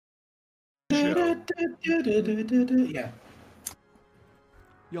show. Yeah.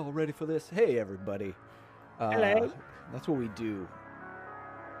 Y'all ready for this? Hey, everybody. Hello. That's what we do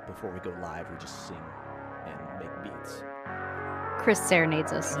before we go live. We just sing and make beats. Chris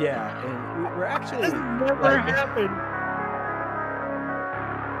serenades us. Yeah, and we're actually... This never happened.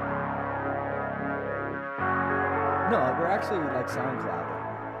 No, we're actually like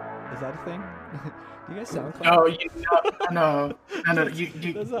SoundClouding. Is that a thing? Do you guys SoundCloud? No.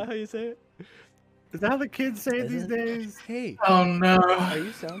 That's not how you say it? Is that how the kids say it these Isn't it? days? Hey, Oh no. are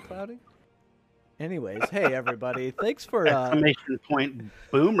you SoundClouding? Anyways, hey everybody, thanks for Exclamation point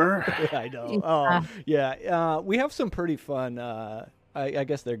boomer. I know. Oh, yeah. We have some pretty fun I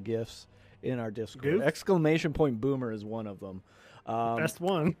guess they're GIFs in our Discord. GIFs? Exclamation point boomer is one of them. Best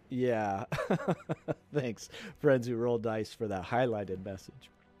one. Yeah. Thanks, friends who roll dice, for that highlighted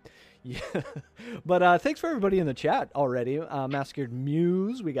message. Yeah. But thanks for everybody in the chat already. Massacred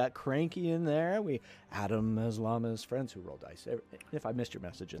Muse, we got Cranky in there. We Adam Islamas, friends who roll dice. If I missed your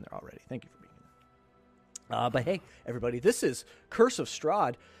message in there already, thank you for being here. But hey, everybody, this is Curse of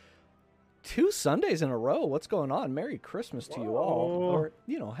Strahd. 2 Sundays in a row. What's going on? Merry Christmas to you all. Or,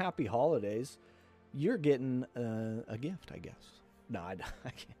 happy holidays. You're getting a gift, I guess. No, I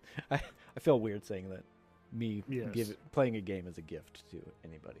can't. I feel weird saying that. Playing a game is a gift to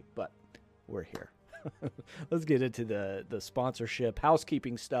anybody, but we're here. Let's get into the sponsorship,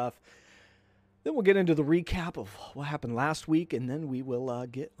 housekeeping stuff. Then we'll get into the recap of what happened last week, and then we will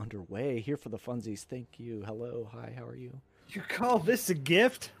get underway. Here for the funsies. Thank you. Hello. Hi. How are you? You call this a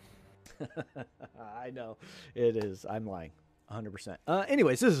gift? I know. It is. I'm lying. 100%.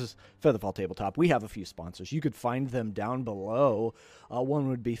 Anyways, this is Featherfall Tabletop. We have a few sponsors. You could find them down below. One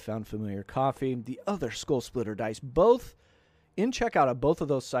would be Found Familiar Coffee. The other, Skull Splitter Dice. Both in checkout at both of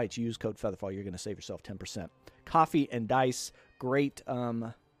those sites. Use code Featherfall. You're going to save yourself 10%. Coffee and dice. Great.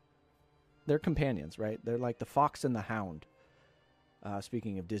 They're companions, right? They're like the Fox and the Hound.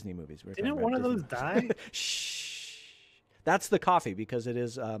 Speaking of Disney movies. Didn't one of those die? Shh. That's the coffee because it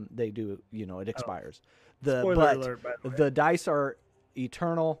is, they do, it expires. Spoiler alert, by the way. The dice are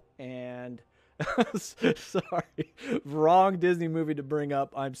eternal and sorry, wrong Disney movie to bring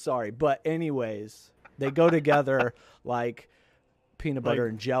up. I'm sorry. But anyways, they go together like peanut butter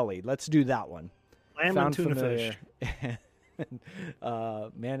and jelly. Let's do that one. Lamb and tuna fish.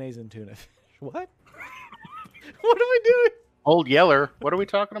 Mayonnaise and tuna fish. What? What are we doing? Old Yeller. What are we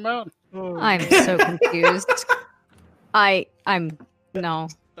talking about? Oh, I'm so confused. I'm no.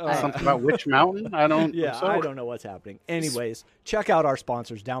 Something about Witch Mountain? I don't. Yeah, so. I don't know what's happening. Anyways, check out our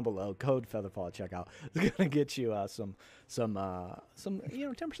sponsors down below. Code Featherfall at checkout. It's gonna get you some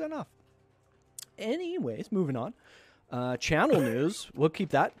 10% off. Anyways, moving on. Channel news. We'll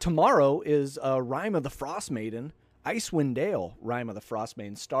keep that. Tomorrow is Rime of the Frost Maiden. Icewind Dale, Rime of the Frost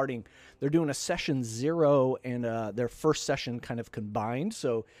Maiden, starting. They're doing a session 0 and their first session kind of combined.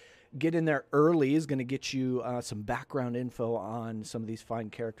 So get in there early is going to get you some background info on some of these fine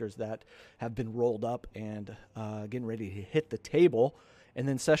characters that have been rolled up and getting ready to hit the table. And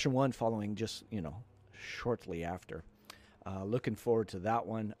then session 1 following just, shortly after. Looking forward to that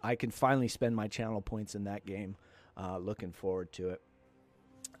one. I can finally spend my channel points in that game. Looking forward to it.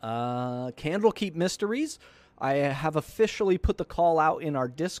 Candlekeep Mysteries. I have officially put the call out in our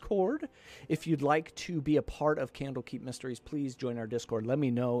Discord. If you'd like to be a part of Candlekeep Mysteries, please join our Discord. Let me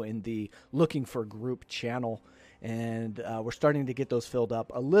know in the Looking for Group channel. And we're starting to get those filled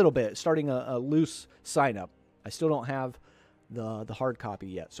up a little bit, starting a loose sign-up. I still don't have the hard copy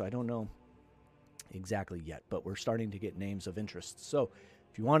yet, so I don't know exactly yet. But we're starting to get names of interest. So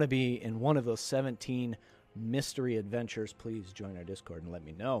if you want to be in one of those 17 mystery adventures, please join our Discord and let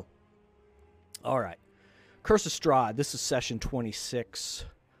me know. All right. Curse of Strahd, this is session 26,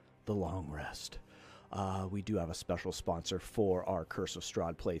 The Long Rest. We do have a special sponsor for our Curse of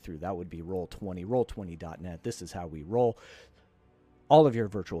Strahd playthrough. That would be Roll20, roll20.net. This is how we roll. All of your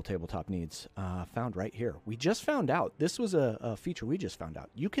virtual tabletop needs found right here. We just found out, this was a feature we just found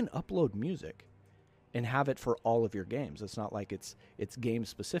out. You can upload music and have it for all of your games. It's not like it's game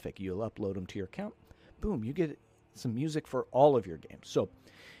specific. You'll upload them to your account. Boom, you get some music for all of your games. So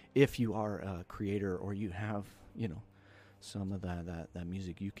if you are a creator or you have, some of that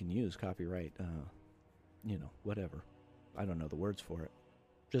music you can use, copyright, whatever. I don't know the words for it.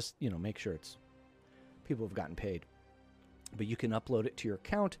 Just, make sure it's people have gotten paid. But you can upload it to your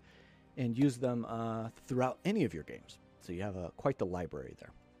account and use them throughout any of your games. So you have quite the library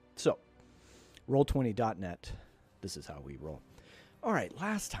there. So, roll20.net, this is how we roll. All right,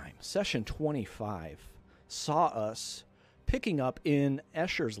 last time, session 25 saw us picking up in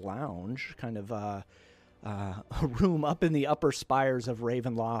Escher's Lounge, kind of a room up in the upper spires of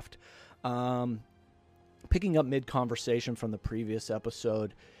Ravenloft. Picking up mid-conversation from the previous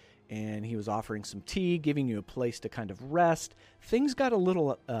episode, and he was offering some tea, giving you a place to kind of rest. Things got a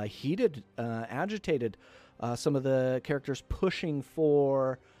little heated, agitated. Some of the characters pushing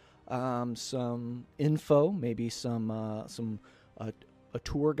for some info, maybe a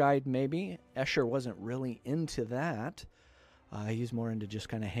tour guide, maybe. Escher wasn't really into that. He's more into just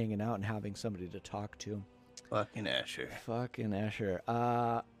kind of hanging out and having somebody to talk to. Fucking Escher.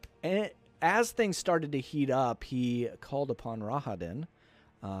 And as things started to heat up, he called upon Rahadin,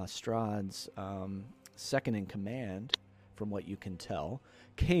 Strahd's second in command, from what you can tell,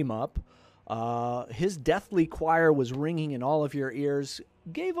 came up. His deathly choir was ringing in all of your ears.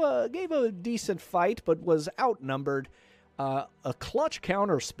 Gave a decent fight, but was outnumbered. A clutch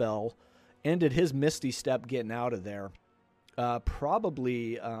counterspell ended his Misty Step getting out of there.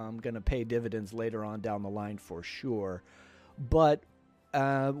 Probably going to pay dividends later on down the line for sure. But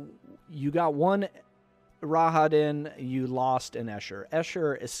you got one Rahadin, you lost an Escher.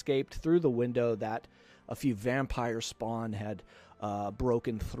 Escher escaped through the window that a few vampire spawn had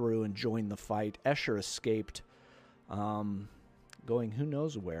broken through and joined the fight. Escher escaped, going who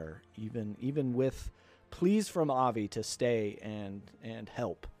knows where, even with pleas from Avi to stay and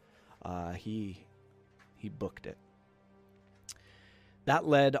help. He booked it. That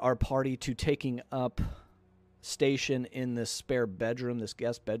led our party to taking up station in this spare bedroom, this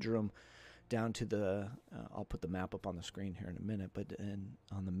guest bedroom, down to the, I'll put the map up on the screen here in a minute, but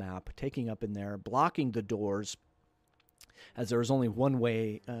on the map, taking up in there, blocking the doors, as there was only one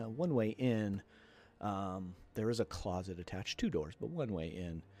way in. There is a closet attached, 2 doors, but one way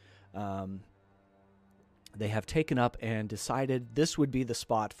in. They have taken up and decided this would be the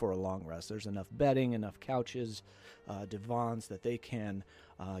spot for a long rest. There's enough bedding, enough couches, divans that they can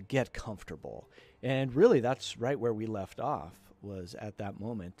get comfortable. And really, that's right where we left off, was at that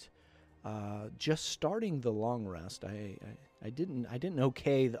moment. Just starting the long rest. I didn't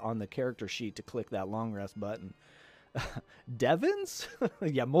okay on the character sheet to click that long rest button. Devons?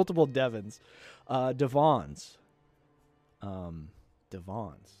 Yeah, multiple Devons. Devons.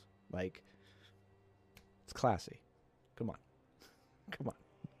 Devons. Like, it's classy. Come on.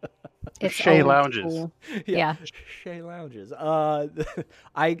 It's Shea old lounges. school. Yeah. Yeah. Shea lounges. I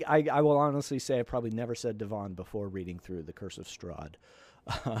will honestly say I probably never said Devon before reading through the Curse of Strahd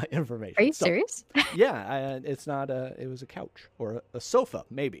information. Are you So, serious? yeah, it's not it was a couch or a sofa,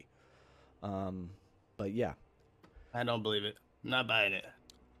 maybe. But yeah. I don't believe it. I'm not buying it.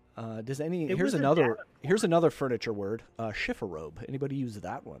 Here's another furniture word, chifforobe. Anybody use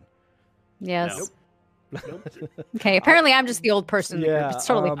that one? Yes. Nope. Okay, apparently I'm just the old person in the group. It's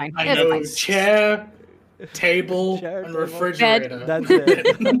totally fine. I It's know fine. chair, table, Chair, and table. refrigerator. That's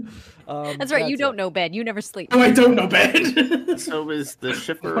it. That's right. You don't know bed. You never sleep. Oh, I don't know bed. So is the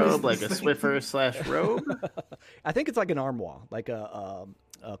shipper robe like a Swiffer / robe? I think it's like an armoire, like a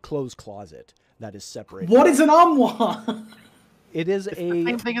clothes closet that is separated. What is an armoire? It is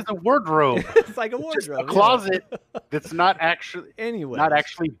Same thing as a wardrobe. It's like a Just wardrobe. a closet that's not actually Anyway,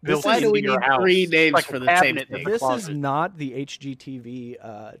 built Why into do we your need house. 3 names Like for a the cabinet same in thing? a this is closet. not the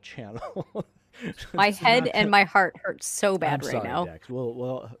HGTV channel. My It's head not- and my heart hurt so bad I'm right sorry, now. Dex.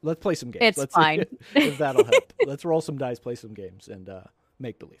 Well, let's play some games. It's Let's fine. See if that'll help. Let's roll some dice, play some games, and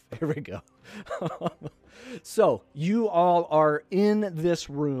make believe. Here we go. So you all are in this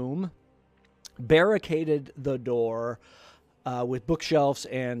room, barricaded the door with bookshelves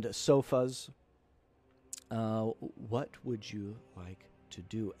and sofas. What would you like to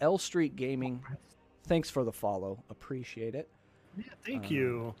do? L Street Gaming, thanks for the follow. Appreciate it. Yeah, thank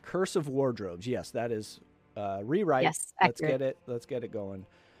you. Curse of Wardrobes. Yes, that is rewrite. Yes, Let's accurate. get it going.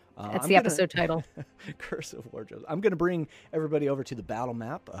 That's I'm the gonna- episode title. Curse of Wardrobes. I'm going to bring everybody over to the battle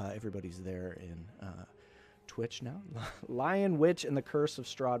map. Everybody's there in Twitch now. Lion, Witch, and the Curse of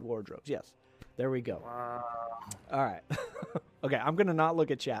Strahd Wardrobes. Yes, there we go. All right. Okay, I'm going to not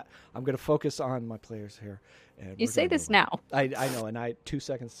look at chat. I'm going to focus on my players here. And You we're say gonna this move on. now. I know, and 2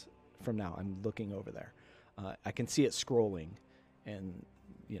 seconds from now, I'm looking over there. I can see it scrolling, and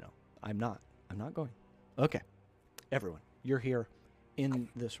I'm not going. Okay, everyone, you're here in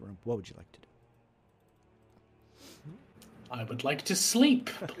this room. What would you like to do? I would like to sleep,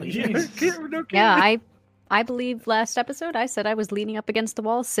 Yeah, please. Yeah, I believe last episode I said I was leaning up against the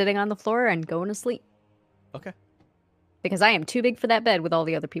wall, sitting on the floor, and going to sleep. Okay. Because I am too big for that bed with all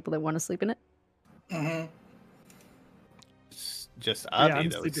the other people that want to sleep in it. Mhm. It's just Yeah, Avi I'm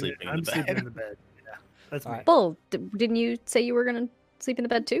that was sleeping in I'm the sleeping bed. in the bed. Yeah, that's me. All right. Bull, didn't you say you were going to sleep in the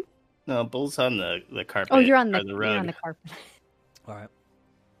bed too? No, Bull's on the carpet. Oh, you're on or the, the you're rug. on the carpet. All right.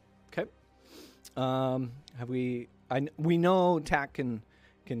 Okay. Have we? We know Tack can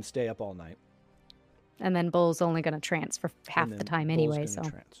can stay up all night. And then Bull's only going to trance for half And the then time Bull's anyway. gonna So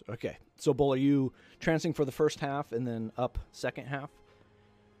trance. Okay. So Bull, are you trancing for the first half and then up second half?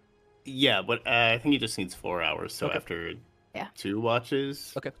 Yeah, but I think he just needs 4 hours. So Okay. after Yeah. 2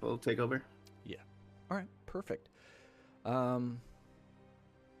 watches, Okay. we'll take over. All right. Perfect. So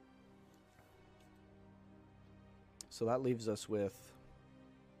that leaves us with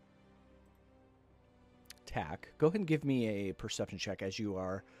Tack. Go ahead and give me a perception check as you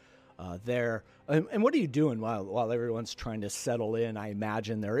are there. And what are you doing while everyone's trying to settle in? I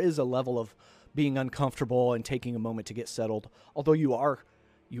imagine there is a level of being uncomfortable and taking a moment to get settled. Although you all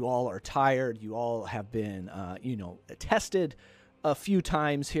are tired. You all have been, tested a few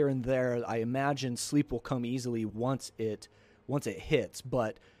times here and there. I imagine sleep will come easily once it hits.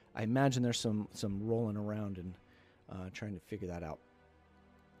 But I imagine there's some rolling around and trying to figure that out.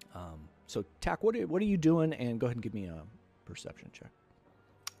 So Tack, what are you doing? And go ahead and give me a perception check.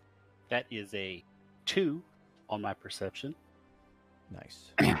 That is a 2 on my perception,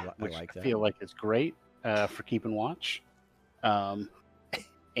 Nice. I which like I that. feel like is great for keeping watch.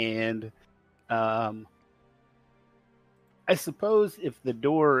 And I suppose if the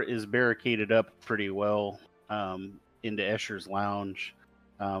door is barricaded up pretty well into Escher's lounge,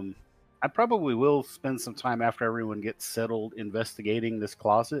 I probably will spend some time after everyone gets settled investigating this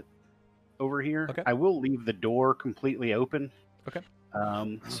closet over here. Okay. I will leave the door completely open. Okay.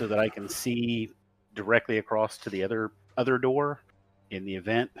 So that I can see directly across to the other door in the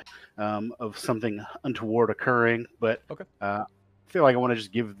event of something untoward occurring. But Okay. I feel like I want to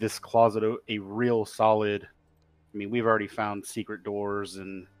just give this closet a real solid. I mean, we've already found secret doors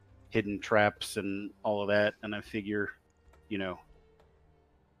and hidden traps and all of that, and I figure,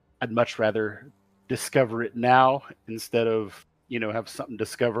 I'd much rather discover it now instead of, have something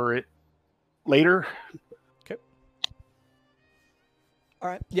discover it later. All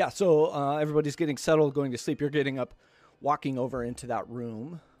right. Yeah. So everybody's getting settled, going to sleep. You're getting up, walking over into that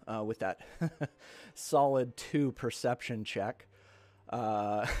room with that solid 2 perception check.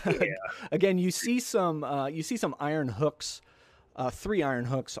 Again, you see some iron hooks, 3 iron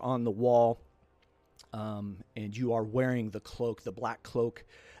hooks on the wall, and you are wearing the cloak, the black cloak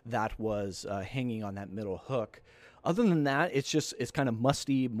that was hanging on that middle hook. Other than that, it's kind of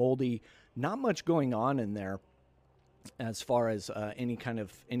musty, moldy. Not much going on in there as far as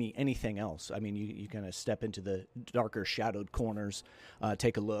anything else. I mean, you kind of step into the darker shadowed corners,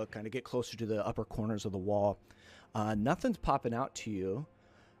 take a look, kind of get closer to the upper corners of the wall. Nothing's popping out to you,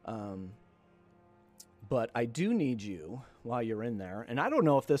 but I do need you while you're in there. And I don't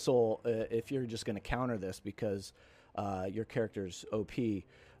know if if you're just going to counter this because your character's OP.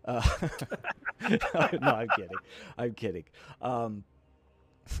 No, I'm kidding.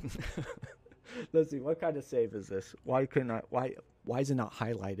 Let's see, what kind of save is this? Why is it not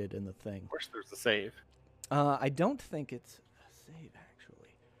highlighted in the thing? Of course, there's a save. I don't think it's a save,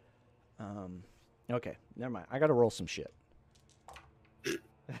 actually. Okay, never mind. I got to roll some shit.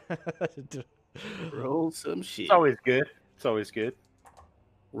 Roll some shit. It's always good. It's always good.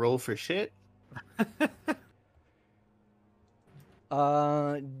 Roll for shit. What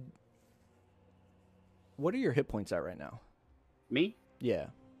are your hit points at right now? Me? Yeah.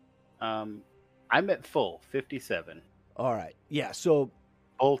 I'm at full 57. All right. Yeah. So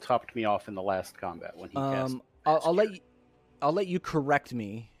Bull topped me off in the last combat when he cast. I'll let you correct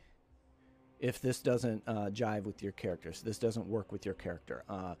me if this doesn't jive with your character. So this doesn't work with your character.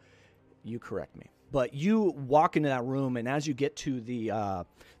 You correct me. But you walk into that room, and as you get to the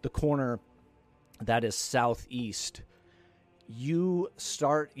corner that is southeast, your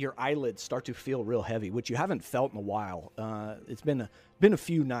eyelids start to feel real heavy, which you haven't felt in a while. It's been a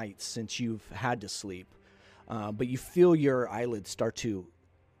few nights since you've had to sleep, but you feel your eyelids start to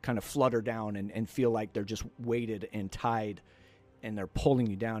kind of flutter down and feel like they're just weighted and tied, and they're pulling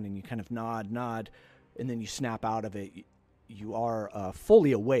you down, and you kind of nod, and then you snap out of it. You are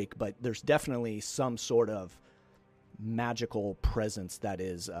fully awake, but there's definitely some sort of magical presence that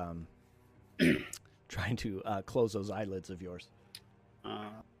is trying to close those eyelids of yours.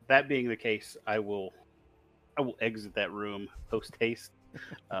 That being the case, I will exit that room post haste.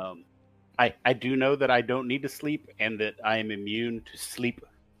 I do know that I don't need to sleep and that I am immune to sleep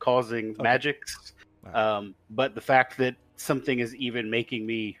causing magics. Wow. But the fact that something is even making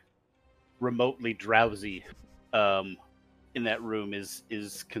me remotely drowsy in that room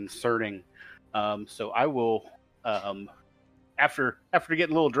is concerning. So I will, after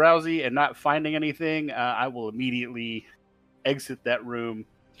getting a little drowsy and not finding anything, I will immediately exit that room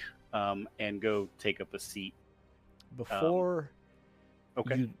and go take up a seat. Before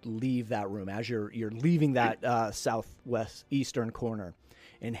you leave that room, as you're leaving that southwest eastern corner,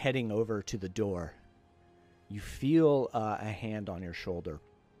 and heading over to the door. You feel a hand on your shoulder.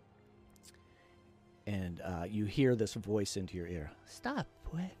 And you hear this voice into your ear. Stop.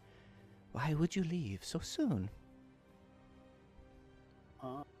 Why would you leave so soon?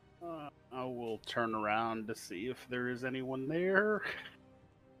 I will turn around to see if there is anyone there.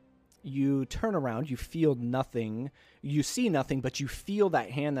 You turn around, you feel nothing. You see nothing, but you feel that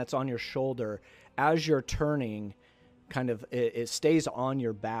hand that's on your shoulder. As you're turning, kind of, it stays on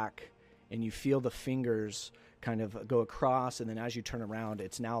your back, and you feel the fingers kind of go across, and then as you turn around,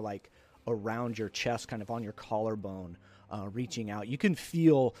 it's now like around your chest, kind of on your collarbone, reaching out. You can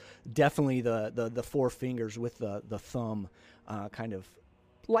feel definitely the four fingers with the thumb kind of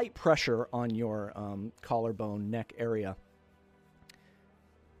light pressure on your collarbone neck area.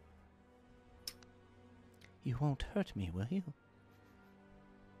 You won't hurt me, will you?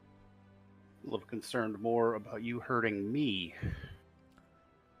 A little concerned more about you hurting me.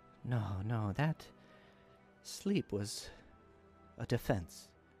 No, that sleep was a defense.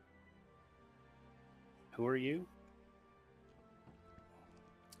 Who are you?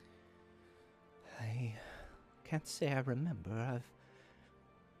 I can't say I remember. I've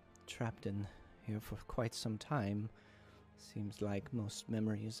trapped in here for quite some time. Seems like most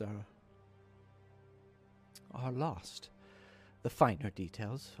memories are lost. The finer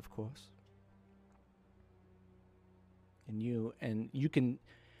details, of course. And you can.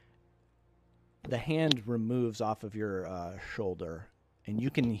 The hand removes off of your shoulder, and you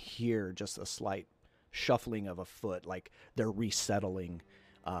can hear just a slight shuffling of a foot, like they're resettling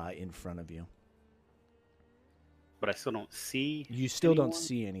in front of you. But I still don't see. You still anyone? don't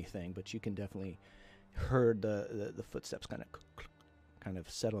see anything, but you can definitely heard the footsteps kind of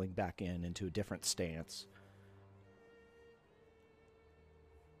settling back into a different stance.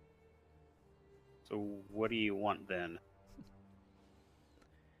 So what do you want then?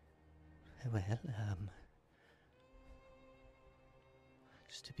 Well,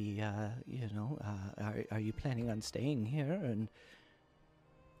 just to be, are you planning on staying here? And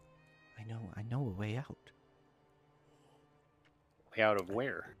I know a way out. Way out of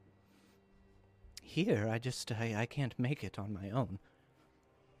where? Here, I can't make it on my own.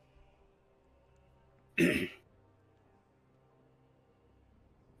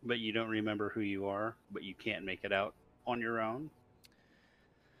 But you don't remember who you are, but you can't make it out on your own?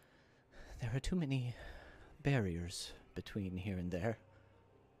 There are too many barriers between here and there.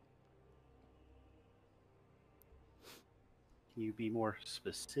 Can you be more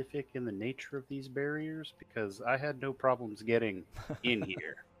specific in the nature of these barriers? Because I had no problems getting in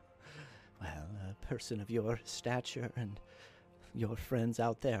here. Well, a person of your stature and your friends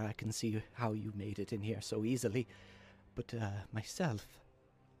out there, I can see how you made it in here so easily. But myself,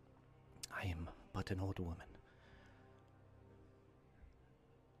 I am but an old woman.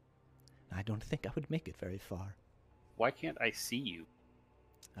 I don't think I would make it very far. Why can't I see you?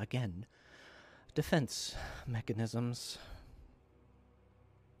 Again, defense mechanisms.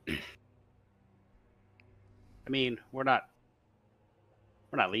 I mean, we're not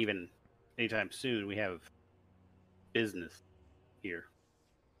leaving anytime soon. We have business here.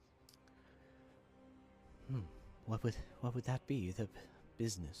 What would that be? The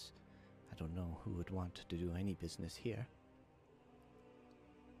business? I don't know who would want to do any business here.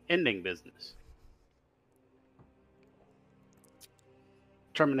 Ending business.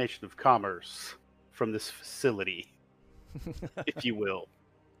 Termination of commerce from this facility, if you will.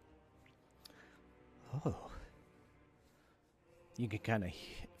 Oh. You can kind of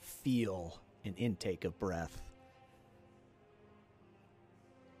feel an intake of breath.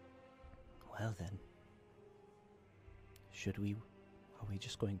 Well then. Are we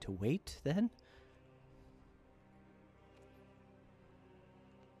just going to wait then?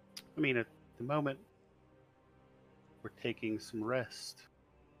 I mean, at the moment, we're taking some rest.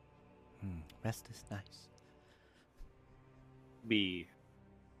 Rest is nice. Be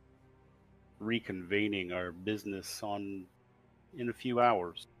reconvening our business in a few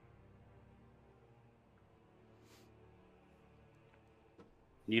hours.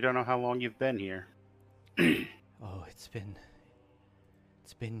 You don't know how long you've been here. Oh, it's been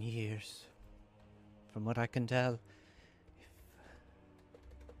years. From what I can tell.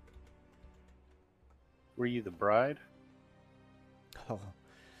 Were you the bride? Oh,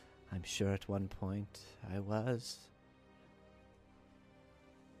 I'm sure at one point I was.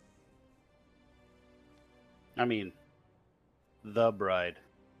 I mean, the bride.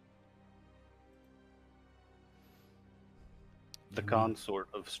 The consort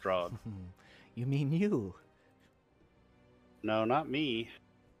of Strahd. You mean you? No, not me.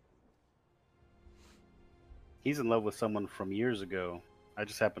 He's in love with someone from years ago. I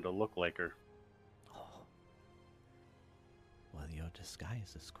just happen to look like her. Oh. Well, your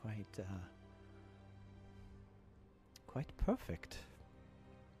disguise is quite perfect.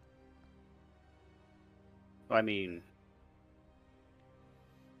 I mean,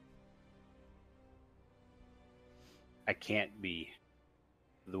 I can't be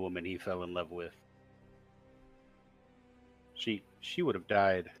the woman he fell in love with. She would have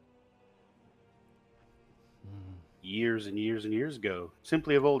died years and years and years ago,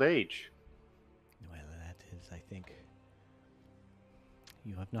 simply of old age. Well, that is, I think,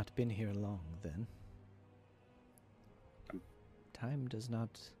 you have not been here long, then. Time does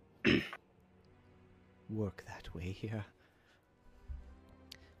not work that way here.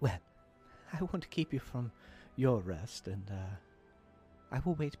 Well, I want to keep you from your rest, and I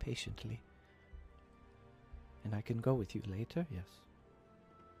will wait patiently. And I can go with you later, yes.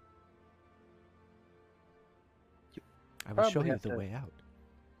 I will show probably you have the to- way out.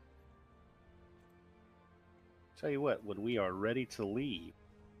 Tell you what, when we are ready to leave,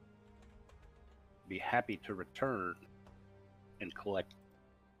 be happy to return and collect.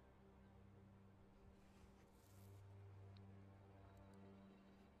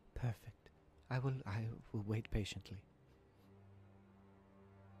 Perfect. I will wait patiently.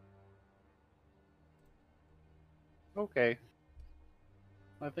 Okay.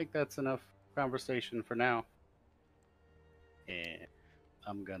 I think that's enough conversation for now. And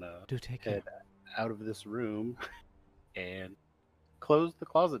I'm gonna Do take care. head out of this room and close the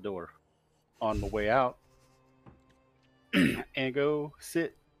closet door on the way out and go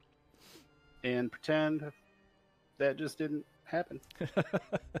sit and pretend that just didn't happen.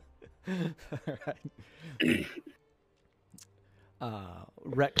 All right.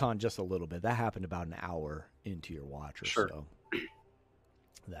 Retcon just a little bit. That happened about an hour into your watch or Sure. so.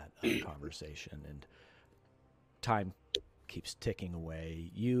 That conversation, and time keeps ticking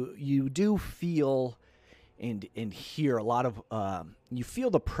away. You do feel and hear a lot of you feel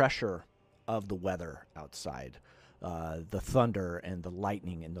the pressure of the weather outside, the thunder and the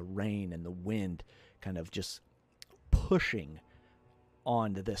lightning and the rain and the wind, kind of just pushing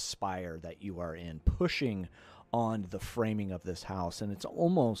onto this spire that you are in, pushing on the framing of this house, and it's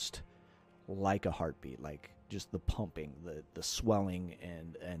almost like a heartbeat, like just the pumping, the swelling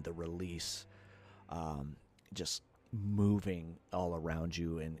and the release, just moving all around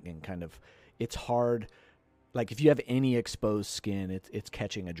you, and kind of, it's hard. Like if you have any exposed skin, it's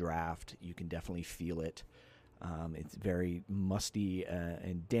catching a draft. You can definitely feel it. It's very musty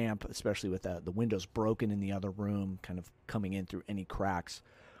and damp, especially with the windows broken in the other room, kind of coming in through any cracks.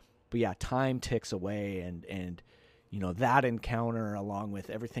 But yeah, time ticks away, and you know, that encounter, along with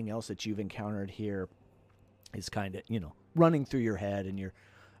everything else that you've encountered here, is kind of, you know, running through your head, and you're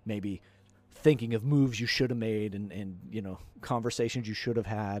maybe thinking of moves you should have made, and you know, conversations you should have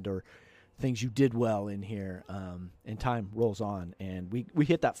had, or things you did well in here. And time rolls on, and we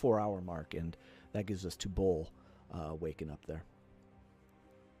hit that 4-hour mark, and that gives us to Bull waking up there.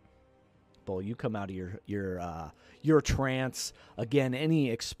 Bull, you come out of your trance again. Any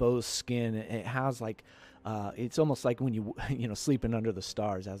exposed skin, it has like it's almost like when you know, sleeping under the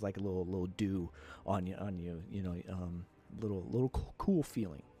stars, it has like a little dew on you. You know, little cool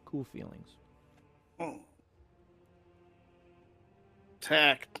feelings. Oh.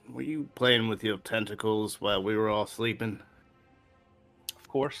 Tack, were you playing with your tentacles while we were all sleeping? Of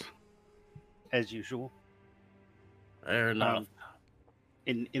course, as usual. Fair enough.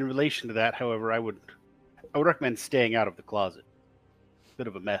 In relation to that, however, I would recommend staying out of the closet. Bit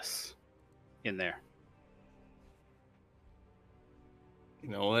of a mess in there. You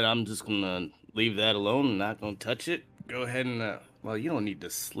know what? I'm just gonna leave that alone and not gonna touch it. Go ahead and well, you don't need to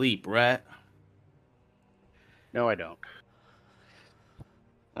sleep, right? No, I don't.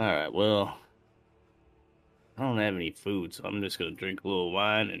 All right. Well, I don't have any food, so I'm just gonna drink a little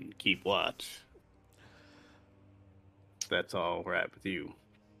wine and keep watch. That's all right with you.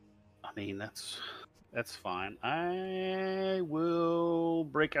 I mean, that's fine. I will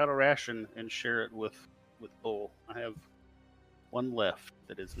break out a ration and share it with Bull. I have one left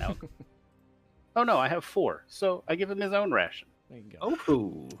that is now. Oh no, I have 4. So I give him his own ration. There you go.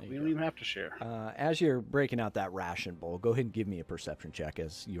 Oh, There We you don't go. even have to share. As you're breaking out that ration, Bull, go ahead and give me a perception check,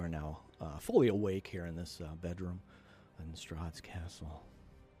 as you are now fully awake here in this bedroom in Strahd's castle.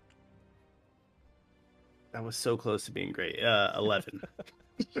 that was so close to being great. 11.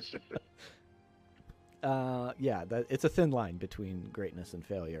 Yeah, it's a thin line between greatness and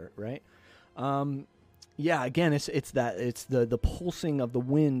failure, right? Yeah, again, it's the pulsing of the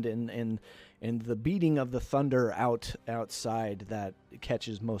wind and the beating of the thunder outside that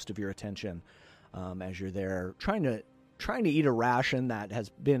catches most of your attention, as you're there trying trying to eat a ration that has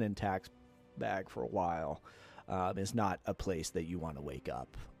been in Tack's bag for a while is not a place that you want to wake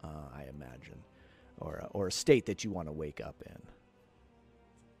up, I imagine, or a state that you want to wake up in.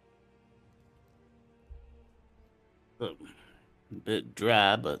 A bit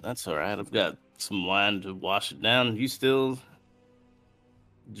dry, but that's all right. I've got some wine to wash it down. Did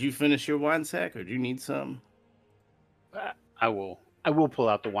you finish your wine sack, or do you need some? I will pull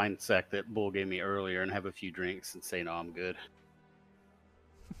out the wine sack that Bull gave me earlier and have a few drinks and say, no, I'm good.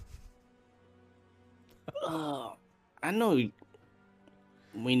 I know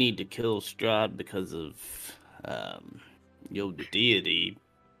we need to kill Strahd because of the deity.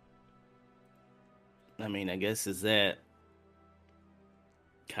 I mean, I guess is that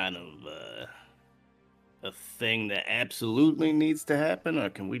kind of a thing that absolutely needs to happen, or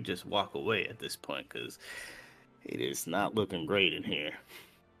can we just walk away at this point? Because it is not looking great in here.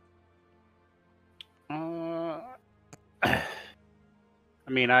 I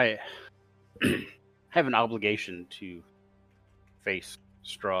mean, I have an obligation to face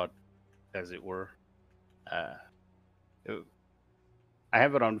Strahd, as it were. I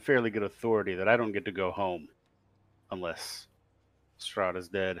have it on fairly good authority that I don't get to go home unless Strahd is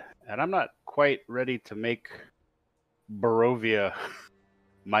dead. And I'm not quite ready to make Barovia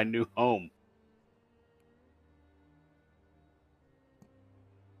my new home.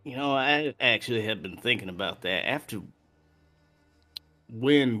 I actually have been thinking about that.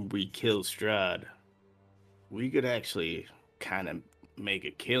 When we kill Strahd, we could actually kind of make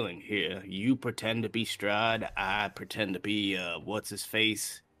a killing here. You pretend to be Strahd, I pretend to be what's his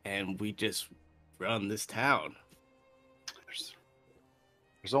face, and we just run this town.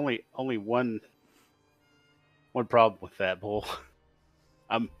 There's only one problem with that, Bull.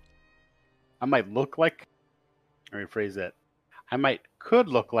 I might look like, let me rephrase that. Could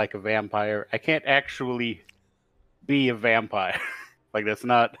look like a vampire. I can't actually be a vampire. Like it's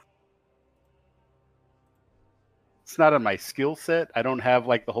not on my skill set. I don't have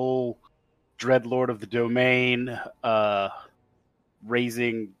like the whole Dreadlord of the Domain,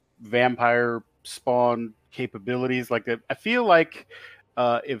 raising vampire spawn capabilities like that. I feel like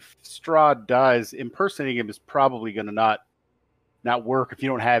if Strahd dies, impersonating him is probably going to not work if you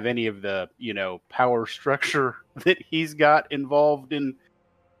don't have any of the power structure that he's got involved in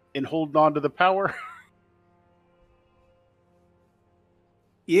holding on to the power.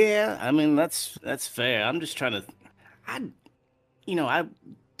 Yeah, I mean that's fair. I'm just trying to. I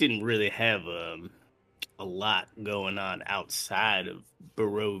didn't really have a lot going on outside of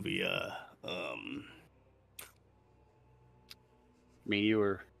Barovia. I mean, you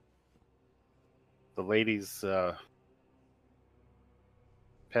were the lady's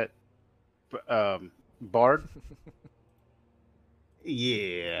pet bard.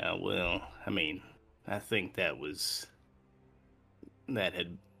 Yeah, well, I mean, I think that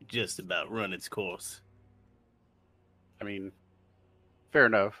had just about run its course. I mean, fair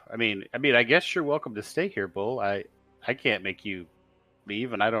enough. I mean, I guess you're welcome to stay here, Bull. I can't make you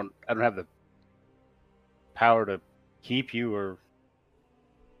leave, and I don't have the power to keep you or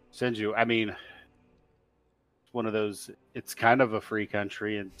send you. I mean, it's one of those. It's kind of a free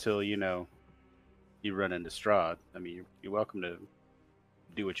country until you run into Strahd. I mean, you're welcome to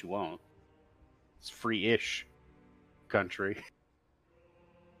do what you want. It's free-ish country.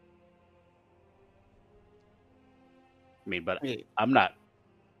 I mean, but I'm not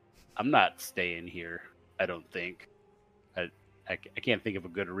staying here. I don't think. I can't think of a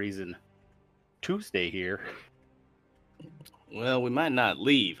good reason to stay here. Well, we might not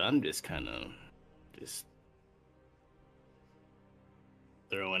leave. I'm just kind of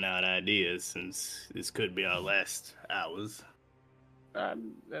throwing out ideas since this could be our last hours.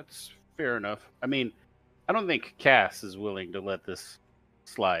 That's fair enough. I mean, I don't think Cass is willing to let this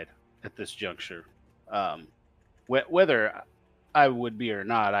slide at this juncture. Whether I would be or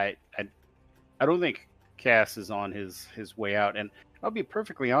not, I don't think Cass is on his way out. And I'll be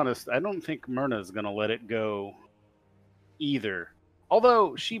perfectly honest, I don't think Myrna is going to let it go either.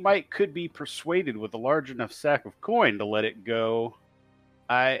 Although she could be persuaded with a large enough sack of coin to let it go.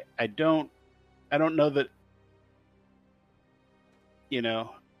 I don't know that,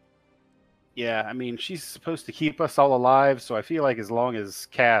 yeah, I mean, she's supposed to keep us all alive, so I feel like as long as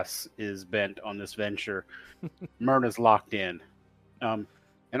Cass is bent on this venture, Myrna's locked in. And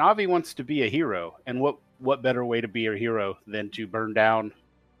Avi wants to be a hero, and what better way to be a hero than to burn down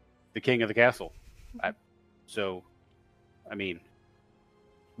the king of the castle? So, I mean,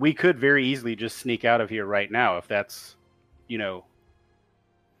 we could very easily just sneak out of here right now if that's,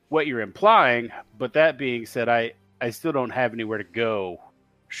 what you're implying. But that being said, I still don't have anywhere to go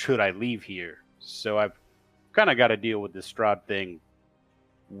should I leave here. So I've kind of got to deal with this Strahd thing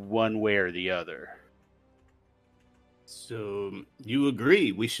one way or the other. So you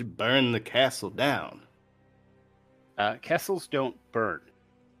agree we should burn the castle down? Castles don't burn.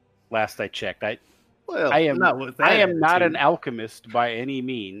 Last I checked, Well, I am not with that I am not an attitude. alchemist by any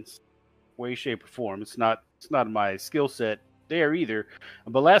means, way, shape, or form. It's not my skill set there either.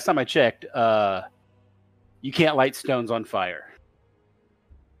 But last time I checked, you can't light stones on fire.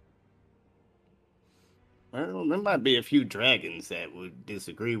 Well, there might be a few dragons that would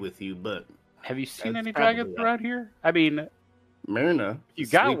disagree with you, but Have you seen That's any probably dragons right. around here? I mean, Myrna, you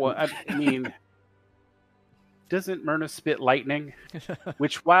got sleep- one. I mean, doesn't Myrna spit lightning?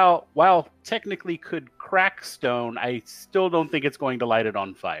 Which, while technically could crack stone, I still don't think it's going to light it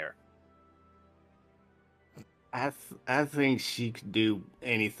on fire. I think she could do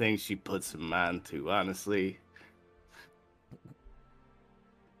anything she puts her mind to. Honestly,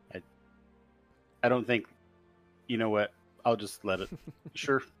 I don't think. You know what? I'll just let it.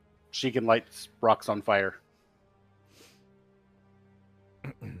 Sure, she can light rocks on fire.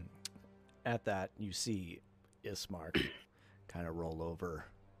 At that, you see Ismark kind of roll over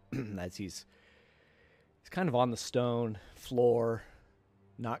as he's kind of on the stone floor,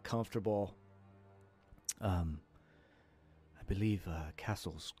 not comfortable. I believe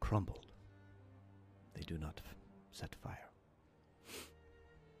castles crumbled. They do not set fire.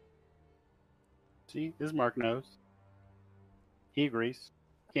 See, Ismark knows. He agrees.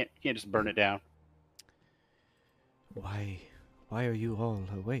 Can't just burn it down. Why are you all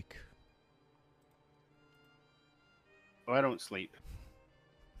awake? Oh, I don't sleep.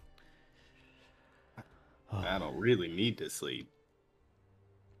 Oh, I don't really need to sleep.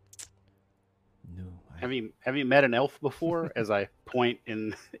 no. Have you met an elf before? As I point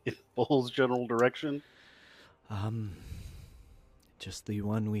in Bull's general direction. Just the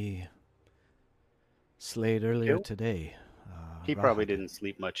one we slayed earlier Killed? today. He probably Rahad, didn't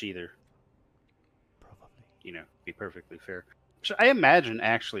sleep much either. Probably. You know, to be perfectly fair. So I imagine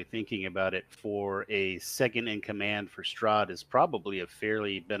actually thinking about it for a second in command for Strahd is probably a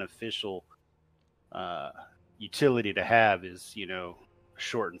fairly beneficial utility to have. Is a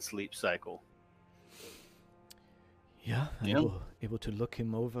shortened sleep cycle. Yeah, Yeah. able to look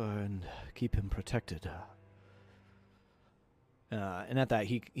him over and keep him protected. And at that,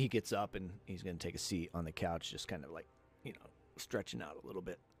 he gets up and he's going to take a seat on the couch, just kind of like, stretching out a little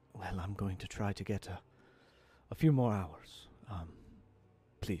bit. Well, I'm going to try to get a few more hours.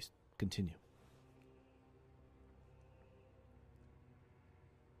 Please, continue.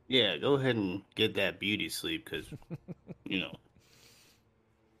 Yeah, go ahead and get that beauty sleep, because,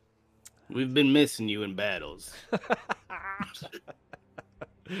 we've been missing you in battles.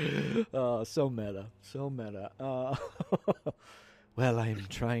 So meta. So meta. Well, I'm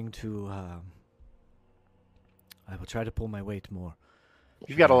trying to... I will try to pull my weight more.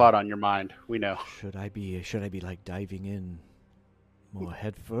 You've got a lot on your mind. We know. Should I be like diving in more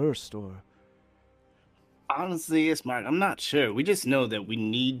head first, or Honestly, it's Mark. I'm not sure. We just know that we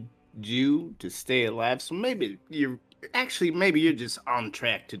need you to stay alive. So maybe you're just on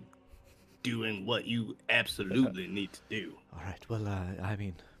track to doing what you absolutely need to do. all right? Well, I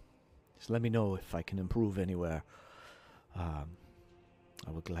mean, just let me know if I can improve anywhere. I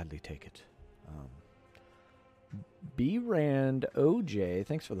will gladly take it. B-Rand OJ,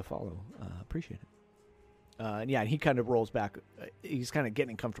 thanks for the follow. Appreciate it. And yeah, he kind of rolls back. He's kind of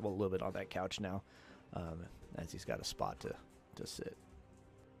getting comfortable a little bit on that couch now, as he's got a spot to sit.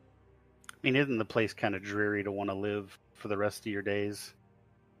 I mean, isn't the place kind of dreary to want to live for the rest of your days?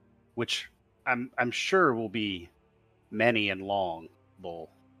 Which I'm sure will be many and long,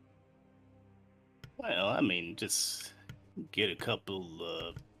 Bull. Well, I mean, just get a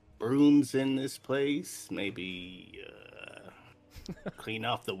couple brooms in this place. Maybe clean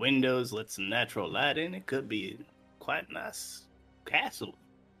off the windows, let some natural light in. It could be quite a nice castle.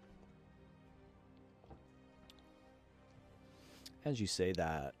 As you say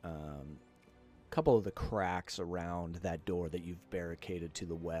that, a couple of the cracks around that door that you've barricaded to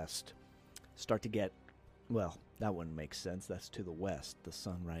the west start to get, well, that wouldn't make sense. That's to the west. The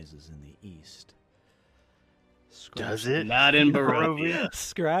sun rises in the east. Does it? Not in Barovia.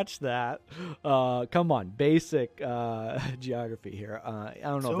 Scratch that. Come on, basic geography here. I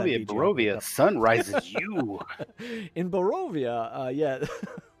don't know. Soviet if that'd be geography. Barovia, sun rises you. In Barovia, yeah.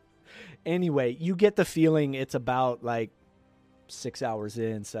 Anyway, you get the feeling it's about like 7 hours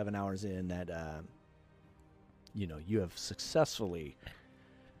in that you have successfully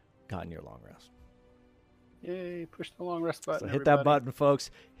gotten your long rest. Yay, push the long rest button. So hit that button, folks.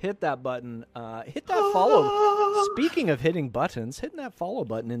 Hit that button. Hit that follow. Speaking of hitting buttons, hitting that follow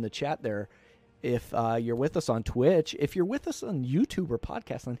button in the chat there if you're with us on Twitch. If you're with us on YouTube or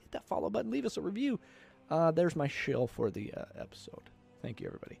podcast, then hit that follow button, leave us a review. There's my shill for the episode. Thank you,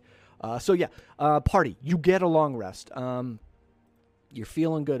 everybody. Party, you get a long rest. You're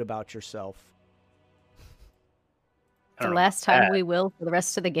feeling good about yourself. The last time we will for the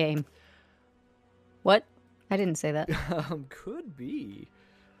rest of the game. What? I didn't say that. Could be.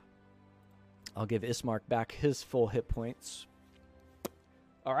 I'll give Ismark back his full hit points.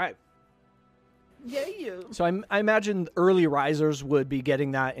 All right. Yeah. So I imagine early risers would be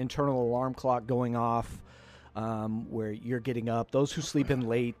getting that internal alarm clock going off, where you're getting up. Those who sleep in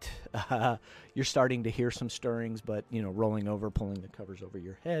late, you're starting to hear some stirrings, but rolling over, pulling the covers over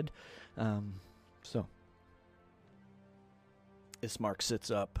your head. So Ismark sits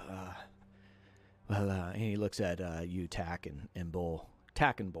up. And he looks at you, Tack and Bull.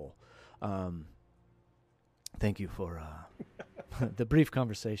 Tack and Bull. Thank you for the brief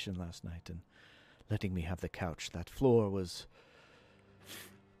conversation last night and letting me have the couch. That floor was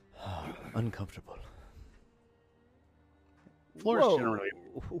uncomfortable. Floors generally.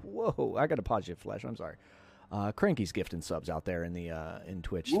 Whoa! I gotta pause you, Flesh. I'm sorry. Cranky's gifting subs out there in the in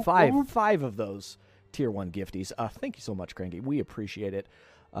Twitch. Whoop, Five of those tier 1 gifties. Thank you so much, Cranky. We appreciate it.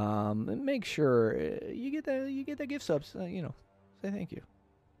 And make sure you get the gift subs. Say thank you.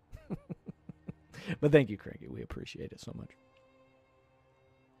 But thank you, Cranky. We appreciate it so much.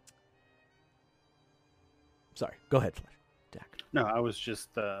 Sorry. Go ahead, Flesh. Dak. No, I was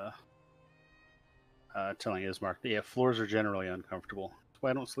just telling Ismark. Yeah, floors are generally uncomfortable. That's why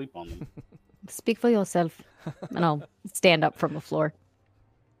I don't sleep on them. Speak for yourself, and I'll stand up from the floor.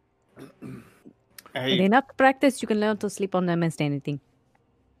 With enough practice, you can learn to sleep on them and anything.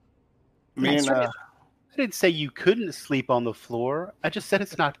 I didn't say you couldn't sleep on the floor. I just said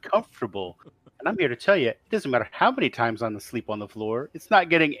it's not comfortable. And I'm here to tell you, it doesn't matter how many times I'm sleep on the floor. It's not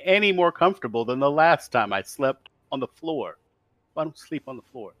getting any more comfortable than the last time I slept on the floor. I don't sleep on the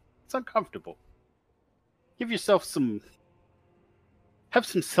floor. It's uncomfortable. Give yourself have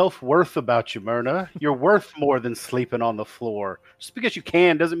some self-worth about you, Myrna. You're worth more than sleeping on the floor. Just because you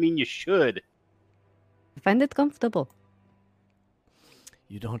can doesn't mean you should. I find it comfortable.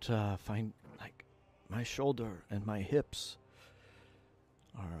 You don't find, like, my shoulder and my hips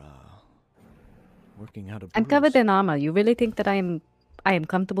are working out a bruise. I'm covered in armor. You really think that I am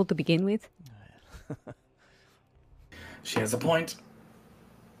comfortable to begin with? She has a point.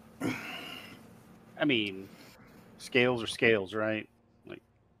 I mean, scales are scales, right? Like,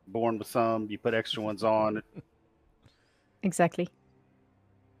 born with some, you put extra ones on. Exactly.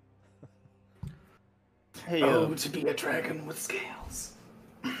 Hey, to be a dragon with scales.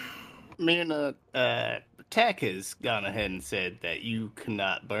 Myrna, Tack has gone ahead and said that you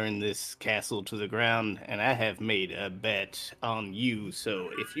cannot burn this castle to the ground, and I have made a bet on you,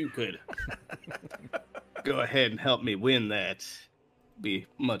 so if you could go ahead and help me win that, be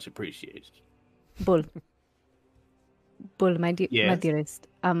much appreciated. Bull, my Yes? dearest.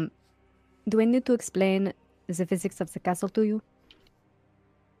 Do I need to explain the physics of the castle to you?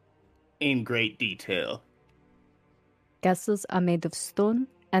 In great detail. Castles are made of stone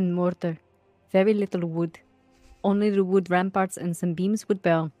and mortar. Very little wood. Only the wood ramparts and some beams would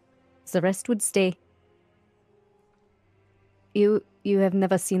burn. The rest would stay. You have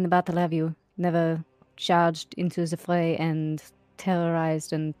never seen the battle, have you? Never charged into the fray and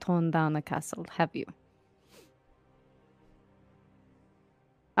terrorized and torn down a castle, have you?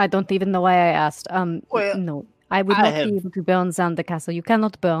 I don't even know why I asked. Well, no. I would not be able to burn down the castle. You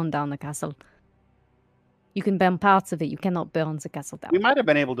cannot burn down the castle. You can burn parts of it. You cannot burn the castle down. We might have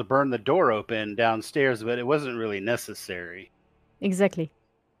been able to burn the door open downstairs, but it wasn't really necessary. Exactly.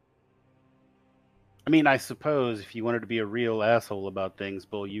 I mean, I suppose if you wanted to be a real asshole about things,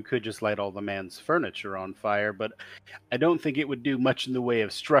 Bull, you could just light all the man's furniture on fire, but I don't think it would do much in the way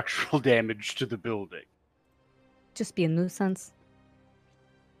of structural damage to the building. Just be a nuisance.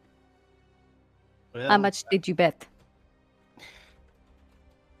 Well, How much did you bet?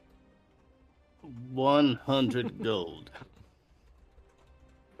 100 gold.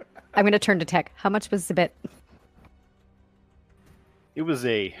 I'm going to turn to Tech. How much was the bet? It was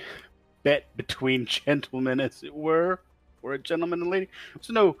a bet between gentlemen, as it were, or a gentleman and lady.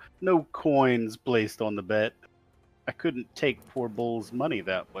 There's no coins placed on the bet. I couldn't take poor Bull's money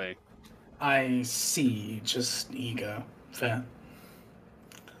that way. I see. Just ego. Fair.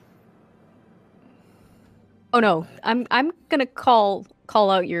 Oh no, I'm gonna call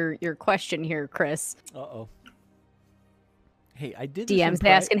out your question here, Chris. Uh-oh. Hey, I did. DM's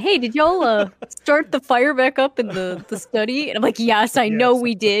asking, hey, did y'all start the fire back up in the study? And I'm like, yes, I know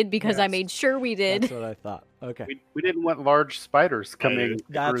we did because I Yes. made sure we did. That's what I thought. Okay. We didn't want large spiders coming.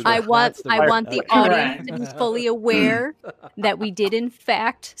 That's through I right. want That's the I right- want the okay. audience to be Correct. fully aware that we did in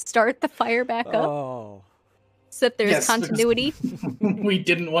fact start the fire back up, Oh. so that there's Yes, because- continuity. We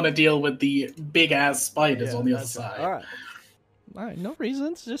didn't want to deal with the big ass spiders Yeah, on the other that's right. side. All right. All right. No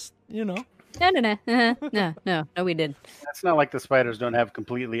reasons. Just, No, we did. It's not like the spiders don't have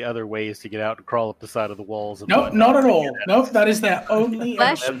completely other ways to get out and crawl up the side of the walls. And No, whatnot. not at all. No, that is their only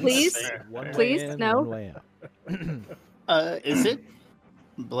Flesh, entrance. please. one way Please, in, no. one way out. Is it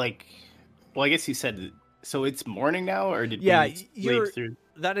like? Well, I guess you said. So it's morning now, or did Yeah, we you're- sleep through?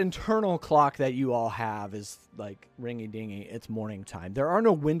 That internal clock that you all have is like ringy dingy. It's morning time. There are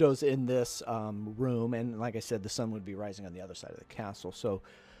no windows in this room, and like I said, the sun would be rising on the other side of the castle. So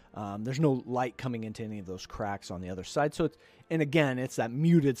there's no light coming into any of those cracks on the other side. So and again, it's that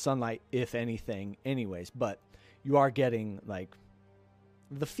muted sunlight, if anything, anyways. But you are getting like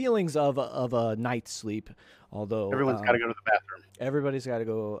the feelings of a night's sleep. Although Everyone's got to go to the bathroom. everybody's got to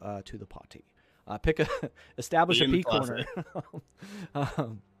go to the potty. Establish a In the pee corner.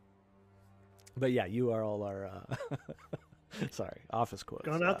 But yeah, you are all our sorry, office quotes.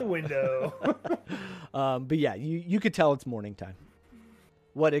 Gone out the window. But yeah, you could tell it's morning time.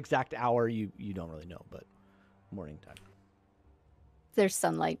 What exact hour you don't really know, but morning time. There's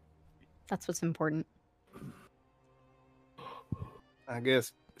sunlight. That's what's important. I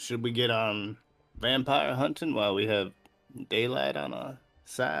guess should we get on vampire hunting while we have daylight on our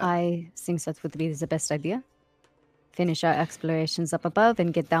side? I think that would be the best idea. Finish our explorations up above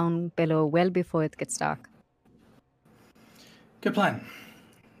and get down below well before it gets dark. Good plan.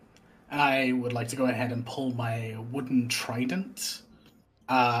 I would like to go ahead and pull my wooden trident,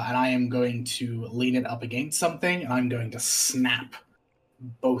 and I am going to lean it up against something, and I'm going to snap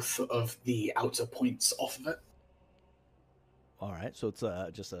both of the outer points off of it. All right, so it's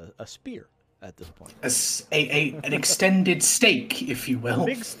just a spear at this point. An extended stake, if you will.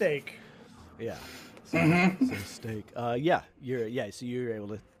 Big steak. Yeah. So, Mhm. so steak. So you're able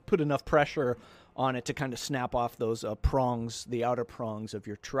to put enough pressure on it to kind of snap off those prongs, the outer prongs of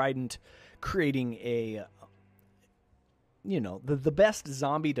your trident, creating a the best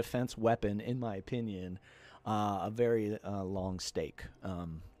zombie defense weapon, in my opinion, a very long stake.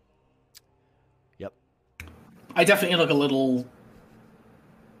 Yep. I definitely look a little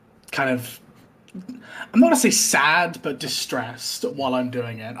kind of, I'm not going to say sad, but distressed while I'm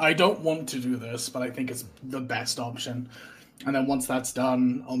doing it. I don't want to do this, but I think it's the best option. And then once that's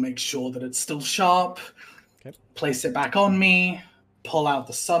done, I'll make sure that it's still sharp, Okay. place it back on me, pull out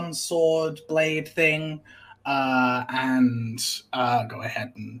the sun sword blade thing, and go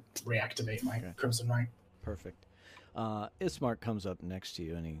ahead and reactivate my Okay. Crimson Ring. Perfect. Ismark comes up next to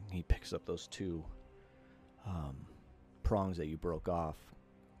you, and he picks up those two prongs that you broke off.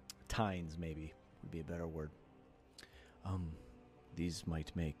 Tines, maybe, would be a better word. These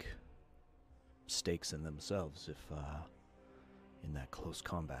might make stakes in themselves if in that close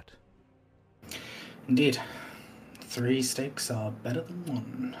combat. Indeed. 3 stakes are better than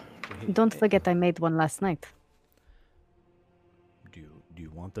 1. Don't forget I made one last night. Do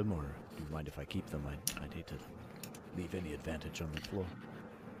you want them, or do you mind if I keep them? I'd hate to leave any advantage on the floor.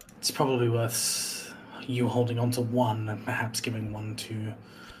 It's probably worth you holding on to one and perhaps giving one to...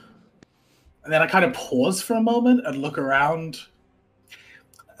 And then I kind of pause for a moment and look around.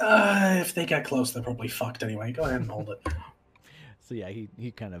 If they get close, they're probably fucked anyway. Go ahead and hold it. So yeah,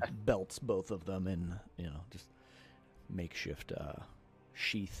 he kind of belts both of them in, just makeshift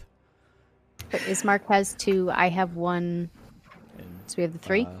sheath. But Ismark has 2. I have 1. And So we have the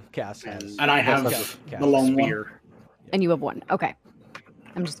 3, Cass has. And I have Cass the has long one. Spear. and you have 1. Okay.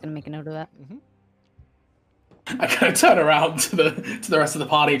 I'm just gonna make a note of that. I kind of turn around to the rest of the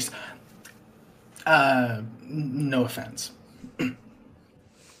party. Just, no offense.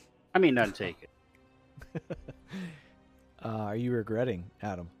 I mean, none taken. Are you regretting,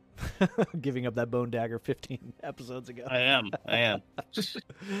 Adam, giving up that bone dagger 15 episodes ago? I am.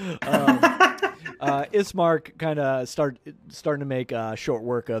 Ismark kind of starting to make short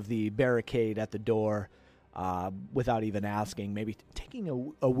work of the barricade at the door without even asking, maybe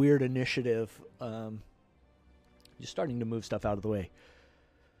taking a weird initiative, just starting to move stuff out of the way.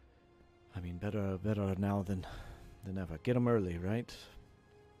 I mean, better now than ever. Get them early, right?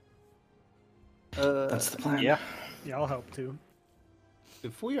 That's the plan. Yeah. Yeah, I'll help too.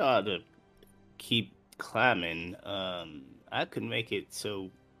 If we are to keep climbing, I could make it so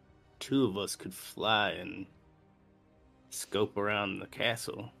 2 of us could fly and scope around the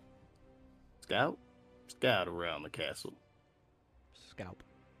castle. Scout around the castle. Scope.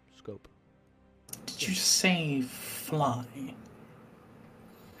 Did you just say fly?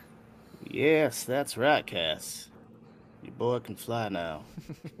 Yes, that's right, Cass. Your boy can fly now.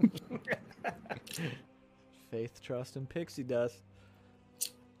 Faith, trust, and Pixie dust.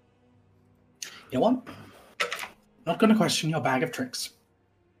 You know what? Not going to question your bag of tricks.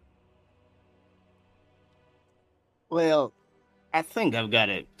 Well, I think I've got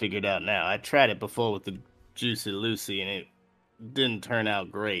it figured out now. I tried it before with the Juicy Lucy, and it didn't turn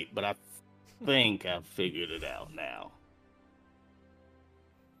out great, but I think I've figured it out now.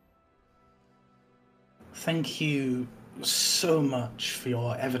 Thank you so much for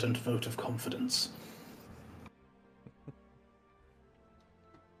your evident vote of confidence.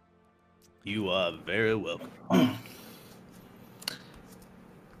 You are very welcome.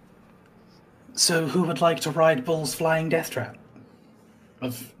 So, who would like to ride Bull's flying death trap?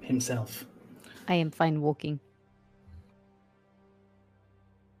 Of himself. I am fine walking.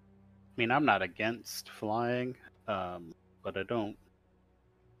 I mean, I'm not against flying, but I don't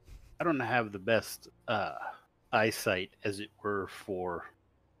have the best eyesight, as it were, for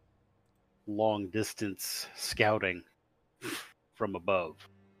long distance scouting from above.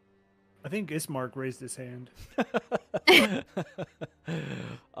 I think Ismark raised his hand.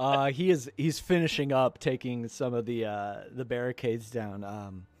 He's finishing up taking some of the barricades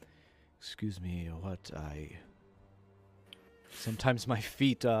down. Excuse me, sometimes my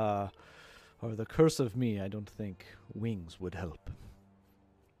feet are the curse of me. I don't think wings would help.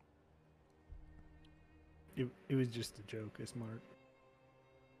 It was just a joke, Ismark.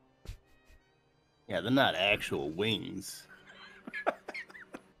 Yeah, they're not actual wings.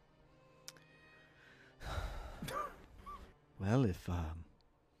 Well, if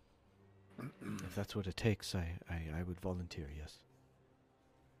that's what it takes, I would volunteer, yes.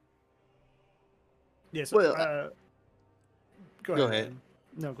 Yes. Well, go go ahead. ahead. Man.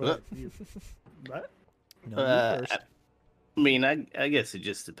 No, go ahead. You. What? No, you first. I mean, I guess it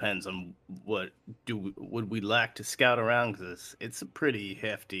just depends on would we like to scout around, because it's a pretty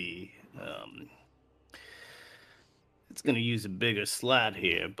hefty. It's going to use a bigger slot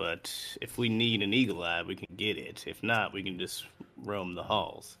here, but if we need an eagle eye, we can get it. If not, we can just roam the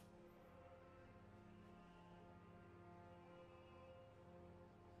halls.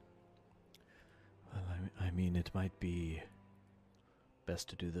 Well, I mean, it might be best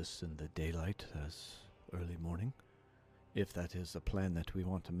to do this in the daylight as early morning, if that is a plan that we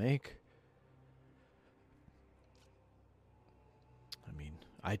want to make. I mean,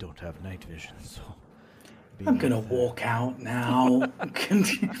 I don't have night vision, so... I'm gonna walk out now.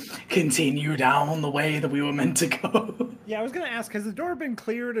 Continue down the way that we were meant to go. Yeah, I was gonna ask, has the door been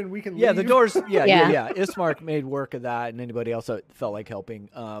cleared and we can Yeah, leave? the doors. Yeah. Yeah. Ismark made work of that, and anybody else that felt like helping.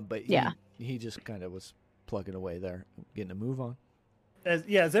 But Yeah. he just kind of was plugging away there, getting a move on.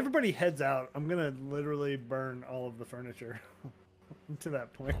 As everybody heads out, I'm gonna literally burn all of the furniture to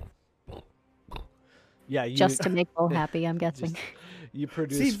that point. Yeah, you Just to make Bull happy, I'm guessing. you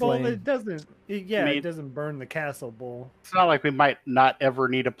produce See, Bull, flame. it doesn't. I It mean- doesn't burn the castle, Bull. It's not like we might not ever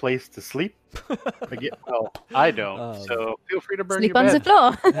need a place to sleep. I don't. So feel free to burn Sleep your on the bed.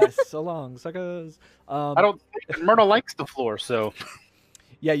 floor. Yes, so long, suckers. I don't think Myrna likes the floor, so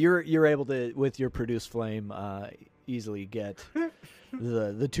Yeah, you're able to, with your produce flame, easily get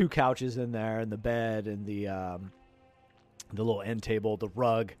the two couches in there, and the bed, and the little end table, the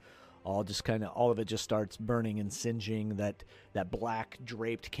rug, all of it just starts burning and singeing. That black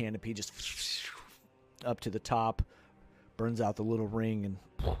draped canopy just up to the top, burns out the little ring, and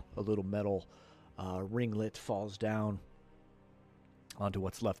a little metal ringlet falls down onto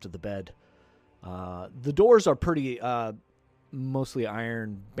what's left of the bed. The doors are pretty mostly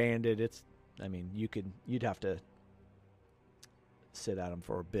iron banded. You'd have to sit at them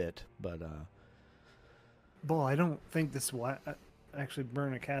for a bit, but Bull, I don't think this will actually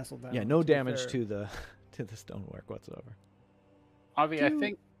burn a castle down. yeah, no to be damage fair. to the stonework whatsoever. Avi, I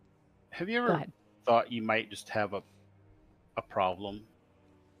think. Have you Go ever ahead. thought you might just have a problem?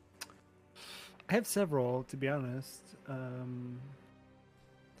 I have several, to be honest. Are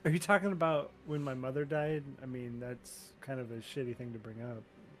you talking about when my mother died? I mean, that's kind of a shitty thing to bring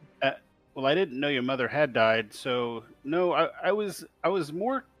up. Well, I didn't know your mother had died, so no. I was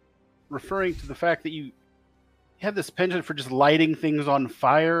more referring to the fact that you had this penchant for just lighting things on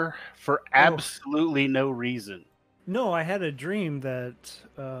fire for absolutely no reason. No, I had a dream that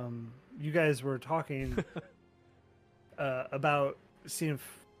you guys were talking about seeing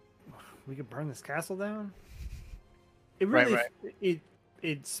if we could burn this castle down. It really,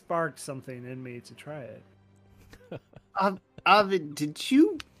 it sparked something in me to try it. Ovid, did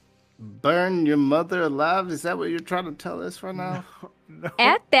you burn your mother alive? Is that what you're trying to tell us right now? No.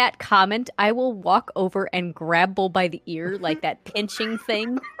 At that comment, I will walk over and grab Bull by the ear, like that pinching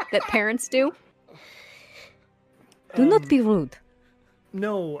thing, that parents do. Do not be rude.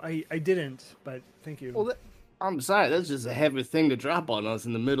 No, I didn't, but thank you. Well, I'm sorry. That's just a heavy thing to drop on us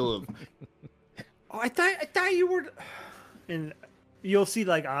in the middle of. Oh, I thought you were. And you'll see,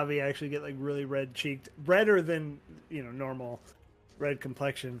 like, Avi actually get like really red cheeked, redder than normal red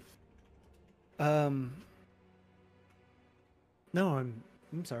complexion. No, I'm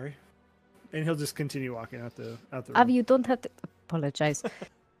sorry, and he'll just continue walking out the room. Avi, you don't have to apologize.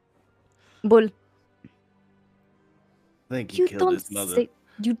 Bull, I think he killed his mother.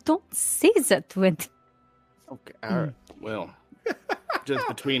 You don't say that when. Okay, all right. Well, just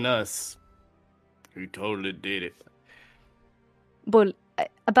between us, he totally did it. Bull,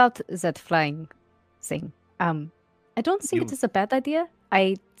 about that flying thing. I don't think it is a bad idea.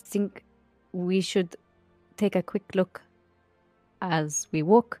 I think we should take a quick look as we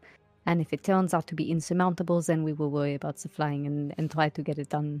walk, and if it turns out to be insurmountable, then we will worry about the flying and try to get it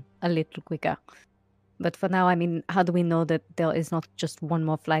done a little quicker. But for now, I mean, how do we know that there is not just one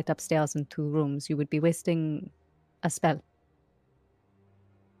more flight upstairs and 2 rooms? You would be wasting a spell.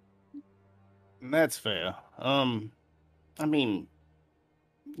 That's fair. I mean,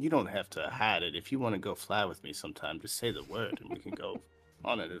 you don't have to hide it. If you want to go fly with me sometime, just say the word and we can go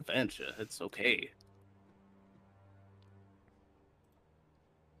on an adventure. It's okay.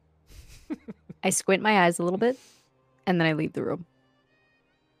 I squint my eyes a little bit, and then I leave the room.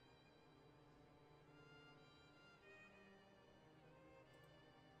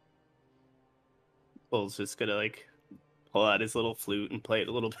 Bull's just gonna like pull out his little flute and play it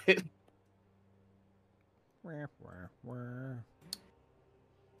a little bit.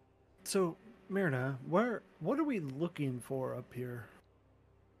 So, Myrna, what are we looking for up here?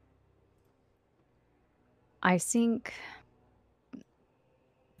 I think,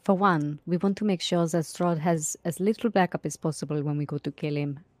 for one, we want to make sure that Strahd has as little backup as possible when we go to kill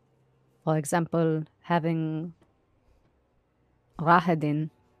him. For example, having Rahadin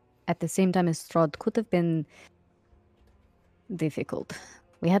at the same time as Strahd could have been difficult.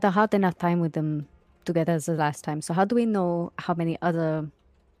 We had a hard enough time with them together as the last time, so how do we know how many other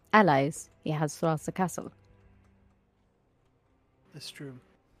allies he has throughout the castle? That's true.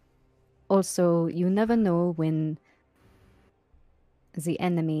 Also, you never know when the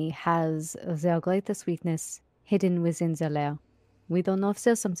enemy has their greatest weakness hidden within their lair. We don't know if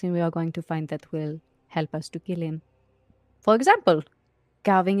there's something we are going to find that will help us to kill him. For example,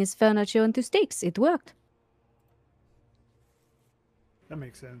 carving his furniture into stakes. It worked. That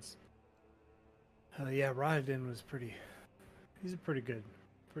makes sense. Yeah, Rahadin was he's a pretty good,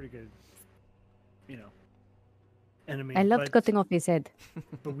 enemy. I loved cutting off his head.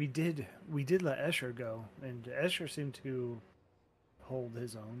 But we did let Escher go, and Escher seemed to hold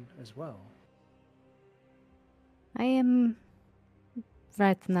his own as well. I am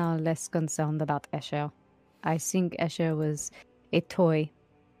right now less concerned about Escher. I think Escher was a toy.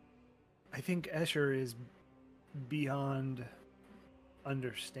 I think Escher is beyond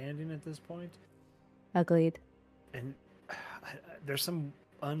understanding at this point. Agreed. And there's some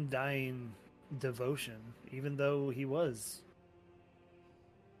undying devotion, even though he was,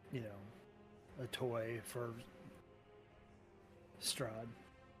 a toy for Strahd.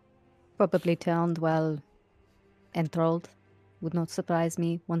 Probably turned well enthralled. Would not surprise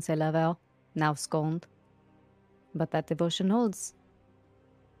me. Once a lover, now scorned. But that devotion holds.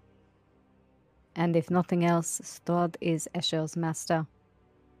 And if nothing else, Strahd is Escher's master.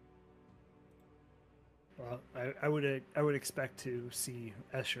 Well, I would expect to see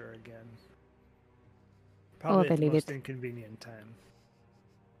Escher again. Probably at the most inconvenient time.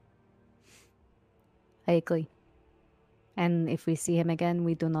 I agree. And if we see him again,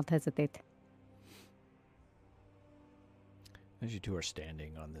 we do not hesitate. As you two are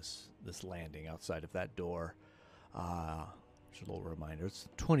standing on this landing outside of that door, just a little reminder, it's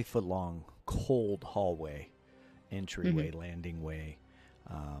a 20-foot long, cold hallway, entryway, landing way,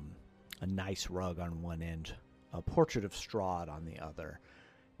 a nice rug on one end, a portrait of Strahd on the other.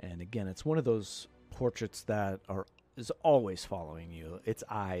 And again, it's one of those portraits that is always following you. Its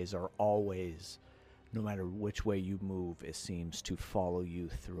eyes are always, no matter which way you move, it seems to follow you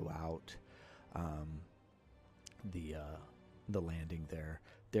throughout the landing there.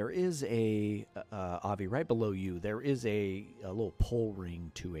 There is Avi, right below you, there is a little pull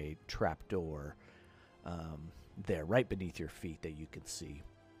ring to a trap door there, right beneath your feet that you can see.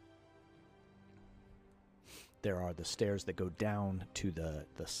 There are the stairs that go down to the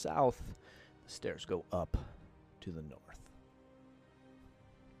south. The stairs go up to the north.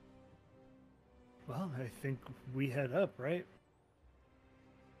 Well, I think we head up, right?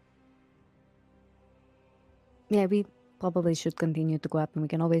 Yeah, we probably should continue to go up, and we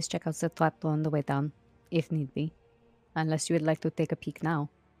can always check out the trapdoor on the way down, if need be. Unless you would like to take a peek now.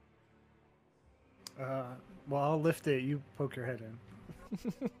 Well, I'll lift it. You poke your head in.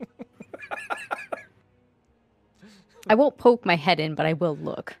 I won't poke my head in, but I will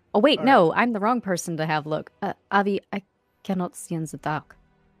look. Oh, wait, All no, I'm the wrong person to have look. Avi, I cannot see in the dark.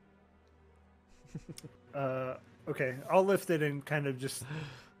 Okay, I'll lift it and kind of just...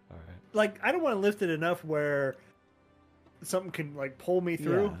 All right. Like, I don't want to lift it enough where something can, like, pull me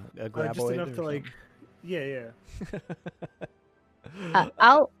through. Yeah, a Just graboid enough or to, like... something. Yeah.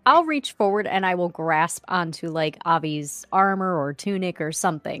 I'll reach forward and I will grasp onto like Avi's armor or tunic or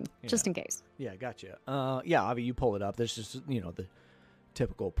something, just in case. Yeah, gotcha. Yeah, Avi, you pull it up. There's just, the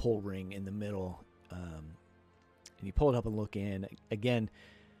typical pull ring in the middle. And you pull it up and look in. Again,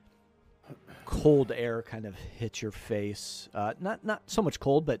 cold air kind of hits your face. Not so much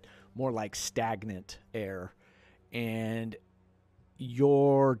cold, but more like stagnant air. And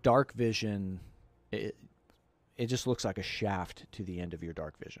your dark vision, it just looks like a shaft to the end of your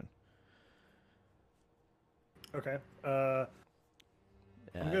dark vision. Okay. I'm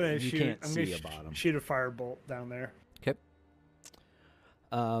gonna shoot. I'm gonna shoot a firebolt down there. Okay.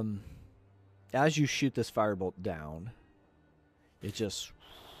 As you shoot this firebolt down, it just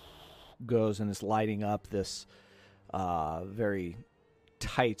goes and is lighting up this very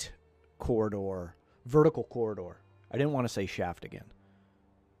tight corridor, vertical corridor. I didn't want to say shaft again.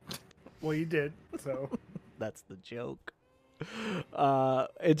 Well, you did, so. That's the joke.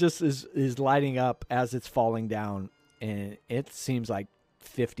 It just is lighting up as it's falling down, and it seems like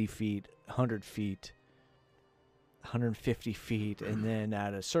 50 feet, 100 feet, 150 feet, and then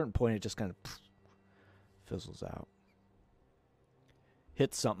at a certain point, it just kind of fizzles out.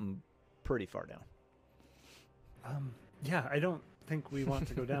 Hits something pretty far down. Yeah, I don't think we want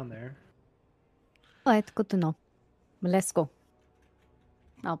to go down there. All right, good to know. Well, let's go.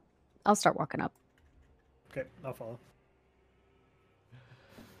 I'll start walking up. Okay, I'll follow.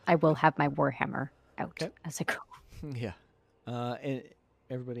 I will have my warhammer out Okay. as I go. Yeah. And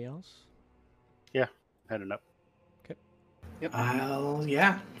everybody else? Yeah, heading up. Okay. Yep. I'll,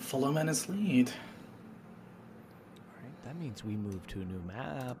 follow him in his lead. All right. That means we move to a new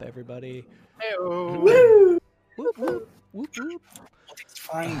map, everybody. Hey-oh. Woo! Whoop, whoop, whoop, whoop. It's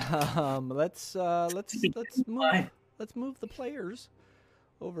fine. Let's move the players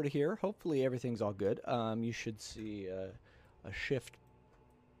over to here. Hopefully everything's all good. You should see a shift.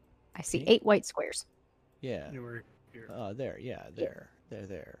 I see 8 white squares. Yeah. You were here. There. Yeah.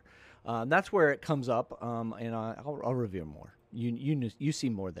 There. That's where it comes up. And I'll review more. You see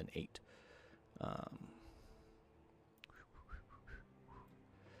more than 8.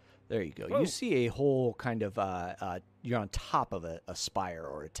 There you go. Whoa. You see a whole kind of you're on top of a spire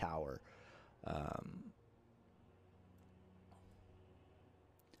or a tower.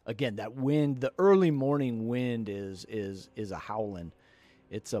 Again, that wind, the early morning wind is a howling.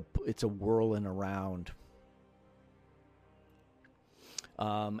 It's a whirling around.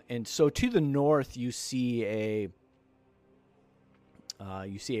 And so to the north, you see a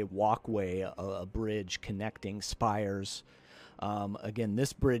walkway, a bridge connecting spires. Again,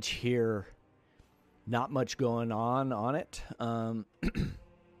 this bridge here, not much going on it.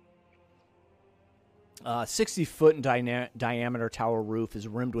 60-foot in diameter tower roof is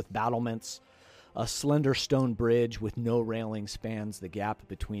rimmed with battlements. A slender stone bridge with no railing spans the gap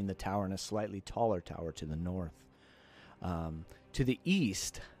between the tower and a slightly taller tower to the north. To the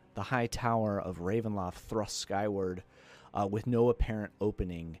east, the high tower of Ravenloft thrusts skyward with no apparent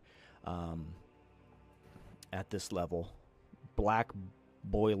opening at this level. Black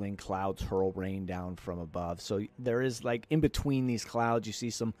boiling clouds hurl rain down from above. So there is, like, in between these clouds, you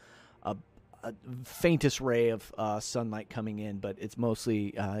see some a faintest ray of sunlight coming in, but it's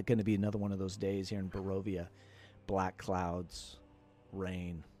mostly going to be another one of those days here in Barovia. Black clouds,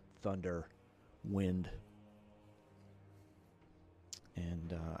 rain, thunder, wind.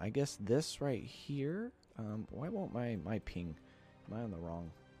 And I guess this right here, why won't my ping, am I on the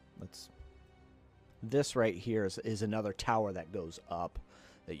wrong, this right here is another tower that goes up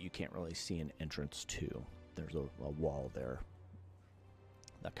that you can't really see an entrance to. There's a wall there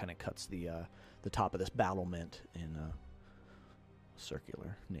that kind of cuts the top of this battlement in a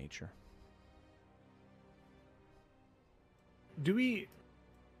circular nature. Do we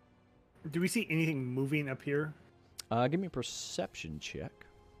see anything moving up here? Give me a perception check.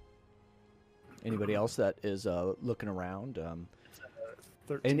 Anybody else that is looking around?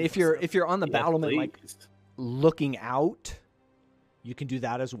 13 And if plus you're on the Yes, battlement, like please. looking out, you can do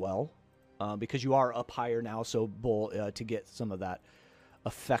that as well, because you are up higher now. So, Bull, to get some of that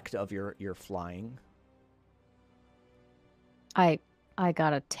effect of your flying. I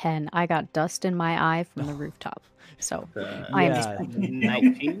got a 10. I got dust in my eye from the rooftop. So I am Yeah.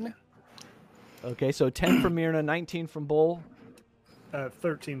 19. Okay, so 10 from Myrna, 19 from Bull.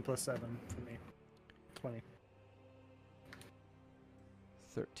 13 plus 7 for me. 20.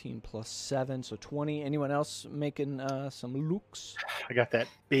 13 plus 7, so 20. Anyone else making some looks? I got that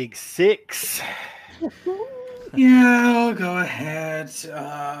big 6. Yeah, I'll go ahead.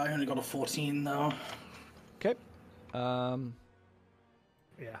 I only got a 14 though. Okay. Yeah.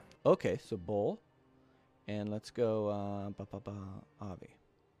 Okay, so Bull. And let's go Avi.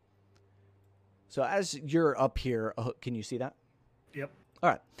 So as you're up here, can you see that? Yep. All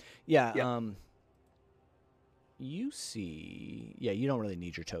right. Yeah, Yep. you see, you don't really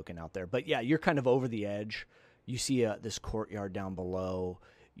need your token out there, but yeah, you're kind of over the edge. You see this courtyard down below.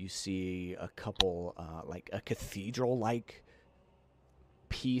 You see a couple, like a cathedral-like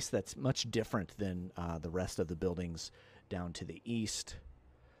piece that's much different than the rest of the buildings down to the east.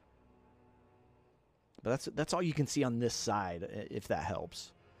 But that's all you can see on this side, if that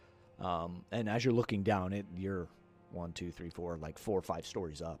helps. And as you're looking down, you're 1, 2, 3, 4, like 4 or 5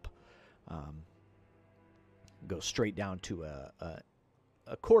 stories up. Go straight down to a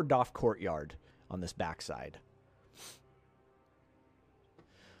corded-off courtyard on this backside.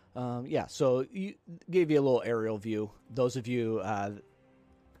 So you gave you a little aerial view. Those of you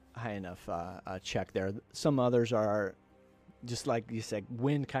high enough check there. Some others are just like you said,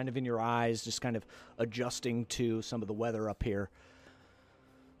 wind kind of in your eyes, just kind of adjusting to some of the weather up here.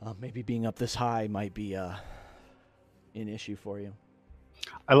 Maybe being up this high might be an issue for you.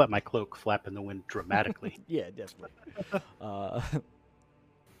 I let my cloak flap in the wind dramatically. Yeah, definitely.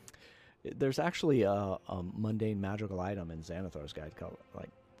 There's actually a mundane magical item in Xanathar's guide called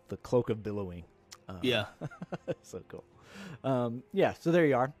like the Cloak of Billowing. Yeah. So cool. So there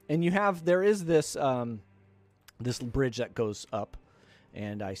you are. And there is this this bridge that goes up,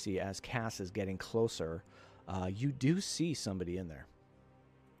 and I see as Cass is getting closer, you do see somebody in there.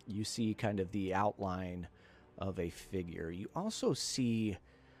 You see kind of the outline of a figure. You also see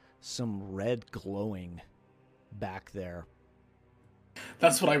some red glowing back there.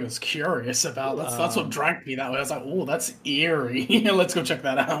 That's what I was curious about. That's what dragged me that way. I was like, oh, that's eerie. Let's go check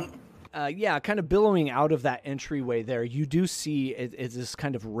that out. Kind of billowing out of that entryway there. You do see it's this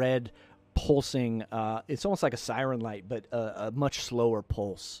kind of red pulsing. It's almost like a siren light, but a much slower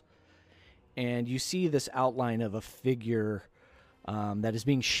pulse. And you see this outline of a figure that is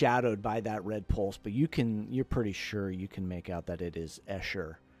being shadowed by that red pulse. But you're pretty sure you can make out that it is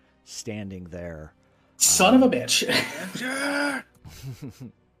Escher standing there. Son of a bitch.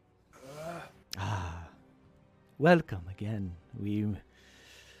 Welcome again. We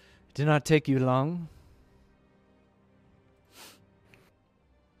did not take you long.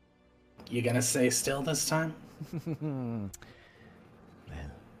 You gonna stay still this time? Well,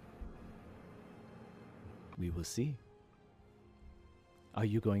 we will see. Are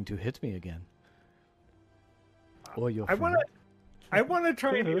you going to hit me again? Or your I friend? want to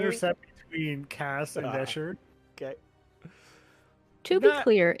try and intercept between Cass and Escher. Okay. To be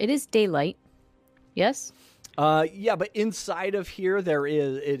clear, it is daylight. Yes? But inside of here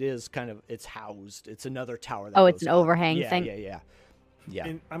it's housed. It's another tower that it's goes an up. overhang thing? Yeah.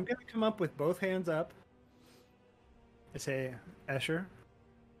 And I'm going to come up with both hands up. I say, Escher,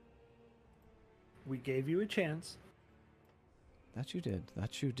 we gave you a chance. That you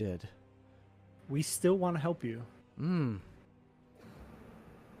did. We still want to help you. You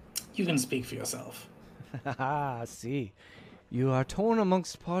can speak for yourself. See. You are torn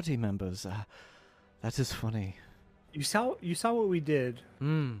amongst party members. That is funny. You saw what we did.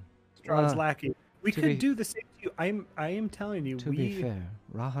 Strahd's lackey. We could do the same to you. I am telling you. To be fair,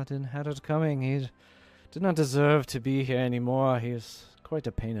 Rahadin had it coming. He did not deserve to be here anymore. He's quite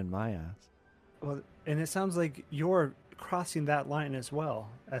a pain in my ass. Well, and it sounds like you're crossing that line as well,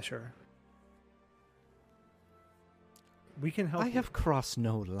 Escher. We can help. I have crossed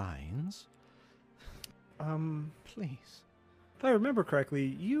no lines. Please. If I remember correctly,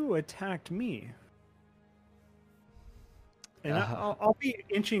 you attacked me. And I'll be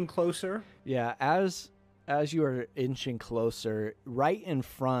inching closer. Yeah, as you are inching closer, right in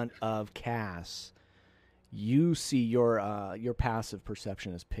front of Cass, you see your passive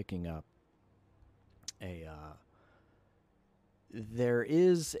perception is picking up there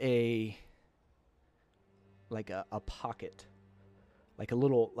is a pocket,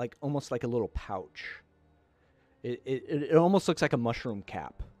 almost like a little pouch. It almost looks like a mushroom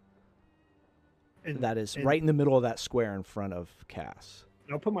cap. That is right in the middle of that square in front of Cass.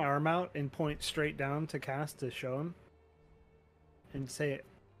 I'll put my arm out and point straight down to Cass to show him and say,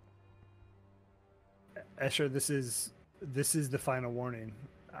 Escher, this is this is the final warning.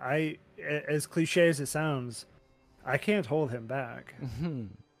 As cliche as it sounds, I can't hold him back.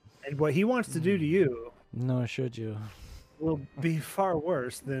 And what he wants to do to you, nor should you, will be far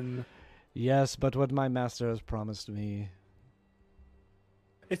worse than. Yes, but what my master has promised me,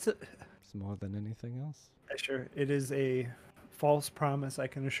 It's more than anything else. sure, it is a false promise. I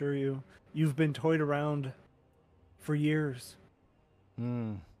can assure you. You've been toyed around for years,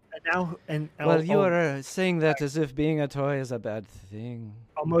 and now, well, you are saying that as if being a toy is a bad thing.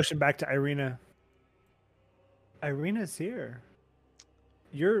 I'll motion back to Irina. Irina's here.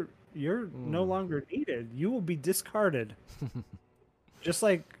 You're no longer needed. You will be discarded. just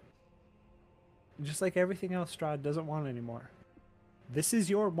like everything else Strahd doesn't want anymore. This is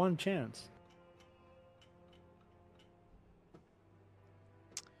your one chance.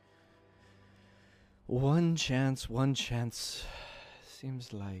 One chance.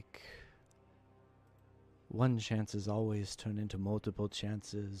 Seems like one chances always turn into multiple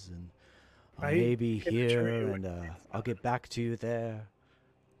chances, and I may be here, and I'll get back to you there.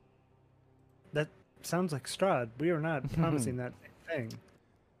 That sounds like Strahd. We are not promising that same thing.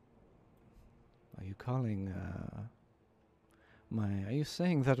 Are you calling are you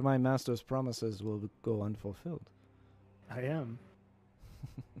saying that my master's promises will go unfulfilled? I am.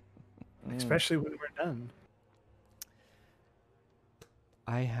 Especially when we're done.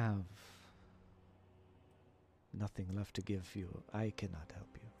 I have nothing left to give you. I cannot help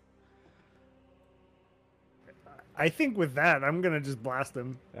you. I think with that, I'm gonna just blast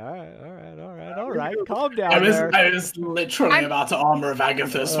him. All right. Calm down. I was literally about to armor of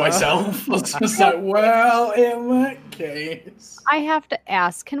Agathis myself. I was just like, well, in that case. I have to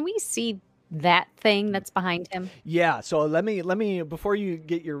ask, can we see that thing that's behind him? Yeah, so let me before you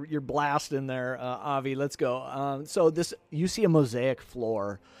get your blast in there, Avi, let's go. So you see a mosaic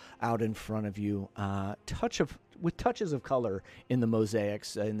floor out in front of you, with touches of color in the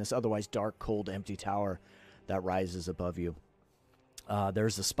mosaics in this otherwise dark, cold, empty tower that rises above you.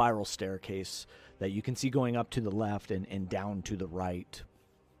 There's a spiral staircase that you can see going up to the left and down to the right,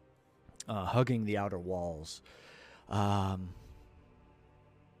 hugging the outer walls.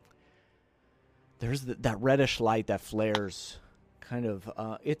 There's that reddish light that flares, kind of.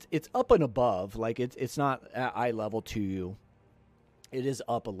 It's up and above, like it's not at eye level to you. It is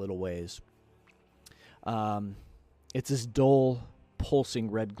up a little ways. It's this dull, pulsing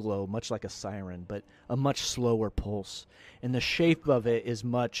red glow, much like a siren, but a much slower pulse. And the shape of it is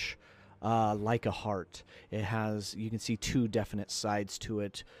much like a heart. It has, you can see two definite sides to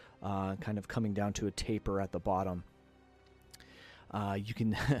it, kind of coming down to a taper at the bottom. You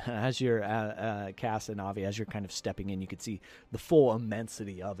can, as you're, Cass and Avi, as you're kind of stepping in, you can see the full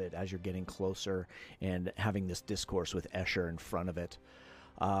immensity of it as you're getting closer and having this discourse with Escher in front of it.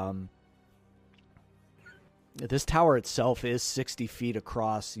 This tower itself is 60 feet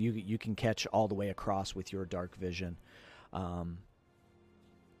across. You can catch all the way across with your dark vision.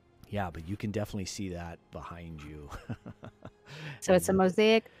 Yeah, but you can definitely see that behind you. So it's a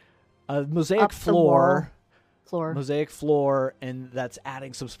mosaic. A mosaic floor. Mosaic floor, and that's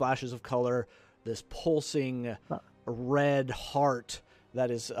adding some splashes of color. This pulsing red heart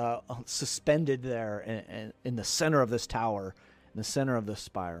that is suspended there in the center of this tower, in the center of the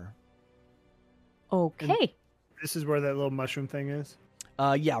spire. Okay. And this is where that little mushroom thing is?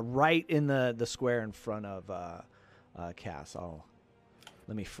 Yeah, right in the square in front of Cass.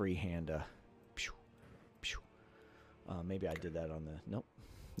 Let me freehand. Maybe I did that on the... Nope.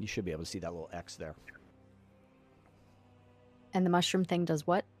 You should be able to see that little X there. And the mushroom thing does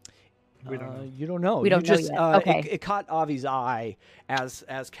what? We don't know. You don't know. We don't know yet. Okay. It caught Avi's eye as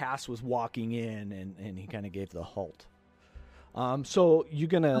Cass was walking in, and he kind of gave the halt. So you're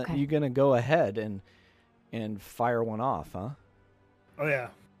gonna go ahead and fire one off, huh? Oh yeah,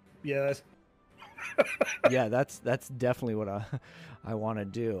 that's yeah. That's definitely what I want to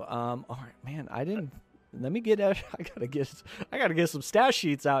do. All right, man. Let me get. I gotta get some stat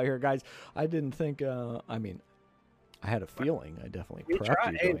sheets out here, guys. I didn't think. I had a feeling. I definitely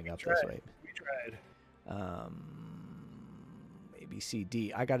prepped you going up this way. We tried. A, B, C,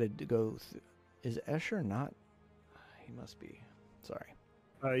 D. I got to go. Is Escher not? He must be. Sorry.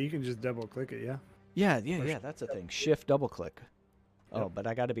 You can just double click it, yeah? Yeah. That's a thing. Shift, double click. Oh, but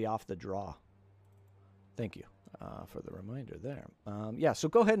I got to be off the draw. Thank you for the reminder there. Yeah, so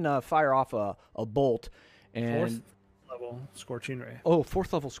go ahead and fire off a bolt. And 4th level Scorching Ray. Oh,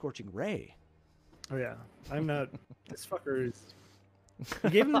 4th level Scorching Ray. Oh, yeah. I'm not... This fucker is...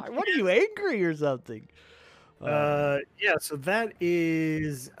 What are you, angry or something? Yeah, so that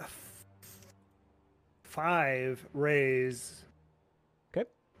is 5 rays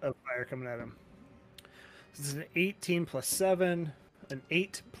of fire coming at him. This is an 18 plus 7, an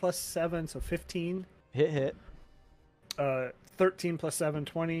 8 plus 7, so 15. Hit. 13 plus 7,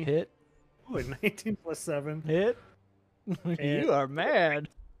 20. Hit. Ooh, and 19 plus 7. Hit. You are mad.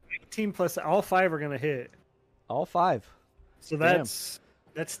 18 plus, all 5 are going to hit. All 5. So that's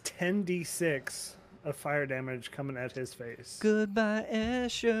 10d6 of fire damage coming at his face. Goodbye,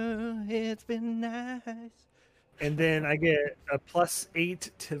 Escher. It's been nice. And then I get a plus 8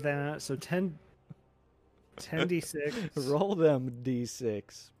 to that, so 10d6 Roll them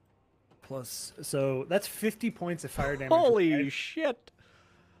d6. plus, so that's 50 points of fire damage. Holy shit.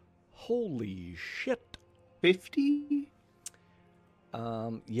 Holy shit. 50?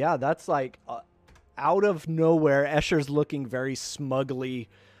 Yeah, that's like out of nowhere. Escher's looking very smugly,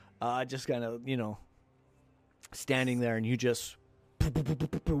 just kind of, standing there, and you just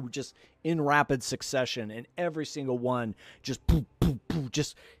in rapid succession, and every single one just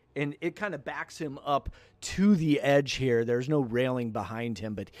and it kind of backs him up to the edge here. There's no railing behind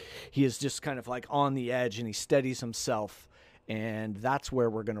him, but he is just kind of like on the edge, and he steadies himself, and that's where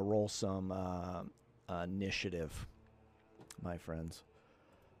we're going to roll some initiative, my friends.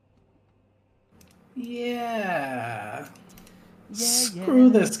 Yeah. Screw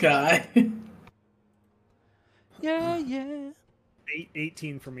this guy. Yeah.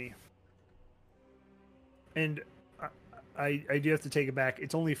 18 for me. And I do have to take it back.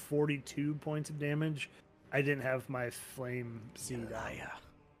 It's only 42 points of damage. I didn't have my flame seed on.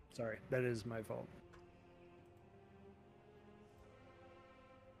 Sorry, that is my fault.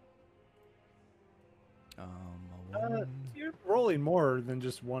 You're rolling more than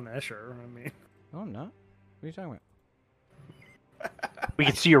just one Escher. I mean, Oh, I'm not. What are you talking about? We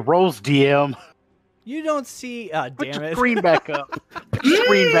can see your rolls, DM. You don't see. Put Damn your it. screen back up. Put your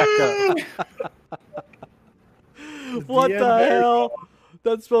screen back up. What DM the very hell?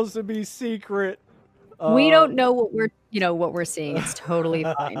 That's supposed to be secret. We don't know what we're seeing. It's totally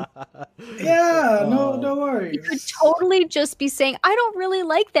fine. Yeah, no worries. You could totally just be saying, I don't really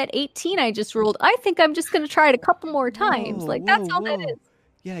like that 18 I just rolled. I think I'm just going to try it a couple more times. Like, that's all that is.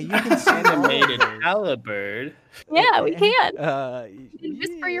 Yeah, you can say Animated halibird. Yeah, we can. You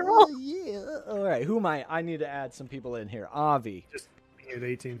whisper your roll. Yeah. All right. Who am I? I need to add some people in here. Avi. just at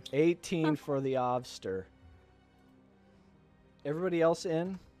 18. 18 for the Ovster. Everybody else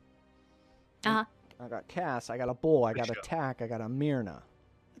in? Uh-huh. I got Cass. I got a Bull. I got a Tack. I got a Myrna.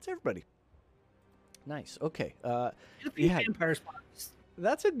 That's everybody. Nice. Okay. Yeah. Vampire spots.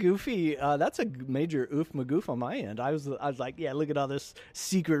 That's a goofy. That's a major oof magoof on my end. I was like, yeah, look at all this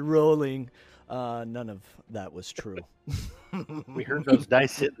secret rolling. None of that was true. We heard those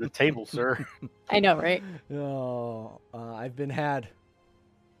dice hitting the table, sir. I know, right? Oh, I've been had.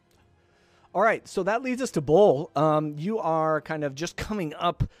 All right, so that leads us to Bull. You are kind of just coming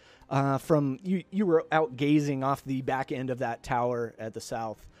up from you were out gazing off the back end of that tower at the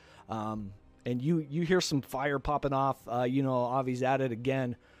south, and you hear some fire popping off. Avi's at it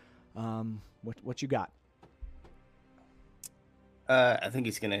again. What you got? I think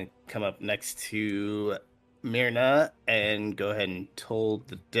he's gonna come up next to Myrna and go ahead and toll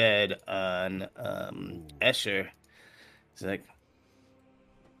the dead on Escher. He's like,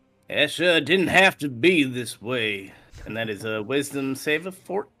 Escher didn't have to be this way. And that is a wisdom save of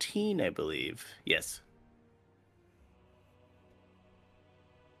 14, I believe. Yes.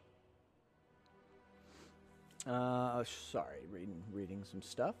 Sorry, reading some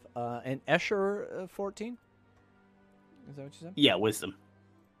stuff. And Escher 14? Is that what you said? Yeah, wisdom.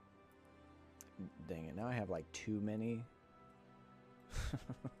 Dang it, now I have like too many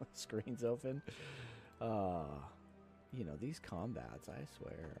screens open. These combats, I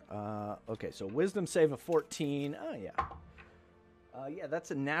swear. Okay, so wisdom save of 14. Oh, yeah. Yeah,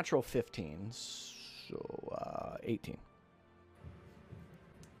 that's a natural 15. So, 18.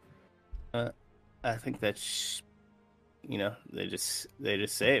 I think that's, they just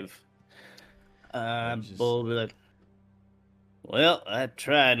save. Bull will be like, well, I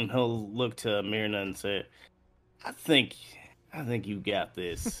tried, and he'll look to Myrna and say, I think you got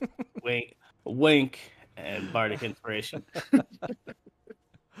this. Wink, wink, and bardic inspiration.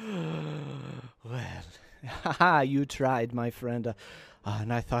 Well, you tried, my friend,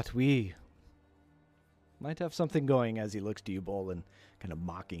 and I thought we might have something going. As he looks to you, Bolin, kind of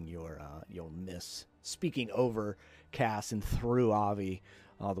mocking your miss, speaking over Cass and through Avi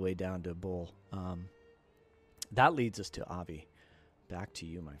all the way down to Bull. That leads us to Avi. Back to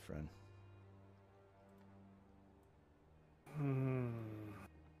you, my friend.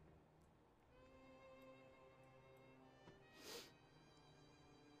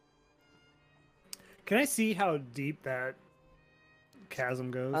 Can I see how deep that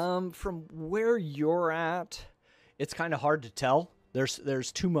chasm goes? From where you're at, it's kind of hard to tell.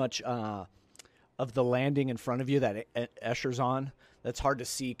 There's too much of the landing in front of you that Escher's on. That's hard to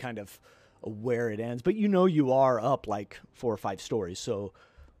see kind of where it ends. But you are up like 4 or 5 stories, so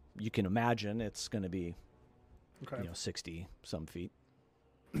you can imagine it's going to be 60 some feet.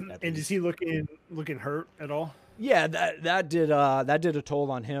 And is he looking hurt at all? Yeah, that did a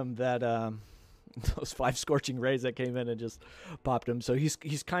toll on him. That those 5 scorching rays that came in and just popped him. So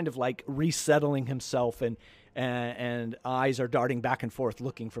he's kind of like resettling himself, and eyes are darting back and forth,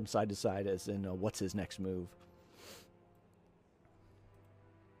 looking from side to side as in what's his next move.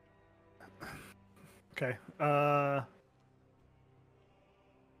 Okay. I'll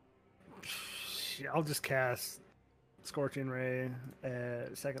just cast Scorching Ray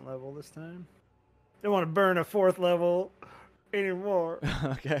at 2nd level this time. Don't want to burn a 4th level anymore.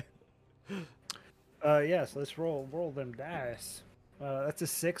 Okay. Yeah, so let's roll them dice. That's a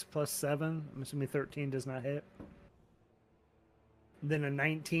 6 plus 7. I'm assuming 13 does not hit. Then a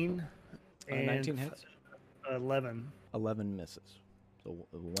 19. And 19 hits. 11. 11 misses. So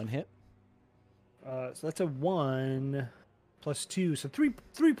 1 hit. So that's a 1 plus 2. So 3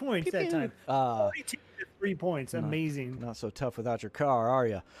 points that time. 42 to 3 points. Amazing. Not so tough without your car, are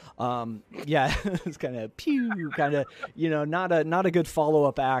you? Yeah, it's kind of not a good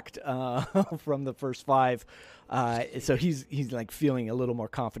follow-up act from the first 5. So he's like feeling a little more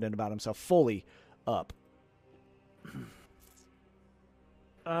confident about himself, fully up.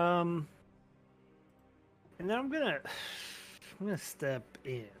 And then I'm gonna step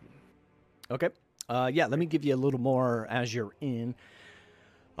in. Okay. Yeah, let me give you a little more as you're in.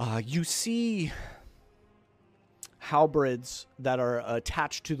 You see halberds that are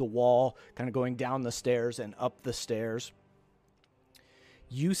attached to the wall, kind of going down the stairs and up the stairs.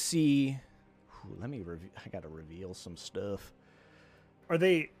 You see... I got to reveal some stuff. Are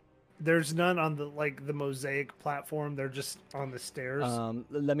they... There's none on the mosaic platform. They're just on the stairs.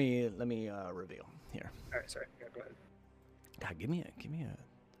 Let me reveal here. All right, sorry. Yeah, go ahead. God, give me a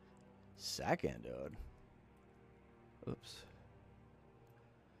second, dude. Oops.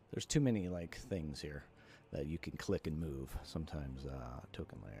 There's too many things here that you can click and move. Sometimes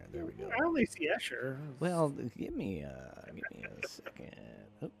token layer. There we go. I only see Escher. Well, give me a second.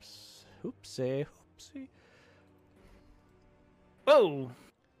 Oops. Oopsie. Whoa.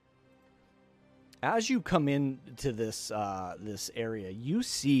 As you come into this area, you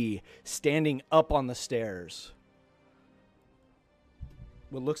see standing up on the stairs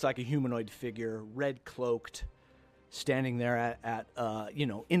what looks like a humanoid figure, red cloaked, standing there at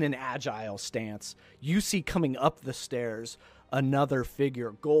in an agile stance. You see coming up the stairs another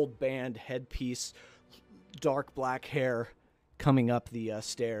figure, gold band headpiece, dark black hair, coming up the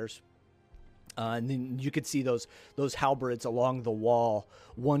stairs. And then you could see those halberds along the wall,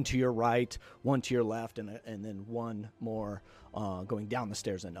 one to your right, one to your left, and then one more going down the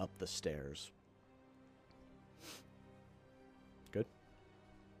stairs and up the stairs. Good?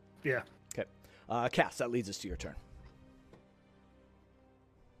 Yeah. Okay. Cass, that leads us to your turn.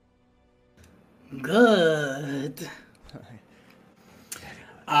 Good.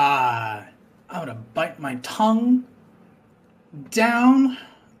 I'm gonna bite my tongue down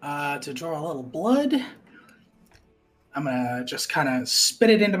to draw a little blood. I'm gonna just kind of spit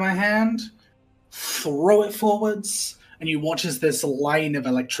it into my hand, throw it forwards, and you watch as this line of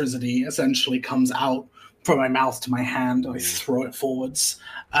electricity essentially comes out from my mouth to my hand. I throw it forwards.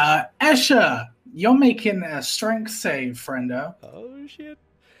 Escher, you're making a strength save, friendo. Oh, shit.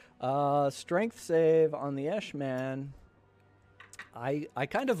 Strength save on the Esh man. I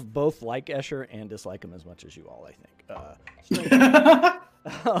kind of both like Escher and dislike him as much as you all, I think.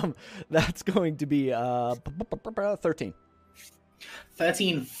 That's going to be 13.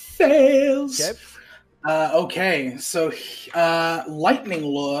 13 fails. Okay. Okay, so lightning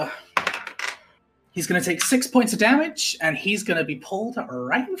lure. He's going to take 6 points of damage, and he's going to be pulled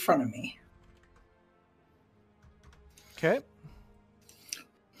right in front of me. Okay.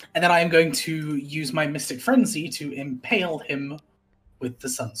 And then I am going to use my Mystic Frenzy to impale him with the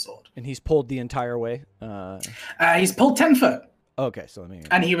Sun Sword. And he's pulled the entire way? He's pulled 10 foot. Okay, so let me...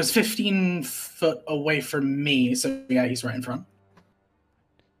 And he was 15 foot away from me, so yeah, he's right in front.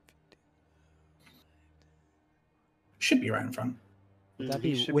 Should be right in front. Would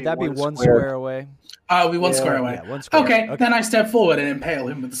that be one square away? We one square away. Yeah, 1 square. Okay, then I step forward and impale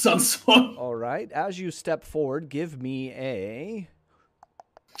him with the Sun Sword. All right. As you step forward, give me a...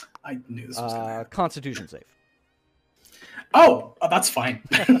 I knew this was going to happen. Constitution save. Oh, that's fine.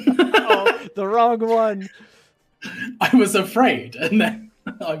 Oh, the wrong one. I was afraid, and then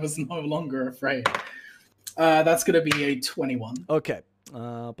I was no longer afraid. That's gonna be a 21. Okay.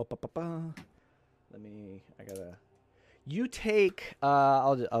 You take.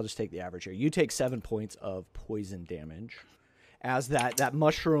 I'll just take the average here. You take 7 points of poison damage, as that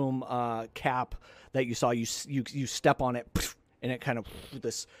mushroom cap that you saw. You step on it, and it kind of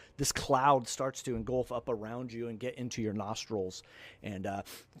this cloud starts to engulf up around you and get into your nostrils, and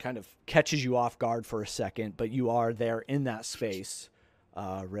kind of catches you off guard for a second. But you are there in that space,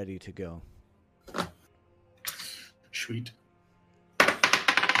 ready to go. Sweet.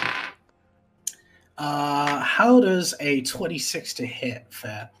 How does a 26 to hit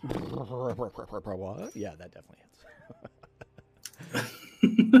fare? What? Yeah, that definitely hits.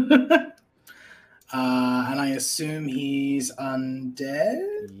 And I assume he's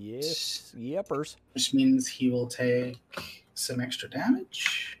undead? Yes. Yepers. Which means he will take some extra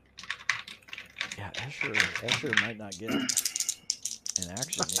damage. Yeah, Escher might not get an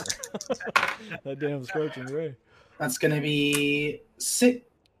action here. That damn scorching ray. That's going to be 6,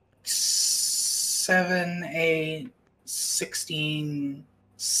 7, 8, 16.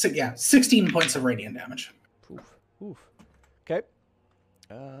 16 points of radiant damage. Oof. Okay.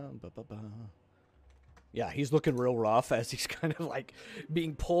 Yeah, he's looking real rough as he's kind of like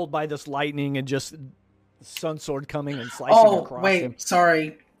being pulled by this lightning and just sun sword coming and slicing across him.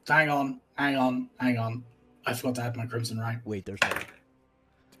 Sorry. Hang on. I forgot to add my Crimson Right. Wait, there's more.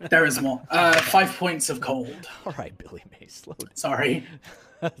 There is more. 5 points of cold. All right, Billy Mays, slow down. Sorry.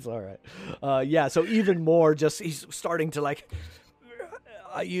 That's all right. Yeah, so even more, just he's starting to like,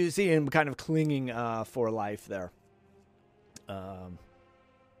 you see him kind of clinging for life there. All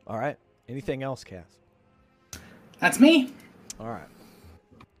right. Anything else, Cass? That's me. All right.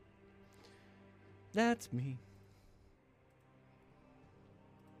 That's me.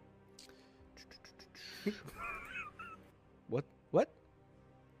 What?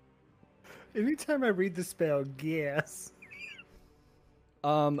 Anytime I read the spell, gas.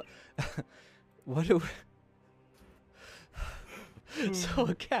 What do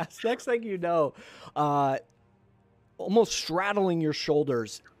So, Cass, next thing you know, almost straddling your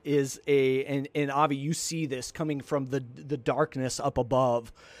shoulders is and Avi, you see this coming from the darkness up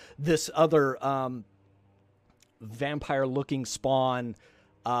above, this other vampire-looking spawn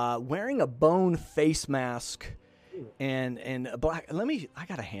wearing a bone face mask and a black. I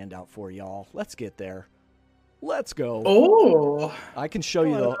got a handout for y'all. Let's get there. Let's go. Oh, I can show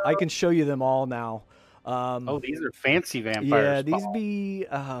you I can show you them all now. These are fancy vampires. Yeah, these be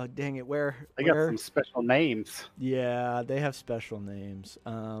dang it, where they got some special names. Yeah, they have special names.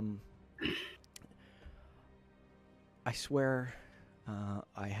 I swear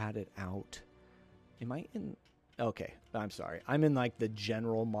I had it out. Am I in? Okay, I'm sorry. I'm in like the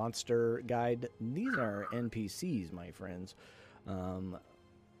general monster guide. These are NPCs, my friends.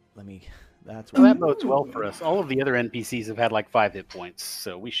 That's well, that bodes well for us. All of the other NPCs have had like 5 hit points,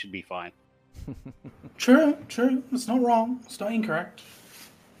 so we should be fine. True. It's not wrong. It's not incorrect.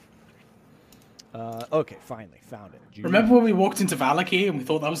 Okay, finally found it. Remember when we walked into Valaki and we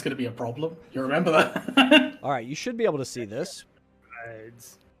thought that was going to be a problem? You remember that? All right, you should be able to see this.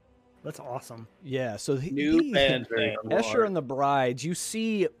 That's awesome. Yeah, so New band Escher and the Brides. You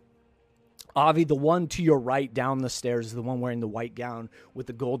see Avi, the one to your right down the stairs, the one wearing the white gown with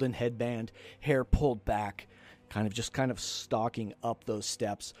the golden headband, hair pulled back, kind of stalking up those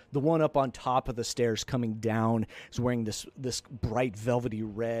steps. The one up on top of the stairs coming down is wearing this bright velvety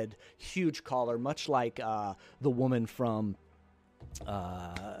red, huge collar, much like the woman from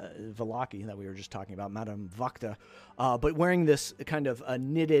Valaki that we were just talking about, Madame Vakta, but wearing this kind of a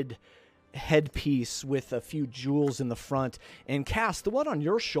knitted headpiece with a few jewels in the front. And Cass, the one on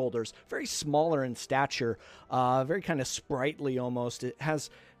your shoulders, very smaller in stature, very kind of sprightly almost. It has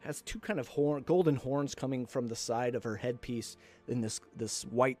 2 kind of golden horns coming from the side of her headpiece in this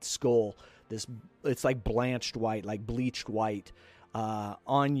white skull. It's like blanched white, like bleached white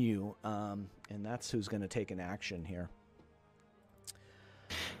on you. And that's who's going to take an action here.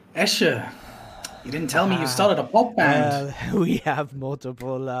 Escher, you didn't tell me you started a pop band. We have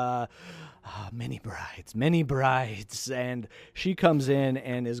multiple, many brides, and she comes in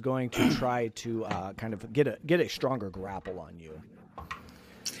and is going to try to kind of get a stronger grapple on you.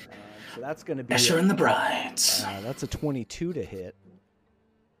 So that's going to be Escher and the Brides. That's a 22 to hit.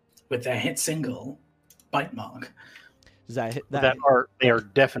 With their hit single, Bite Mark. Does that hit they are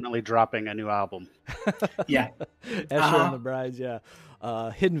definitely dropping a new album. Yeah. Escher and the Brides, yeah.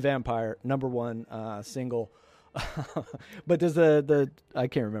 Hidden Vampire, #1 single. But does I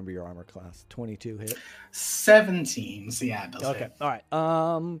can't remember your armor class. 22 hit? 17. So yeah, it does okay. hit. All right.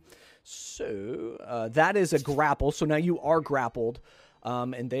 So that is a grapple. So now you are grappled.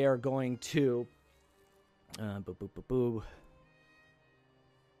 And they are going to Boo, boo, boo, boo.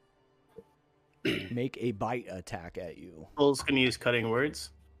 Make a bite attack at you. Bulls can use cutting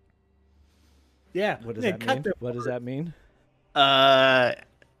words. Yeah. What does yeah, that cut mean? the- What does that mean?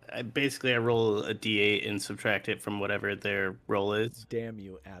 Basically, I roll a d8 and subtract it from whatever their roll is. Damn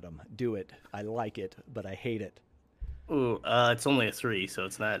you, Adam. Do it. I like it, but I hate it. Ooh, it's only a 3, so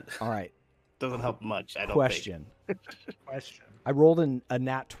it's not All right. doesn't help much. I don't Question. Question. I rolled a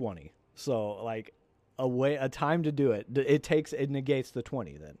nat 20. So like a time to do it. It negates the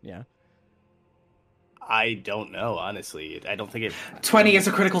 20 then, yeah. think. I don't know, honestly. I don't think it. 20 is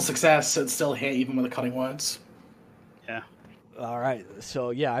a critical success, so it's still a hit even with the cutting words. Yeah. All right.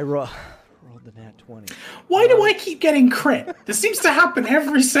 So yeah, I rolled the nat 20. Why do I keep getting crit? This seems to happen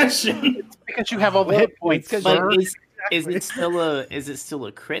every session. Because you have all the hit points. because But sir. is it still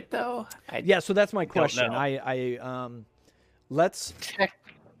a crit though? Yeah, so that's my don't question. know. Let's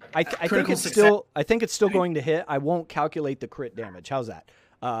I think Critical it's success. still going to hit. I won't calculate the crit damage. How's that?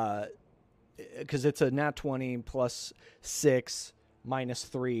 Because it's a nat 20 plus 6 minus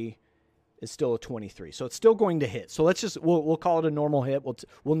 3 is still a 23. So it's still going to hit. So we'll call it a normal hit.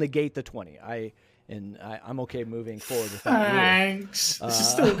 We'll negate the 20. I'm okay moving forward with that rule. Thanks. This is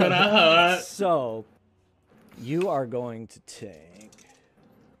still gonna hurt. So you are going to take.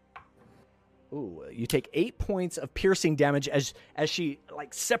 Ooh, you take 8 points of piercing damage as she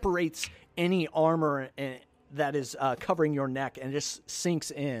like separates any armor that is covering your neck and just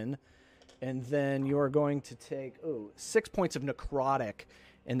sinks in, and then you are going to take 6 points of necrotic,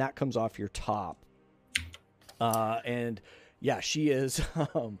 and that comes off your top. And yeah, she is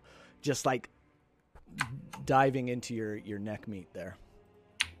just like diving into your neck meat there.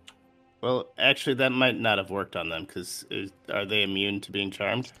 Well, actually, that might not have worked on them because are they immune to being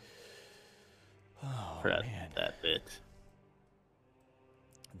charmed? Oh, Forgot man. that bit.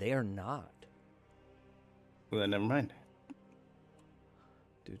 They are not. Well, then never mind.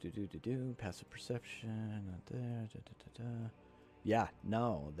 Do passive perception, not there. Yeah,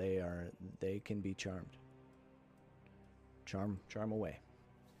 no, they can be charmed. Charm away.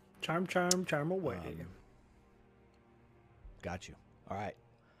 Charm away. Got you. All right.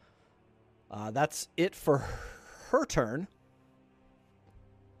 That's it for her turn.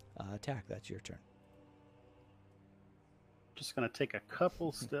 Attack, that's your turn. Just gonna take a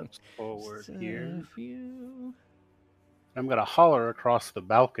couple steps forward here. You... I'm gonna holler across the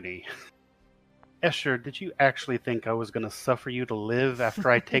balcony. Escher, did you actually think I was gonna suffer you to live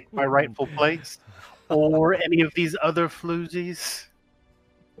after I take my rightful place? Or any of these other floozies?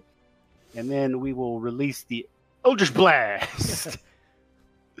 And then we will release the Eldritch Blast!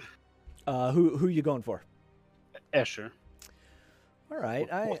 Who you going for? Escher. All right,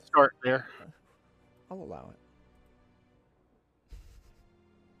 We'll start there. I'll allow it.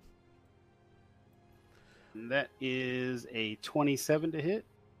 And that is a 27 to hit.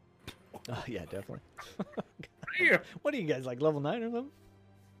 Yeah, definitely. What are you guys, like level 9 or something?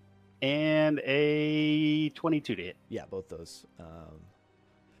 And a 22 to hit. Yeah, both those.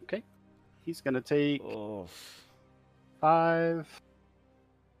 Okay. He's going to take Oh,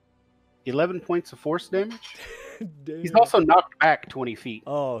 11 points of force damage. damn. He's also knocked back 20 feet.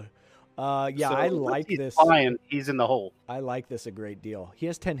 Oh, yeah, So I once like he's this. Flying, he's in the hole. I like this a great deal. He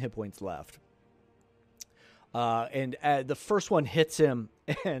has 10 hit points left. And the first one hits him,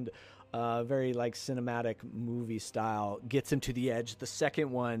 and very like cinematic movie style, gets him to the edge. The second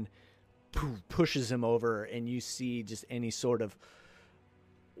one pushes him over, and you see just any sort of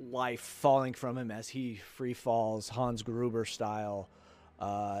life falling from him as he free falls, Hans Gruber style,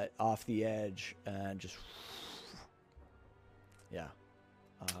 off the edge, and just yeah.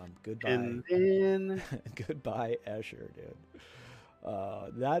 Goodbye. And then Goodbye, Escher, dude.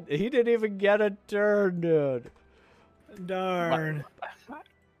 That he didn't even get a turn, dude. Darn.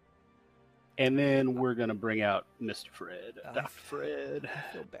 and then we're gonna bring out Mr. Fred. I Dr. Fred.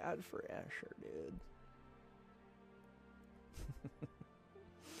 I feel bad for Escher, dude.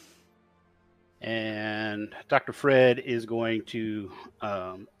 And Dr. Fred is going to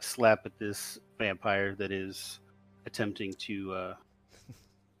slap at this vampire that is attempting to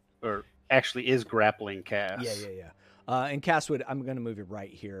or actually is grappling Cass. Yeah. And Cass would, I'm going to move you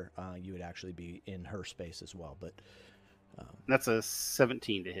right here. You would actually be in her space as well, but That's a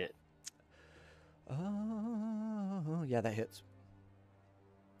 17 to hit. yeah, that hits.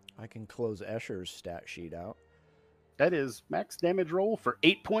 I can close Escher's stat sheet out. That is max damage roll for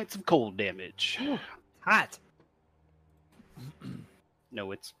 8 points of cold damage. Hot.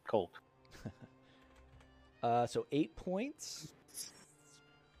 No, it's cold. So 8 points.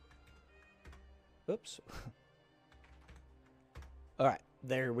 Oops. All right.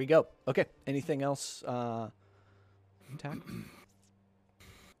 There we go. Okay. Anything else? Tack?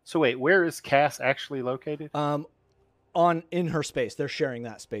 So wait, where is Cass actually located? In her space. They're sharing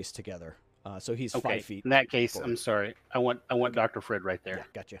that space together. So he's 5 feet. In that case, forward. I'm sorry. I want Dr. Fred right there. Yeah,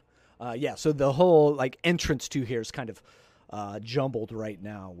 gotcha. Yeah, so the whole like entrance to here is kind of jumbled right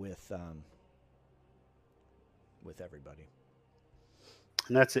now with everybody.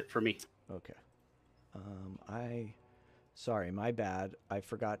 And that's it for me. Okay. Sorry, my bad. I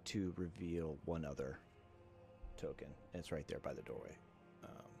forgot to reveal one other token. It's right there by the doorway.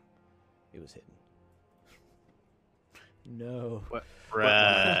 It was hidden. No. What?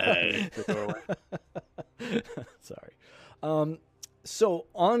 Right. The doorway. Sorry. So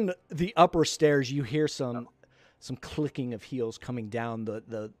on the upper stairs, you hear some clicking of heels coming down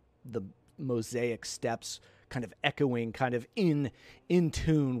the mosaic steps, kind of echoing, kind of in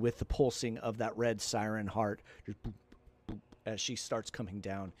tune with the pulsing of that red siren heart, just boop, boop, as she starts coming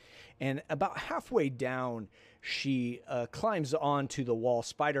down. And about halfway down, she climbs onto the wall,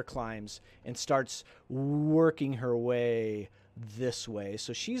 spider climbs, and starts working her way this way.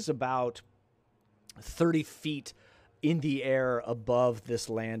 So she's about 30 feet in the air above this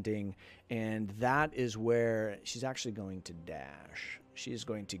landing, and that is where she's actually going to dash. She is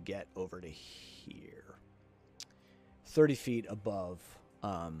going to get over to here, 30 feet above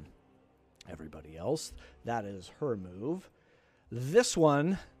everybody else. That is her move. This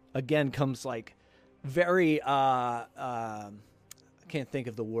one again comes like very I can't think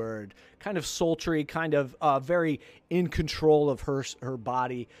of the word, kind of sultry, kind of very in control of her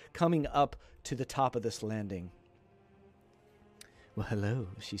body, coming up to the top of this landing. Well, hello.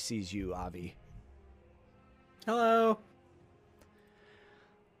 She sees you, Avi. Hello.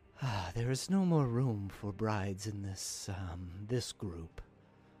 There is no more room for brides in this group.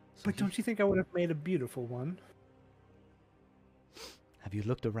 So But don't you think I would have made a beautiful one? have you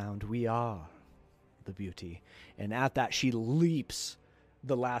looked around? We are the beauty. And at that, she leaps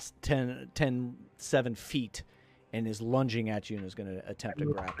the last 7 feet and is lunging at you and is going to attempt to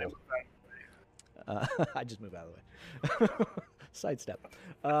grapple. I just move out of the way. Sidestep.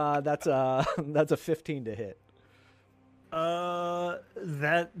 That's a 15 to hit.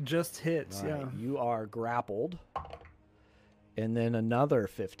 That just hits. All right, Yeah. you are grappled, and then another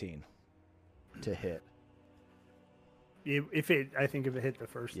 15 to hit. I think if it hit the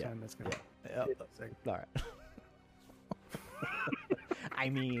first time, that's gonna. Yeah. hit the second. All right. I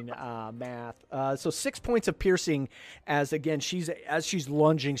mean, math. So 6 points of piercing, as again she's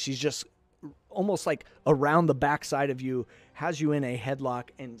lunging, she's just almost like around the backside of you, has you in a headlock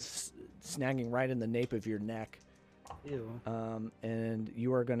and snagging right in the nape of your neck. Ew. And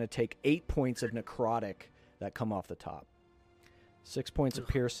you are going to take 8 points of necrotic that come off the top. 6 points of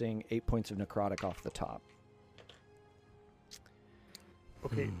piercing, 8 points of necrotic off the top.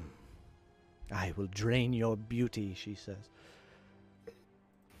 Okay. I will drain your beauty, she says.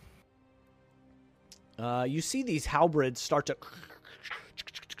 You see these halberds start to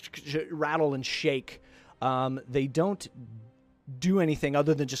rattle and shake. They don't do anything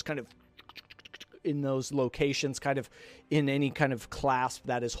other than just kind of in those locations, kind of in any kind of clasp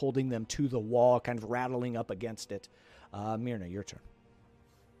that is holding them to the wall, kind of rattling up against it. Myrna, your turn.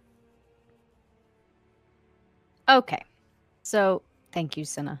 Okay. So, thank you,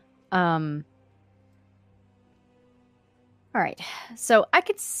 Senna. All right. So, I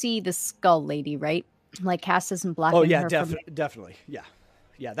could see the skull lady, right? Like, Cass isn't blocking Oh, yeah, her definitely. Yeah.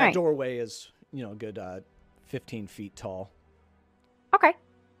 Yeah, that Right. doorway is, a good 15 feet tall. Okay.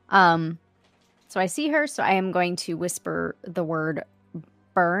 So I see her, so I am going to whisper the word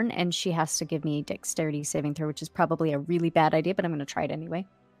burn, and she has to give me a dexterity saving throw, which is probably a really bad idea, but I'm going to try it anyway.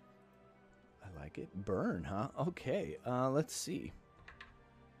 I like it. Burn, huh? Okay. Let's see.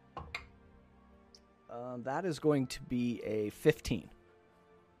 That is going to be a 15.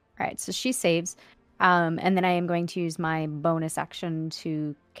 All right, so she saves. And then I am going to use my bonus action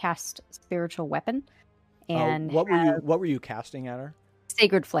to cast Spiritual Weapon. And what were you casting at her?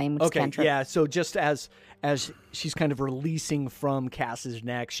 Sacred Flame, which is Okay, cantrip. yeah. So just as she's kind of releasing from Cass's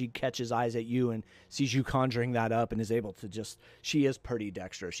neck, she catches eyes at you and sees you conjuring that up and is able to just. She is pretty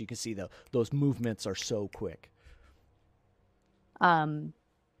dexterous. You can see those movements are so quick. And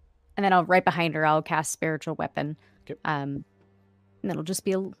then I'll right behind her. I'll cast Spiritual Weapon. Okay. And it'll just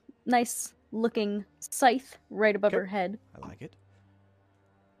be a nice looking scythe right above Okay. her head. I like it.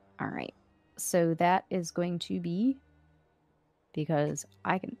 All right. So that is going to be because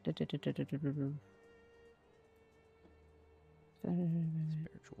I can. Spiritual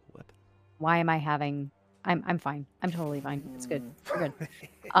weapon. Why am I having? I'm fine. I'm totally fine. It's good. We're good.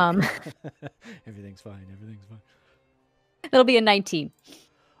 Everything's fine. Everything's fine. That'll be a 19.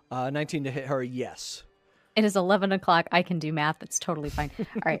 19 to hit her, yes. It is 11 o'clock. I can do math. It's totally fine.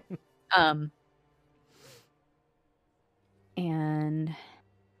 All right. And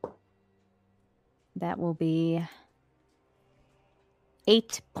that will be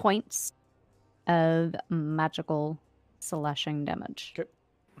 8 points of magical slashing damage. Okay.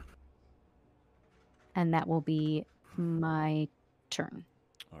 And that will be my turn.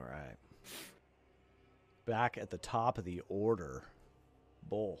 All right. Back at the top of the order,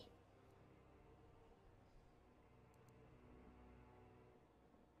 Bull.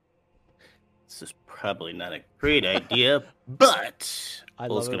 This is probably not a great idea, but I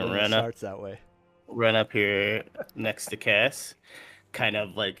Bull's love it gonna when it run up starts that way. here next to Cass, kind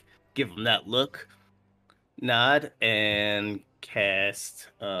of like give him that look, nod, and cast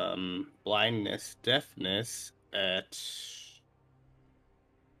blindness, deafness at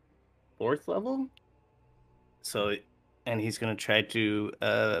 4th level. So, and he's gonna try to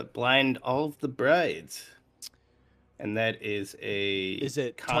blind all of the brides, and that is a Is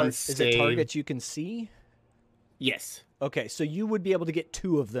it save. targets you can see? Yes. Okay, so you would be able to get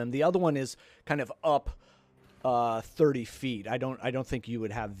 2 of them. The other one is kind of up 30 feet. I don't think you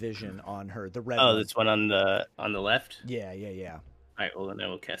would have vision on her. The red one. This one on the left. Yeah. All right. Well, then I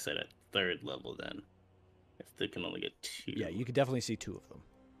will cast it at 3rd level then, if they can only get 2. Yeah, you could definitely see 2 of them.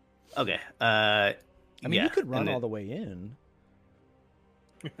 Okay. I mean, yeah, you could run and all then- the way in.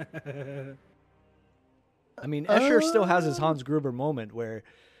 I mean, Escher still has his Hans Gruber moment where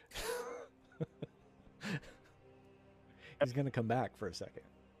he's gonna come back for a second.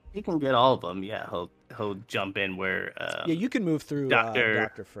 He can get all of them. Yeah, he'll jump in where. Yeah, you can move through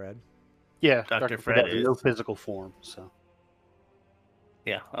Dr. Fred. Yeah, Dr. Fred Fred has no is- physical form, so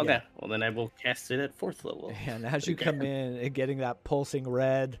Yeah. Okay. Yeah. Well, then I will cast it at 4th level. And as you Okay. come in and getting that pulsing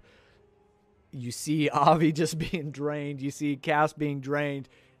red, you see Avi just being drained. You see Cass being drained,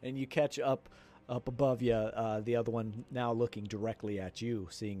 and you catch up above you. The other one now looking directly at you,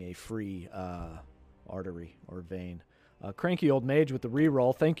 seeing a free artery or vein. Cranky old mage with the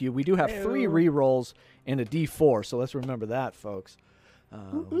reroll. Thank you. We do have 3 rerolls and a D4, so let's remember that, folks.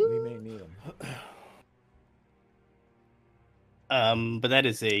 We may need them. But that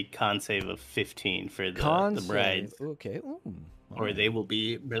is a con save of 15 for the brides, Okay. Ooh. or they will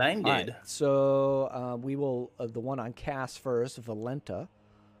be blinded. All right, so we will the one on Cass first, Valenta.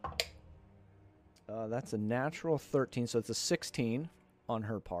 That's a natural 13, so it's a 16 on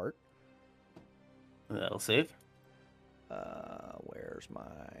her part. That'll save. Where's my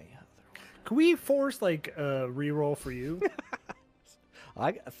other Can we force like a reroll for you?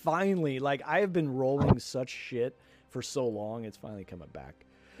 I finally, like, I have been rolling such shit for so long, it's finally coming back.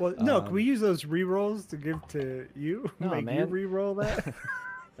 Well, no. Can we use those rerolls to give to you? No, Make man. you reroll that.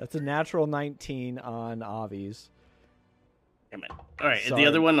 That's a natural 19 on Avi's. Damn it. All right. Sorry. The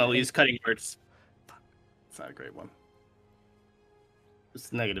other one I'll use cutting words. It's not a great one. It's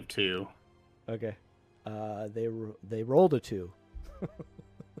 -2. Okay. They rolled a 2.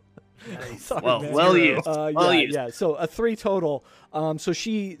 Sorry, Well, man. well used. Yeah, well used. yeah. So a 3 total.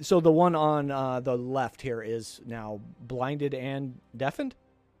 So the one on the left here is now blinded and deafened.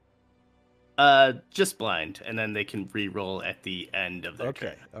 Just blind, and then they can re-roll at the end of their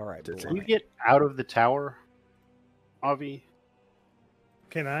Okay. turn. All right. can boy. you get out of the tower, Avi?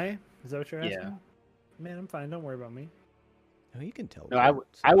 Can I? Is that what you're asking? Yeah. Man, I'm fine. Don't worry about me. No, you can tell. No,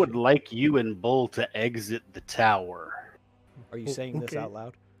 I would like you and Bull to exit the tower. Are you saying this Okay. out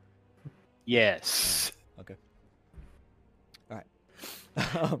loud? Yes. Okay. All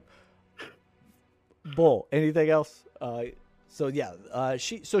right. Bull. Anything else? So yeah,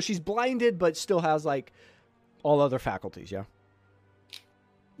 she's blinded, but still has like all other faculties. Yeah.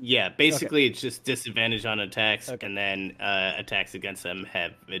 Yeah, basically it's just disadvantage on attacks, Okay. and then attacks against them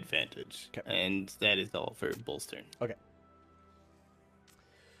have advantage. Okay. And that is all for Bull's turn. Okay.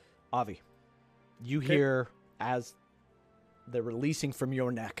 Avi, you Okay. hear as they're releasing from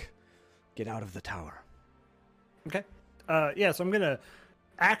your neck, get out of the tower. Okay. Yeah, so I'm gonna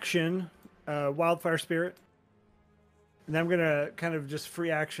action Wildfire Spirit, and then I'm gonna kind of just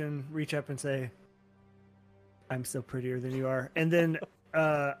free action reach up and say, "I'm still prettier than you are," and then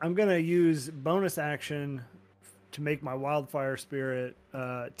I'm gonna use bonus action to make my Wildfire Spirit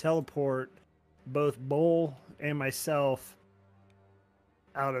teleport both Bull and myself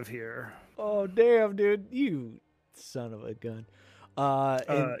out of here. Oh damn, dude! You son of a gun.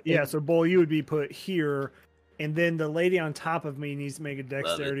 Yeah, so Bull, you would be put here, and then the lady on top of me needs to make a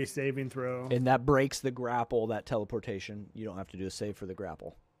dexterity saving throw. And that breaks the grapple, that teleportation. You don't have to do a save for the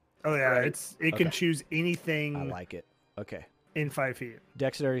grapple. Oh yeah, Right. it can Okay. choose anything I like it. Okay. in 5 feet.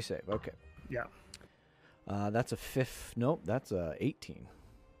 Dexterity save. Okay. Yeah. That's a fifth. Nope, that's a 18.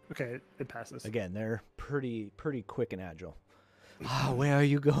 Okay, it passes. Again, they're pretty quick and agile. Where are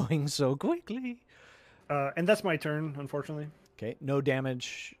you going so quickly? And that's my turn, unfortunately. Okay, no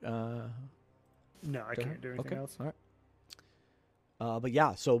damage. No, I can't do anything else. All right. But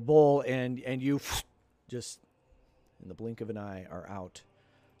yeah, so Bull and you just in the blink of an eye are out.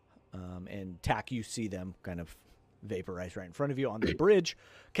 And Tack, you see them kind of vaporize right in front of you on the bridge.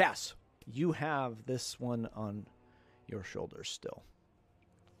 Cass, you have this one on your shoulders still.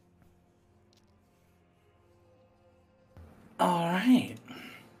 All right.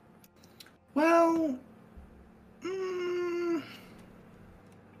 Well,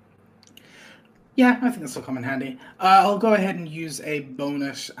 yeah, I think this will come in handy. I'll go ahead and use a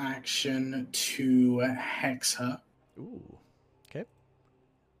bonus action to hex her. Ooh. Okay.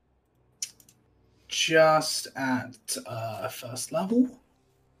 Just at first level.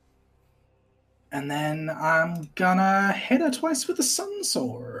 And then I'm gonna hit her twice with the Sun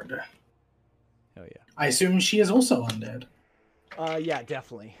Sword. Oh, yeah. I assume she is also undead. Yeah,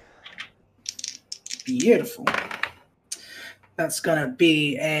 definitely. Beautiful. That's gonna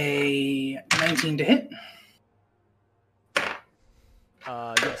be a 19 to hit.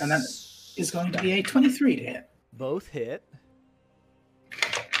 Yes. And that is going to be a 23 to hit. Both hit.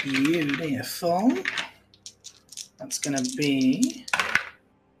 Beautiful. That's gonna be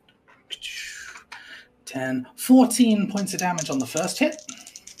 10, 14 points of damage on the first hit.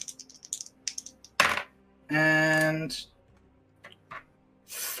 And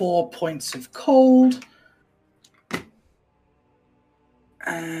 4 points of cold.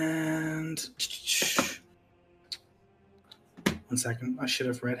 And 1 second, I should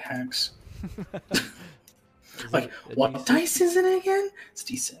have read hex. Like, what dice is it again? It's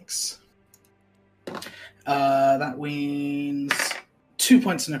d6. That means 2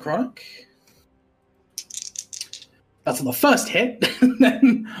 points of necrotic. That's on the first hit.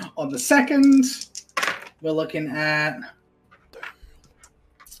 Then on the second, we're looking at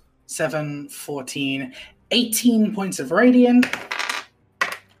 7, 14, 18 points of radiant.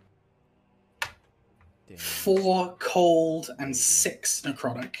 4 cold and 6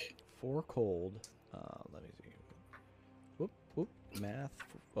 necrotic. 4 cold. Let me see. Whoop. Math.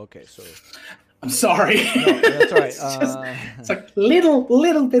 Okay, so. I'm sorry. No, that's all right. It's like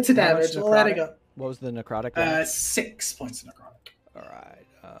little bits of How much damage. Let it necrotic? go. What was the necrotic? 6 points of necrotic. All right.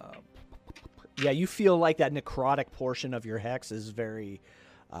 Yeah, you feel like that necrotic portion of your hex is very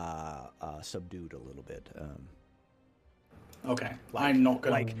subdued a little bit. Okay, I'm not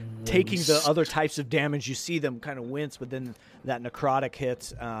gonna taking the other types of damage. You see them kind of wince, but then that necrotic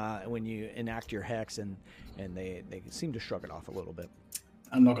hits when you enact your hex, and they seem to shrug it off a little bit.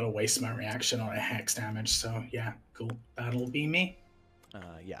 I'm not gonna waste my reaction on a hex damage. So yeah, cool. That'll be me.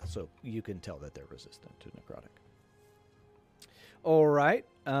 Yeah, so you can tell that they're resistant to necrotic. All right.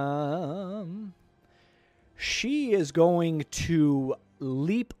 She is going to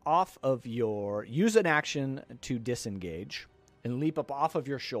leap off of use an action to disengage and leap up off of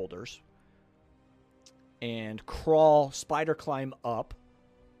your shoulders and spider climb up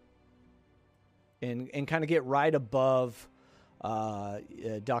and kind of get right above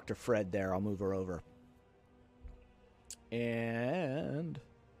Dr. Fred there. I'll move her over. And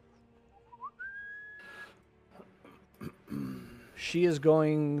she is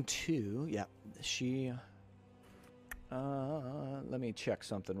going to, let me check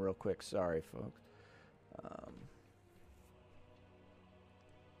something real quick. Sorry, folks.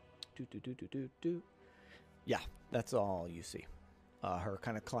 Yeah, that's all you see. Her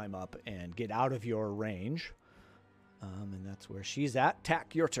kind of climb up and get out of your range. And that's where she's at.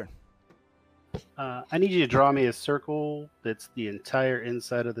 Tack, your turn. I need you to draw me a circle that's the entire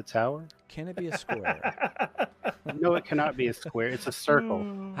inside of the tower. Can it be a square? No, it cannot be a square. It's a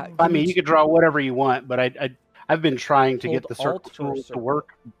circle. I mean, you could draw whatever you want, but I've been trying to get the circle tool to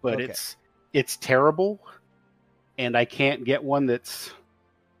work, but Okay. it's terrible, and I can't get one that's.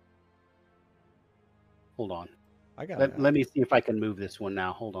 Hold on. I got it. Let me see if I can move this one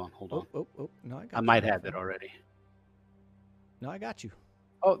now. Hold on. Oh, no, I got I might have it already. No, I got you.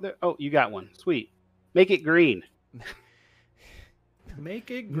 Oh, you got one. Sweet. Make it green. Make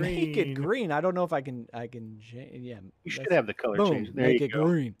it green. Make it green. I don't know if I can. Yeah. You should have the color Boom. change. There Make you it go.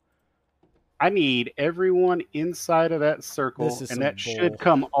 green. I need everyone inside of that circle, This is and some that bull. should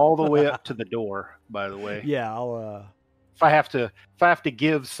come all the way up to the door. By the way, Yeah, I'll. if I have to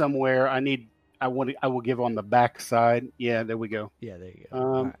give somewhere, I will give on the back side. Yeah, there we go. Yeah, there you go.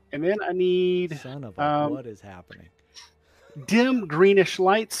 All right. And then I need. Son of a, what is happening? dim greenish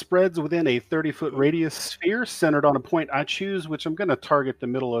light spreads within a 30-foot radius sphere centered on a point I choose, which I'm going to target the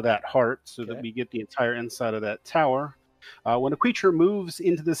middle of that heart so that we get the entire inside of that tower. When a creature moves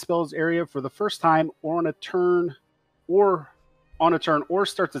into the spell's area for the first time or on a turn or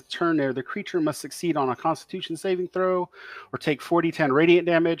starts its turn there, the creature must succeed on a Constitution saving throw or take 4d10 radiant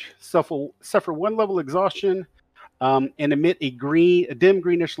damage, suffer 1 level exhaustion, and emit a dim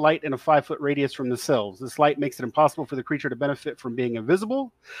greenish light in a 5-foot radius from themselves. This light makes it impossible for the creature to benefit from being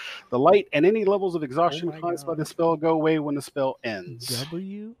invisible. The light and any levels of exhaustion caused by the spell go away when the spell ends.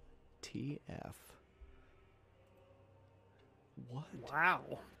 WTF. What? Wow.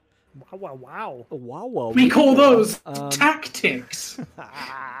 Wow. Wow. We call those tactics.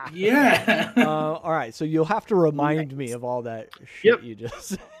 Yeah. All right, so you'll have to remind me of all that shit you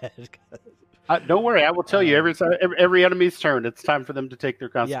just said. Don't worry, I will tell you every enemy's turn. It's time for them to take their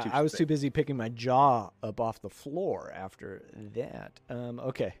Constitution. Yeah, I was too busy picking my jaw up off the floor after that.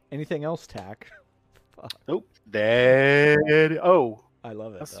 Okay, anything else, Tack? Nope. Oh, I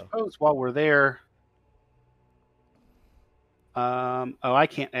love it. I suppose while we're there, I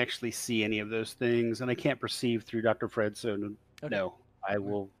can't actually see any of those things, and I can't perceive through Dr. Fred. So no,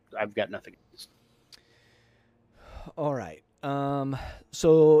 I've got nothing else. All right.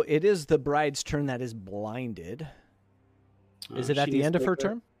 So it is the bride's turn that is blinded. Is it at the end of her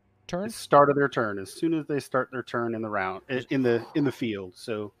turn? Start of their turn. As soon as they start their turn in the round, in the field.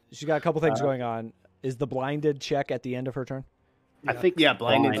 So she's got a couple things going on. Is the blinded check at the end of her turn? I think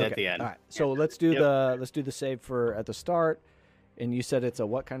blinded at the end. All right. So let's do the save for at the start. And you said it's a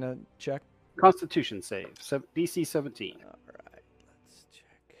what kind of check? Constitution save. DC 17. All right. Let's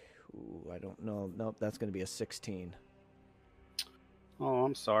check. Ooh, I don't know. Nope, that's going to be a 16. Oh,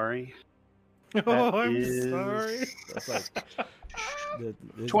 I'm sorry. Sorry. That's like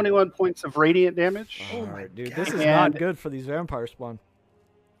 21 points of radiant damage. Oh my dude, this is not good for these vampire spawn.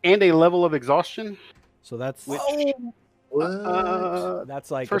 And a level of exhaustion. So that's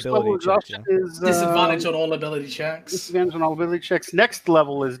that's like first ability level exhaustion is disadvantage on all ability checks. Disadvantage on all ability checks. Next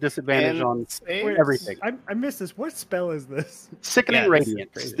level is disadvantage on everything. I missed this. What spell is this? Sickening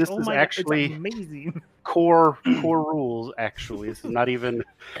Radiance. This is actually amazing. Core rules. Actually, this is not even.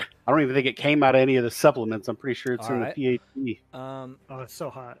 I don't even think it came out of any of the supplements. I'm pretty sure it's in the PhD. Oh, it's so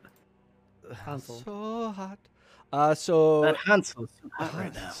hot. Hansel. So hot. So Hansel's so hot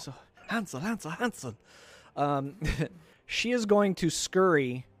right now. So, Hansel. She is going to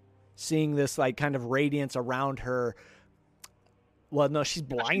scurry, seeing this like kind of radiance around her. Well, no, she's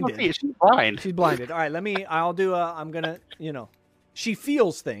blinded. She's blind. She's blinded. All right, I'm gonna, she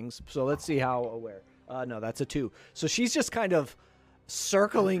feels things. So let's see how aware. No, that's a 2. So she's just kind of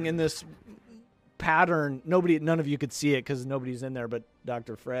circling in this pattern. None of you could see it because nobody's in there but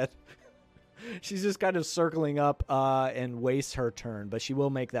Dr. Fred. She's just kind of circling up and wastes her turn, but she will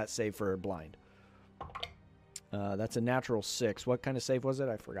make that save for blind. That's a natural 6. What kind of save was it?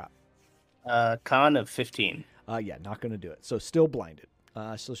 I forgot. Con of 15. Yeah, not going to do it. So still blinded.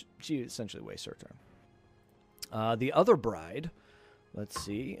 So she essentially wastes her turn. The other bride, let's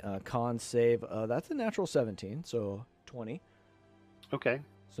see. Con save. That's a natural 17. So 20. Okay.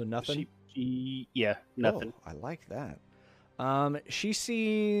 So nothing. Nothing. Oh, I like that. She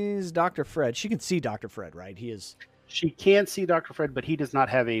sees Dr. Fred. She can see Dr. Fred, right? She can see Dr. Fred, but he does not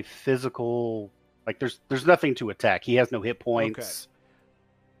have a physical. Like there's nothing to attack. He has no hit points. Okay.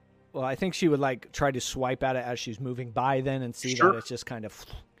 Well, I think she would try to swipe at it as she's moving by then and see that it's just kind of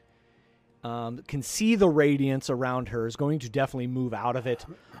can see the radiance around her, is going to definitely move out of it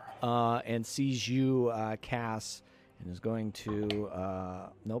and sees you, Cass, and is going to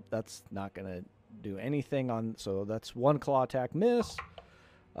nope, that's not going to do anything on, so that's 1 claw attack miss.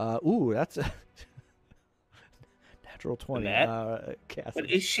 Ooh, that's a natural 20. Cass.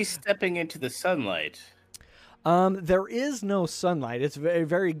 But is she stepping into the sunlight? There is no sunlight. It's a very,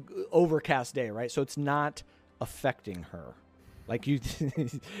 very overcast day, right? So it's not affecting her. Like you,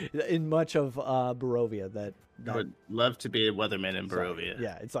 in much of Barovia, that I would love to be a weatherman in Barovia.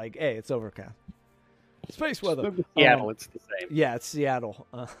 Yeah, it's like, hey, it's overcast. Space weather. Seattle, it's the same. Yeah, it's Seattle.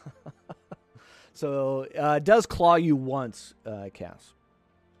 So it does claw you once, Cass.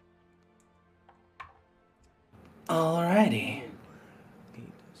 Alrighty. 8,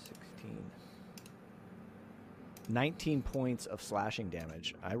 16. 19 points of slashing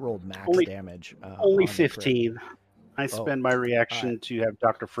damage. I rolled max damage. Only 15. I spend my reaction to have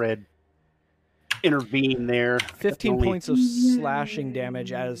Dr. Fred intervene there. 15 points of slashing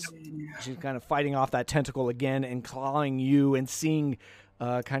damage as she's kind of fighting off that tentacle again and clawing you and seeing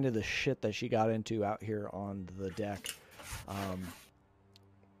kind of the shit that she got into out here on the deck.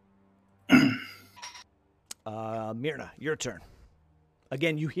 Myrna, your turn.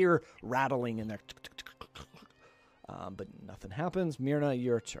 Again, you hear rattling in there. But nothing happens. Myrna,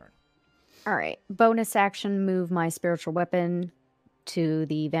 your turn. All right. Bonus action, move my spiritual weapon to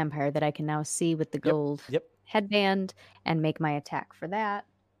the vampire that I can now see with the gold headband and make my attack for that.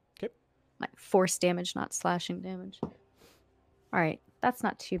 Okay. My force damage, not slashing damage. All right. That's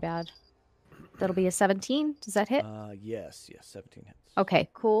not too bad. That'll be a 17. Does that hit? Yes, 17 hits. Okay,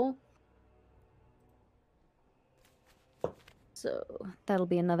 cool. So that'll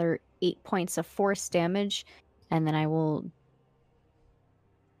be another 8 points of force damage. And then I will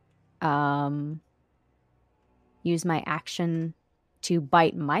use my action to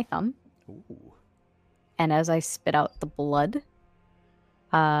bite my thumb. Ooh. And as I spit out the blood,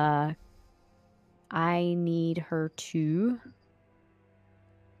 I need her to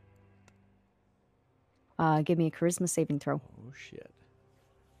give me a charisma saving throw. Oh, shit.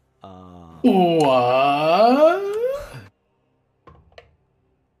 What?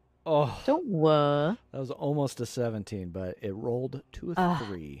 Oh, Don't what? that was almost a 17, but it rolled to a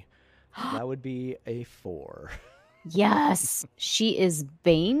 3. That would be a 4. Yes, she is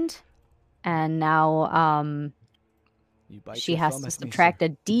baned, and now You bite she your has thumb to at me, subtract a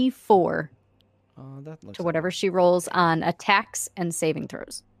D4 that looks to like whatever she rolls on attacks and saving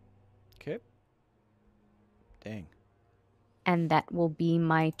throws. Okay. Dang. And that will be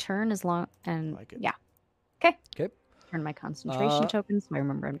my turn as long and Like it. yeah. Okay. Okay. Turn my concentration Uh, token so I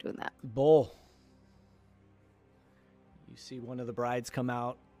remember I'm doing that. Bull. You see one of the brides come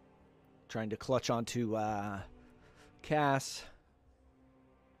out, trying to clutch onto Cass.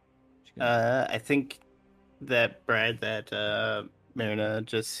 I think that bride that Myrna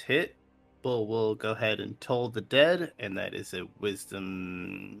just hit will go ahead and toll the dead, and that is a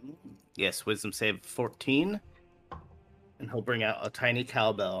wisdom save 14. And he'll bring out a tiny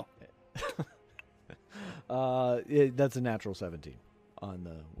cowbell. That's a natural 17 on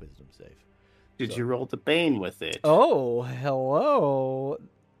the wisdom save. Did you roll the bane with it? Oh, hello.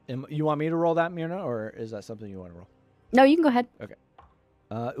 You want me to roll that, Myrna, or is that something you want to roll? No, you can go ahead.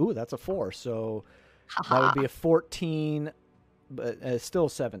 Ooh, that's a 4, so that would be a 14, but still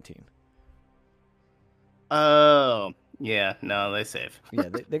 17. Oh, yeah. No, they save. Yeah,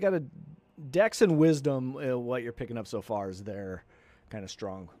 they got a dex and wisdom. What you're picking up so far is their kind of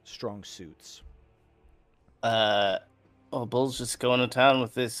strong suits. Well, Bull's just going to town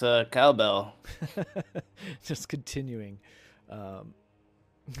with this cowbell. Just continuing.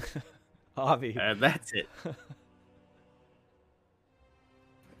 Avi. That's it.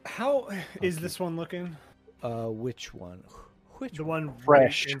 How is this one looking? Which one? The one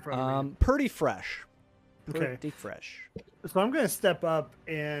Fresh. right in front of me. Pretty fresh. Okay. Pretty fresh. So I'm going to step up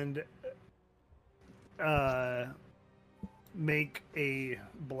and make a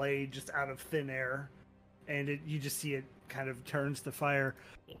blade just out of thin air, and you just see it kind of turns to fire.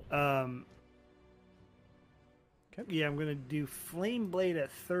 Yeah, I'm going to do Flame Blade at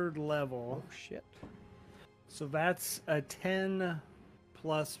 3rd level. Oh, shit. So that's a 10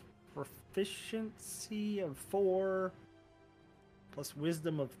 plus proficiency of 4 plus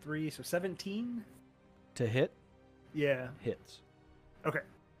wisdom of 3, so 17? To hit? Yeah. Hits. Okay.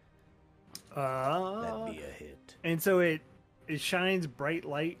 That'd be a hit. And so it shines bright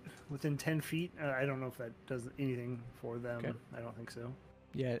light within 10 feet. I don't know if that does anything for them. Okay. I don't think so.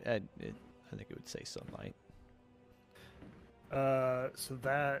 Yeah, I think it would say sunlight. So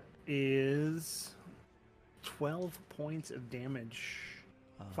that is 12 points of damage.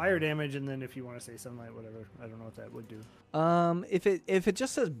 Fire damage, and then if you want to say sunlight, whatever. I don't know what that would do. If it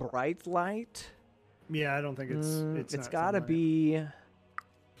just says bright light, Yeah, I don't think it's it's not got to sunlight. be.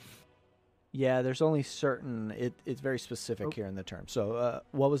 Yeah, there's only certain. It's very specific here in the term. So,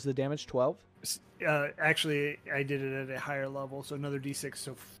 what was the damage? 12. Actually, I did it at a higher level, so another d6,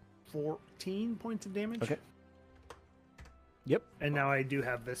 so 14 points of damage. Okay. Yep. And now I do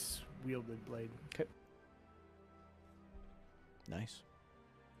have this wielded blade. Okay. Nice.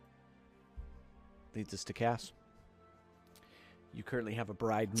 Leads us to Cass. You currently have a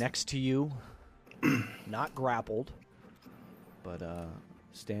bride next to you, not grappled, but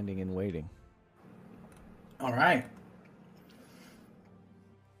standing and waiting. All right.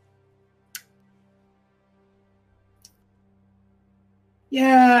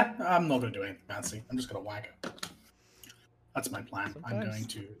 Yeah, I'm not going to do anything fancy. I'm just going to whack it. That's my plan. I'm going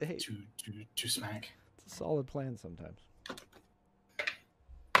Sometimes- to smack. It's a solid plan sometimes.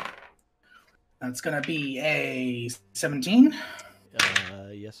 That's going to be a 17,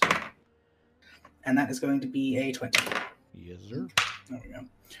 Yes, sir. and that is going to be a 20. Yes, sir. There we go.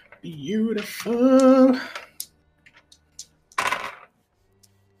 Beautiful.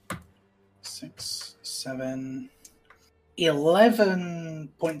 6, 7, 11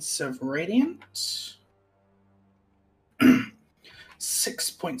 points of radiant,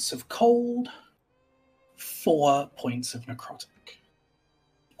 6 points of cold, 4 points of necrotic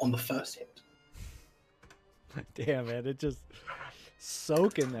on the first hit. Damn, man, it just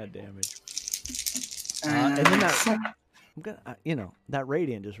soaking that damage. And then that, I'm gonna, that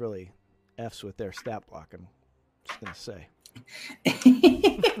radiant just really f's with their stat block. I'm just gonna say.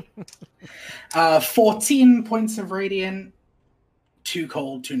 14 points of radiant, 2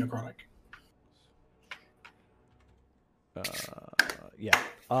 cold, 2 necrotic.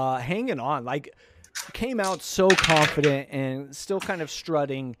 Hanging on, like came out so confident and still kind of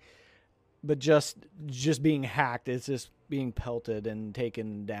strutting, but just being hacked. It's just being pelted and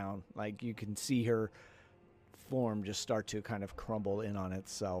taken down. Like you can see her form just start to kind of crumble in on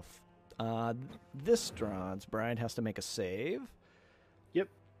itself. This Strahd Brian has to make a save. Yep.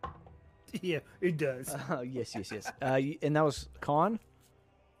 Yeah, it does. Yes. And that was con?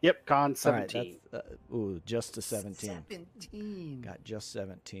 Yep, con All right, 17. just a 17. 17. Got just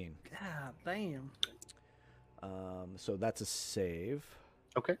 17. God damn. So that's a save.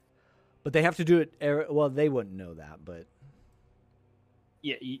 Okay. But they have to do it. Well, they wouldn't know that, but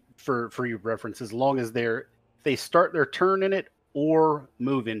Yeah, for your reference, as long as they start their turn in it or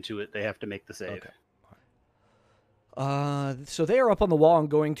move into it, they have to make the save. Okay. So they are up on the wall and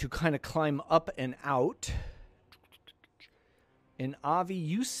going to kind of climb up and out. And Avi,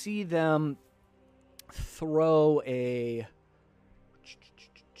 you see them throw a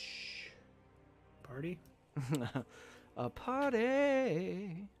Party? a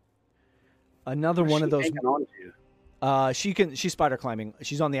party. Another one of those. Hanging on to? She's spider climbing.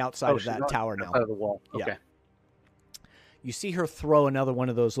 She's on the outside of that tower now. Outside of the wall. Yeah. Okay. You see her throw another one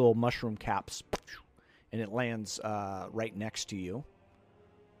of those little mushroom caps, and it lands right next to you.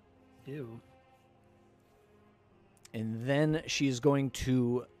 Ew. And then she's going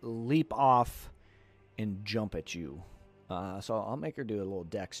to leap off and jump at you. So I'll make her do a little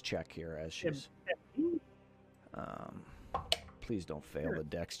dex check here as she's... please don't fail the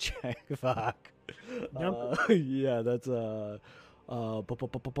dex check. Fuck. Yeah, that's that's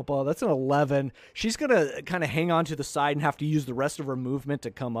an 11. She's going to kind of hang on to the side and have to use the rest of her movement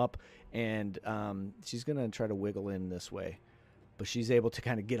to come up. And she's going to try to wiggle in this way. But she's able to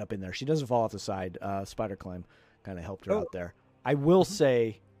kind of get up in there. She doesn't fall off the side. Spider climb kind of helped her out there. I will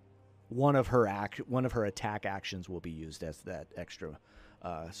say one of her attack actions will be used as that extra,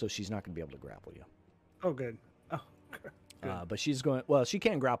 so she's not going to be able to grapple you. Oh, good. Oh, good. But she's going. Well, she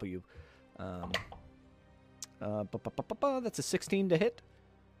can grapple you. That's a 16 to hit.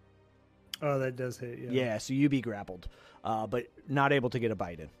 Oh, that does hit. Yeah. Yeah, so you be grappled, but not able to get a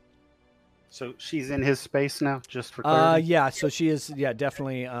bite in. So she's in his space now, just for clarity? Yeah, so she is. Yeah,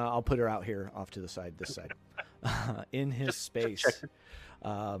 definitely. I'll put her out here, off to the side, this side, in his space.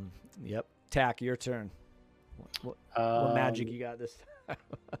 Yep. Tack, your turn. What magic you got this time?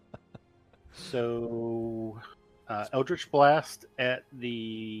 So, Eldritch Blast at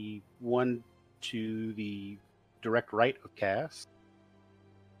the one to the direct right of Cass.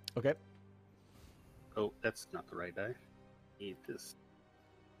 Okay. Oh, that's not the right die. Need this.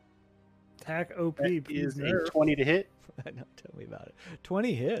 Attack OP. That is a 20 to hit. No, tell me about it.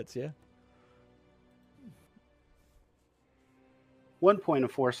 20 hits, yeah. 1 point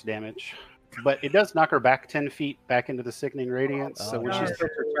of force damage, but it does knock her back 10 feet back into the sickening radiance. So when she nice.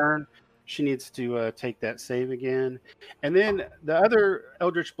 starts her turn, she needs to take that save again. And then the other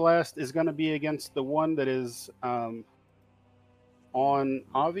Eldritch Blast is going to be against the one that is on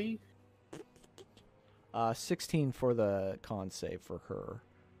Avi. 16 for the con save for her.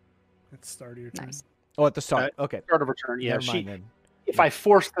 At the start of your turn. Nice. Oh, at the start. Okay. Start of her turn. Yeah, Never mind then. if I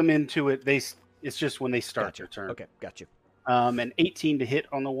force them into it, it's just when they start Gotcha. their turn. Okay, got you. And 18 to hit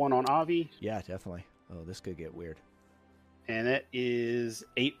on the one on Avi. Yeah, definitely. Oh, this could get weird. And it is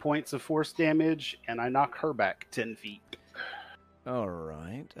 8 points of force damage, and I knock her back 10 feet. All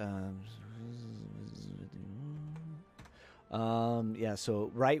right. Yeah, so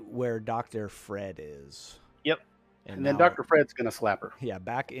right where Dr. Fred is. Yep. And then now- Dr. Fred's going to slap her. Yeah,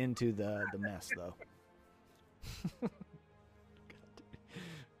 back into the mess, though.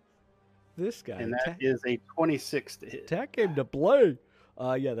 This guy. And that is a 26 to hit. Attack came to play.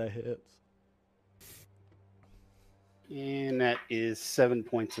 Yeah, that hits. And that is 7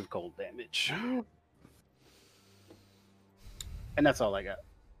 points of cold damage. And that's all I got.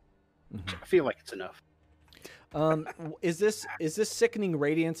 I feel like it's enough. Is this sickening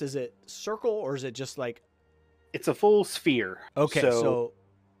radiance? Is it circle or is it just like? It's a full sphere. Okay, so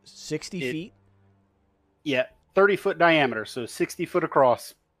 60 feet. Yeah, 30-foot diameter, so 60 foot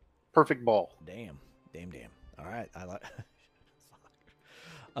across. Perfect ball. Damn. Damn. All right. I like.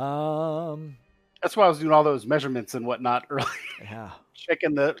 That's why I was doing all those measurements and whatnot earlier, Yeah.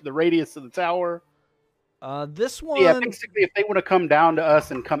 checking the radius of the tower. This one. Yeah, basically, if they want to come down to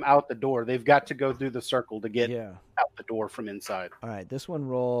us and come out the door, they've got to go through the circle to get out the door from inside. All right. This one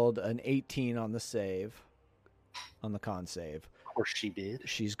rolled an 18 on the save, on the con save. Of course, she did.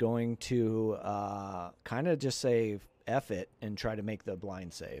 She's going to kind of just say F it and try to make the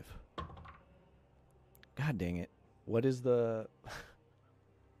blind save. God dang it! What is the?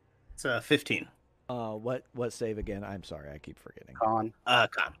 It's 15. What save again? I'm sorry, I keep forgetting. Con. Con.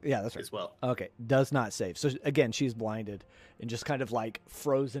 Yeah, that's right. As well. Okay, does not save. So again, she's blinded and just kind of like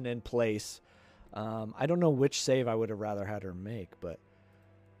frozen in place. I don't know which save I would have rather had her make, but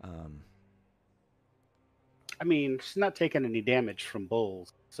I mean, she's not taking any damage from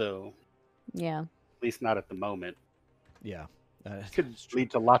bulls, so Yeah. at least not at the moment. yeah. Could lead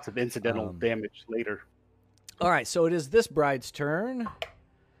to lots of incidental damage later. All right, so it is this bride's turn.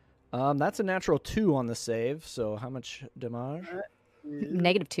 That's a natural 2 on the save. So how much damage?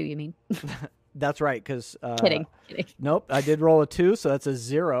 -2, you mean? That's right, because Kidding. Nope, I did roll a 2, so that's a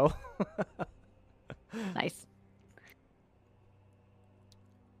 0. Nice.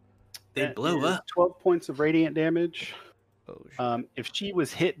 They That blow is up. 12 points of radiant damage. Oh, shit. If she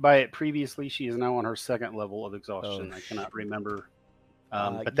was hit by it previously, she is now on her second level of exhaustion. Oh, I cannot remember.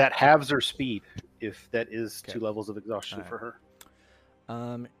 Uh, But that halves her speed if that is Okay. 2 levels of exhaustion All right. for her.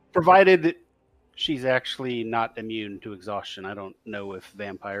 Um, Provided that she's actually not immune to exhaustion. I don't know if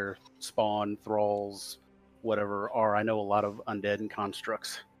vampire spawn, thralls, whatever are. I know a lot of undead and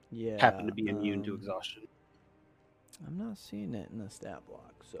constructs yeah. happen to be immune to exhaustion. I'm not seeing it in the stat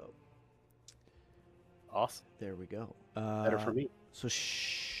block, so Awesome. there we go. Better for me. So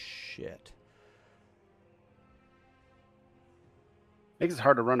shit. Makes it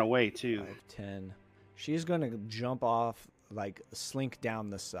hard to run away, too. 5, 10. She's going to jump off, like, slink down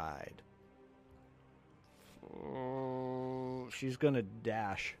the side. Oh, she's going to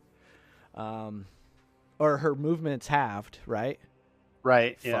dash. Or her movement's halved, right?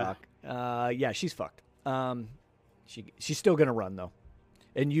 Right, yeah. Fuck. Yeah, she's fucked. She's still going to run, though.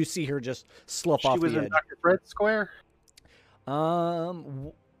 And you see her just slough She off was the in edge. Dr. Fred's square?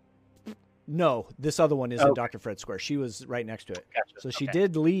 No, this other one is in Okay. Dr. Fred Square. She was right next to it. Gotcha. So she Okay.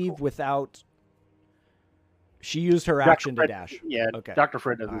 did leave without. She used her Dr. action Fred, to dash. Yeah, Okay. Dr.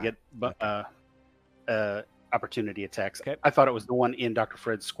 Fred doesn't Alright. get opportunity attacks. Okay. I thought it was the one in Dr.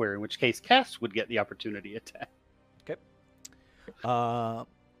 Fred's square, in which case Cass would get the opportunity attack.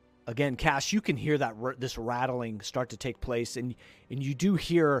 Again, Cass, you can hear that this rattling start to take place, and you do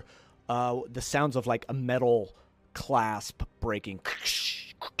hear the sounds of like a metal clasp breaking.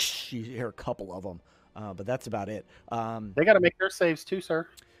 You hear a couple of them, but that's about it. They got to make their saves too, sir.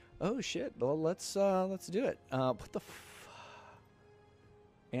 Oh shit! Well, let's do it. What the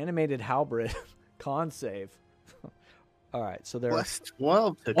animated halberd con save? All right, so they're Plus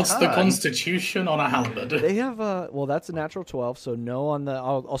 12 to What's the con. constitution on a halberd? they have well, that's a natural 12. So no on the.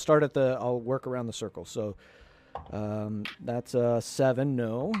 I'll start at the. I'll work around the circle. So that's a 7.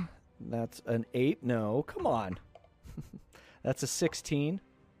 No, that's an 8. No, come on. That's a 16.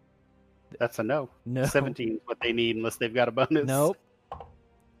 That's a no. No. 17 is what they need unless they've got a bonus. Nope.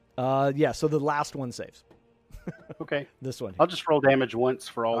 Yeah. So the last one saves. Okay. This one. I'll just roll damage once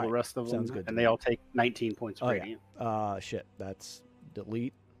for all Alright, the rest of them, sounds good to and me. they all take 19 points of Oh, yeah. radiant. Shit. That's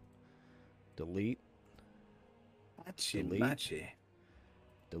delete. Delete. Machi, Delete. machi.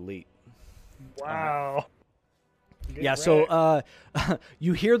 Delete. Wow. Get Yeah, so wrecked.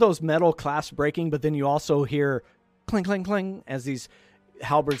 you hear those metal clasps breaking, but then you also hear cling, cling, cling as these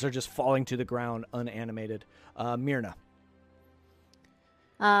halberds are just falling to the ground unanimated. Myrna,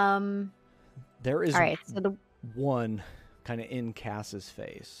 there is All right. So the one kind of in Cass's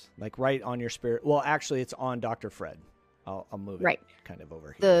face, like right on your spirit. Well, actually, it's on Dr. Fred. I'll move it Right. kind of over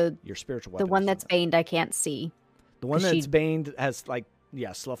here. The- your spiritual the weapon. one is that's on there. baned, I can't see. The one she- that's baned has like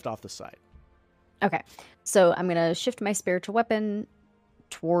sloughed off the side. Okay. So I'm gonna shift my spiritual weapon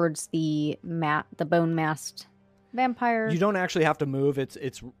towards the bone masked vampire. You don't actually have to move. It's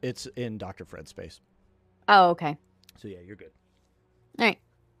in Dr. Fred's space. Oh, okay. So yeah, you're good. All right.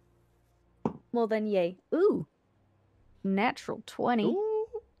 Well then, yay! Ooh, natural 20. Ooh.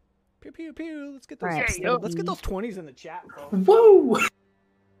 Pew pew pew. Let's get those. Alright, let's so get the- those 20s in the chat. folks. Whoa!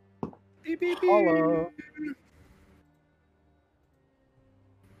 Beep, beep, beep. Hello.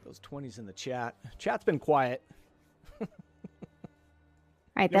 Those 20s in the chat. Chat's been quiet. All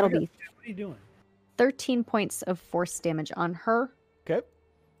right, Yeah, that'll we be got- What are you doing? 13 points of force damage on her, Okay.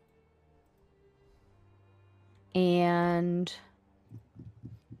 and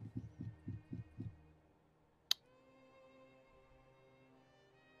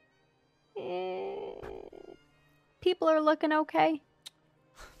people are looking okay?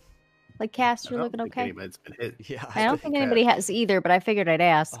 Like Cass, I you're don't looking think okay? anybody's been hit. Yeah. I don't think anybody has either, but I figured I'd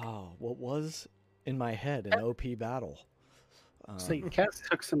ask. Oh, what was in my head an OP battle? So Cass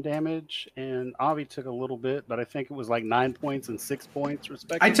took some damage, and Avi took a little bit, but I think it was like 9 points and 6 points,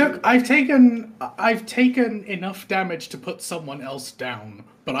 respectively. I've taken enough damage to put someone else down,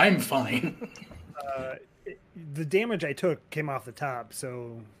 but I'm fine. The damage I took came off the top,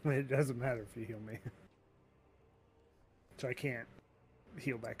 so it doesn't matter if you heal me. So I can't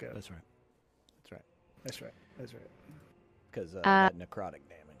heal back up. That's right. That's right. Because that necrotic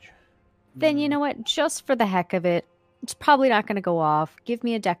damage. Then you know what? Just for the heck of it, it's probably not going to go off. Give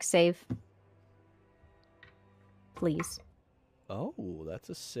me a dex save. Please. Oh, that's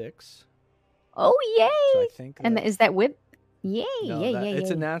a 6. Oh, yay! So I think And is that whip? Yay, no, yay, yay, it's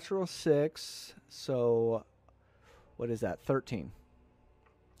yay. a natural 6. So what is that? 13.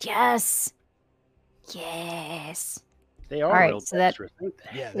 Yes! Yes! They are All right, real so that- dexterous, aren't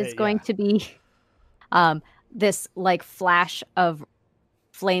they? Yeah, It's going to be this like flash of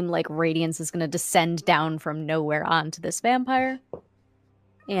flame like radiance is going to descend down from nowhere onto this vampire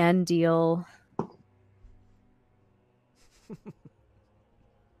and deal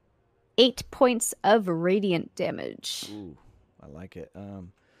 8 points of radiant damage. Ooh, I like it.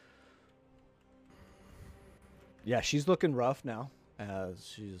 Yeah, she's looking rough now.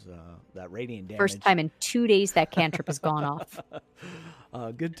 She's that radiant damage. First time in 2 days that cantrip has gone off.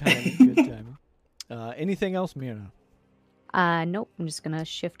 Good timing. Good timing. Anything else, Mirna? Nope. I'm just gonna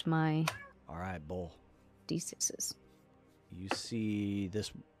shift my All right, Bull. d6s. You see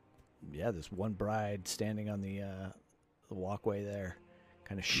this one bride standing on the walkway there,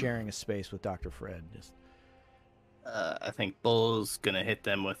 kind of sharing a space with Dr. Fred. Just I think Bull's gonna hit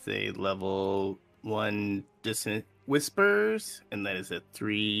them with a level 1 dissonant whispers, and that is a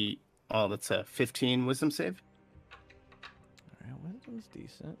 3. Oh, that's a 15 wisdom save. all right, wisdom's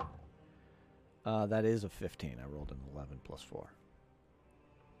decent. That is a 15. I rolled an 11 plus 4.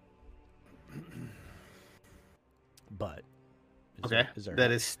 But Okay, there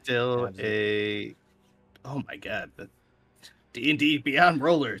that is still Abs- a. Oh my god, the D&D Beyond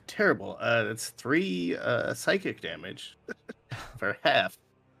roller terrible. That's 3 psychic damage for half.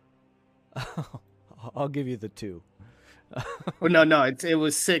 I'll give you the 2. Oh no, it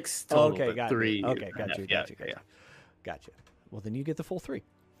was 6 total. Okay, but got 3. you. Okay, got you. Gotcha. Well, then you get the full 3.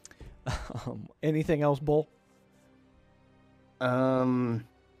 Anything else, Bull? No,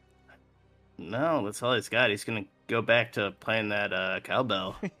 that's all he's got. He's gonna go back to playing that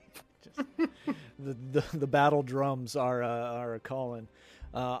cowbell. The battle drums are calling.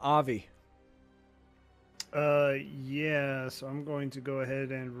 Avi. Yeah, so I'm going to go ahead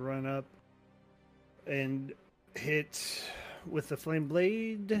and run up and hit with the flame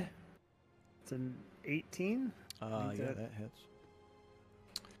blade. It's an 18. Yeah, that hits.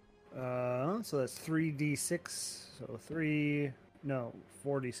 So that's 3d6. So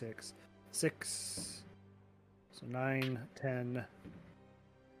 4d6. 6. So 9, 10,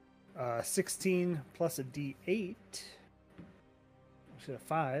 16 plus a d8. Actually, a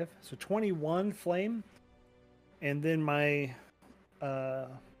 5. So 21 flame. And then my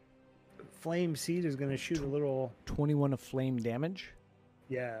flame seed is going to shoot a little. 21 of flame damage.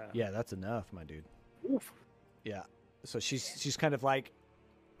 Yeah. Yeah, that's enough, my dude. Oof. Yeah. So she's kind of like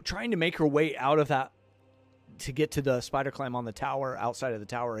trying to make her way out of that to get to the spider climb on the tower, outside of the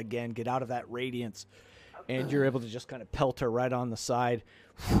tower again, get out of that radiance, and you're able to just kind of pelt her right on the side,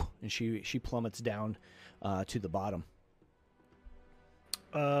 and she plummets down to the bottom.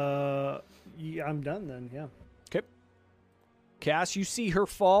 Yeah, I'm done then. Yeah. Okay. Cass, you see her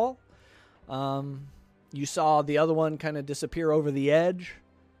fall. You saw the other one kind of disappear over the edge.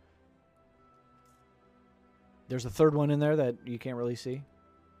 There's a third one in there that you can't really see.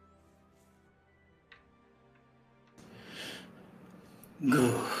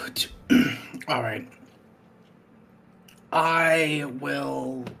 Good. All right. I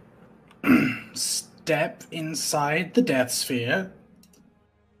will step inside the death sphere.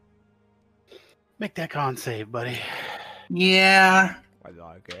 Make that con save, buddy. Yeah.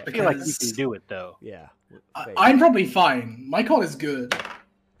 Okay. I feel like you Because- can do it, though. Yeah. I'm probably fine. My con is good.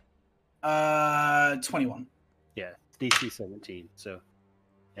 21. Yeah, DC 17. So,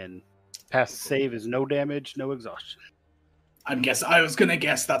 and pass save is no damage, no exhaustion. I was gonna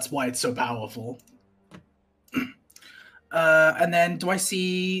guess that's why it's so powerful. And then do I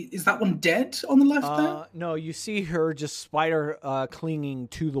see, is that one dead on the left there? No, you see her just spider clinging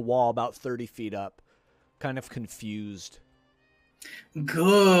to the wall about 30 feet up, kind of confused.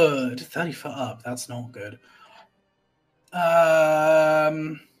 Good. 30 foot up. That's not good.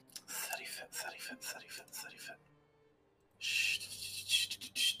 30 foot.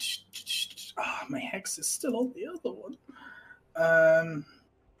 hex is still on the other one.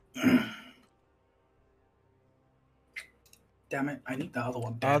 Damn it! I need the other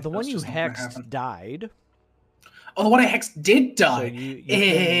one. The one you hexed died. Oh, the one I hexed did die. So you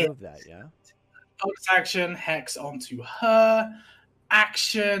can move that, yeah. Bonus action, hex onto her.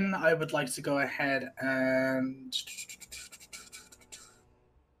 Action, I would like to go ahead and...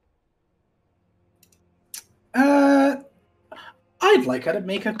 I'd like her to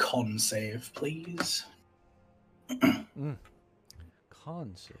make a con save, please.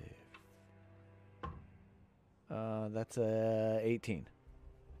 Con save. That's a 18.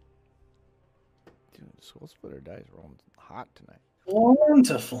 Dude, Soul Splitter dice rolling hot tonight.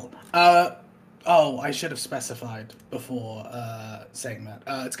 Wonderful. Oh, I should have specified before saying that.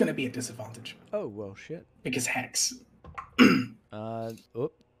 It's going to be a disadvantage. Oh, well, shit. Because hex.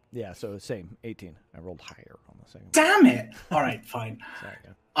 Yeah, so same, 18. I rolled higher on the second. Damn it! All right, fine. Sorry,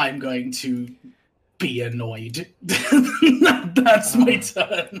 yeah. I'm going to be annoyed. That's my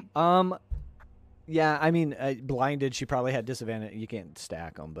turn. Yeah, I mean, blinded, she probably had disadvantage. You can't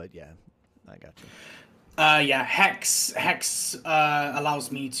stack them, but yeah, I got you. Yeah, hex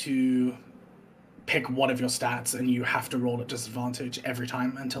allows me to pick one of your stats, and you have to roll at disadvantage every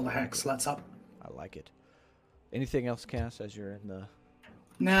time until the hex lets up. I like it. Anything else, Cass, as you're in the...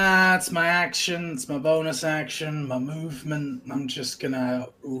 Nah, it's my action, it's my bonus action, my movement. I'm just gonna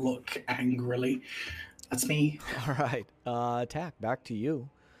look angrily. That's me. All right, attack, back to you.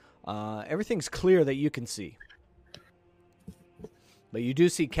 Everything's clear that you can see. But you do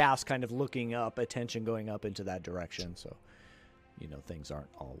see Cass kind of looking up, attention going up into that direction, so you know things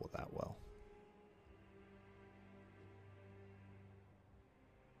aren't all that well.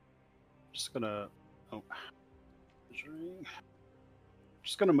 Just gonna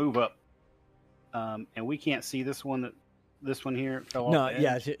move up. And we can't see this one here fell off. No, the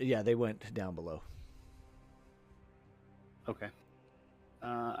edge. yeah, they went down below. Okay.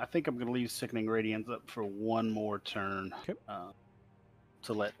 I think I'm gonna leave Sickening Radiance up for one more turn. Okay.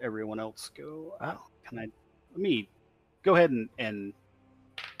 To let everyone else go. Let me go ahead and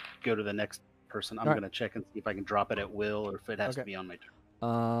go to the next person. I'm going to check and see if I can drop it at will or if it has to be on my turn.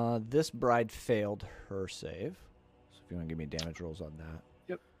 This bride failed her save. So if you want to give me damage rolls on that.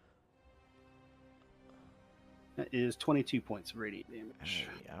 Yep. That is 22 points of radiant damage.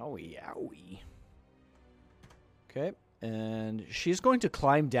 Owie. Okay. And she's going to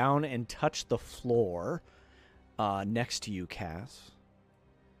climb down and touch the floor next to you, Cass.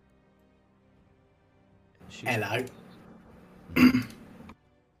 Hello.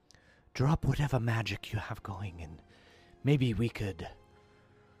 Drop whatever magic you have going, and maybe we could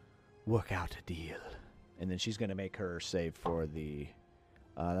work out a deal. And then she's going to make her save for the...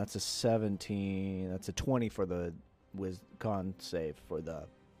 that's a 17. That's a 20 for the con save for the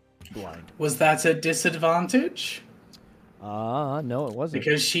blind. Was that a disadvantage? No, it wasn't.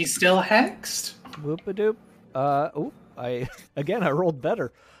 Because she's still hexed? Whoop-a-doop. I rolled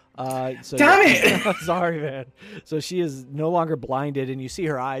better. So damn it! Sorry, man. So she is no longer blinded, and you see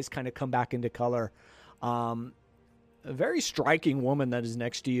her eyes kind of come back into color. A very striking woman that is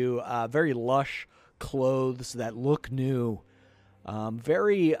next to you. Very lush clothes that look new.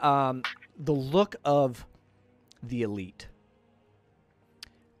 The look of the elite.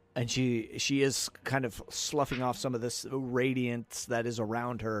 And she is kind of sloughing off some of this radiance that is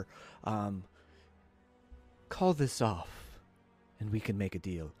around her. Call this off, and we can make a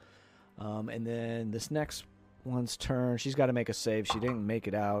deal. And then this next one's turn, she's got to make a save. She didn't make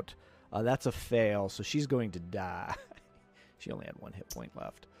it out. That's a fail, so she's going to die. She only had 1 hit point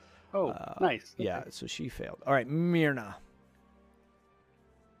left. Oh, nice. Yeah, Okay. so she failed. All right, Myrna.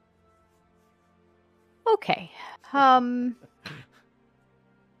 Okay. I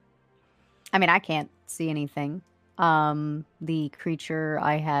mean, I can't see anything. The creature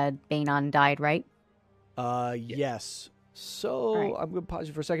I had Bane on died, right? Yes. So, right. I'm going to pause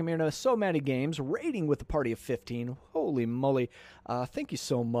you for a second, Myrna. So many games, raiding with a party of 15. Holy moly. Thank you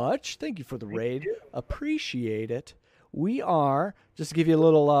so much. Thank you for the raid. Appreciate it. We are, just to give you a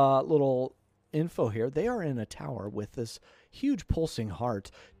little info here, they are in a tower with this huge pulsing heart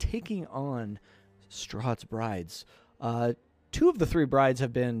taking on Strahd's brides. 2 of the 3 brides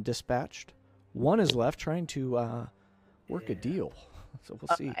have been dispatched. 1 is left trying to work a deal. So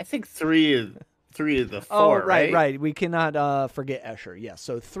we'll see. I think 3 of the 4. Oh, right. We cannot forget Escher. Yes,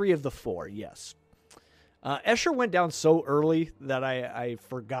 so 3 of the 4. Yes. Escher went down so early that I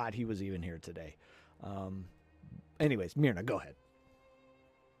forgot he was even here today. Anyways, Myrna, go ahead.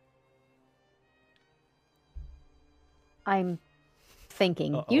 I'm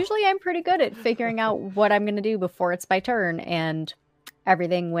thinking. Uh-oh. Usually I'm pretty good at figuring out what I'm going to do before it's my turn, and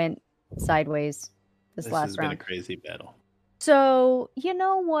everything went sideways this This last has been a round. crazy battle. So you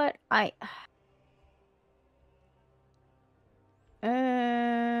know what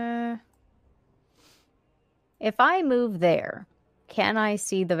if I move there, can I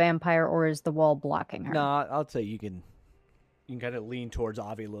see the vampire, or is the wall blocking her? No, I'll say you can kind of lean towards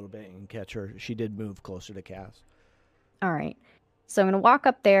Avi a little bit and catch her. She did move closer to Cass. All right. So I'm going to walk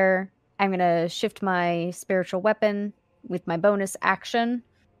up there. I'm going to shift my spiritual weapon with my bonus action.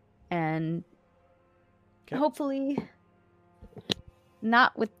 And hopefully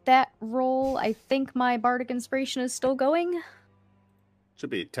not with that roll. I think my bardic inspiration is still going. Should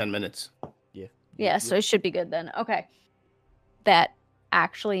be 10 minutes. Yeah, so it should be good then. Okay. That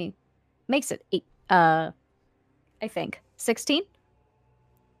actually makes it 8. I think 16.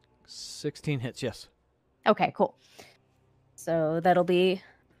 16 hits, yes. Okay, cool. So that'll be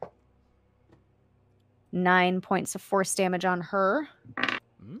 9 points of force damage on her.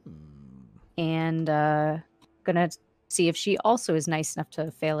 And gonna see if she also is nice enough to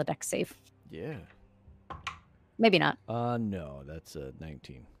fail a dex save. Yeah. Maybe not. No, that's a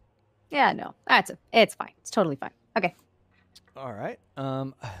 19. Yeah, no. It's fine. It's totally fine. Okay. All right.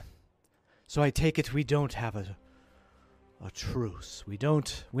 So I take it we don't have a truce. We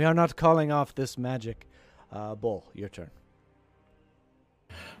are not calling off this magic. Bull, your turn.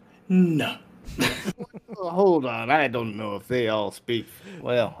 No. Hold on, I don't know if they all speak.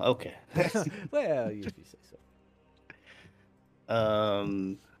 Well, okay. Well, if you say so.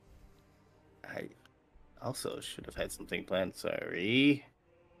 I also should have had something planned. Sorry.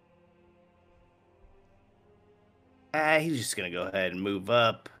 He's just gonna go ahead and move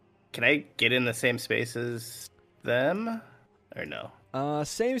up. Can I get in the same space as them, or no?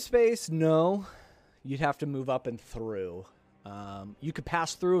 Same space, no. You'd have to move up and through. You could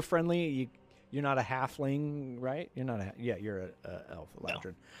pass through a friendly. You're not a halfling, right? You're not a you're a elf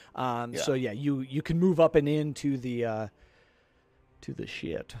ladron. Yeah. So yeah, you can move up and into the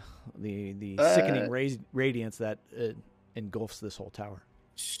shit, the sickening radiance that engulfs this whole tower.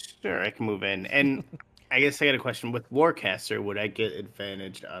 Sure, I can move in. And I guess I got a question. With Warcaster, would I get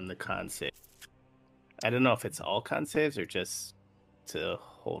advantage on the con save? I don't know if it's all con saves or just to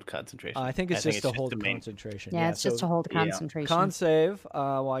hold concentration. I think it's just to hold concentration. Yeah, it's just to hold concentration. Con save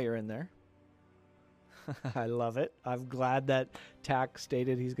while you're in there. I love it. I'm glad that Tack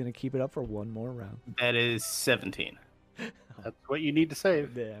stated he's going to keep it up for one more round. That is 17. That's what you need to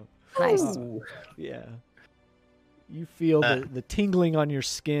save. Yeah. Nice. Yeah. You feel the tingling on your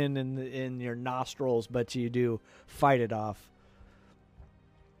skin and in your nostrils, but you do fight it off.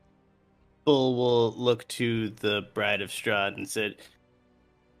 Bull will look to the Bride of Strahd and said,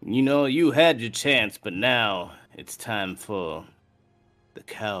 "You know, you had your chance, but now it's time for the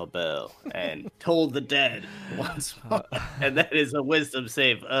cowbell." And told the dead once more. And that is a wisdom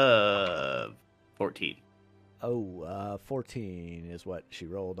save of 14. 14 is what she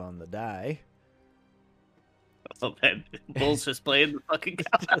rolled on the die. Oh, man. Bull's just playing the fucking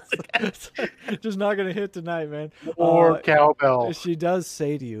cowbell. Just not going to hit tonight, man. Or cowbell. She does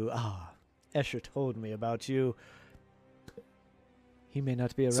say to you, Escher told me about you. He may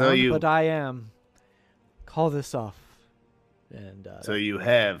not be around, but I am. Call this off. And so you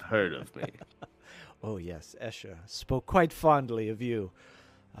have heard of me. Oh, yes. Escher spoke quite fondly of you.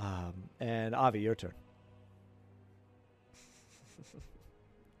 And Avi, your turn.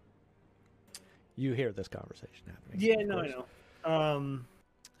 You hear this conversation happening. Yeah, no, I know.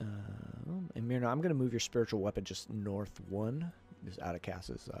 And Myrna, I'm going to move your spiritual weapon just north 1, just out of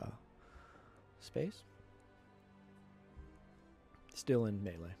Cass's space. Still in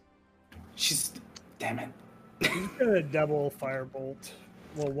melee. Damn it. I'm gonna double firebolt.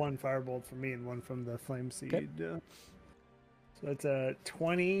 Well, one firebolt from me and one from the flame seed. Okay. So that's a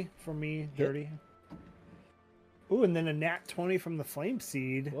 20 from me, dirty. Ooh, and then a nat 20 from the flame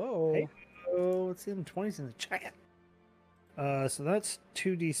seed. Whoa. Hey, let's see them 20s in the chat. So that's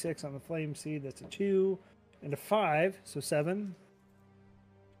 2d6 on the flame seed. That's a 2 and a 5, so 7.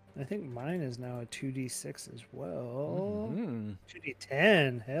 I think mine is now a 2d6 as well.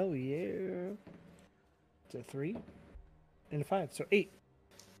 2d10. Hell yeah. It's a 3 and a 5, so 8.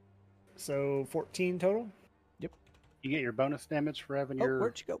 So 14 total. Yep. You get your bonus damage for having your.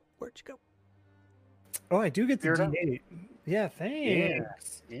 Where'd you go? Oh, I do get the Zero. D8. Yeah,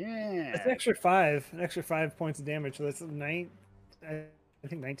 thanks. Yeah. That's an extra 5 points of damage. So that's 9. I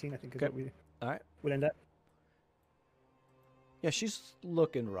think 19. I think is what we All right. would end up. Yeah, she's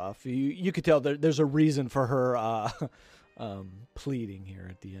looking rough. You could tell there's a reason for her pleading here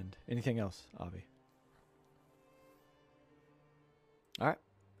at the end. Anything else, Avi? All right.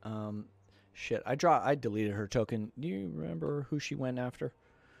 Shit, I deleted her token. Do you remember who she went after?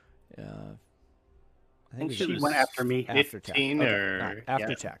 I think She went after me. after attack. 15 Okay. or- All right, after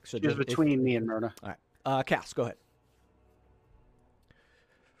yeah. attack. So She was between me and Myrna. All right. Cass, go ahead.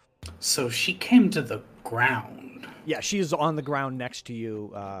 So she came to the ground. Yeah, she's on the ground next to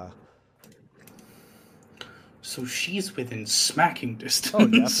you. So she's within smacking distance. Oh,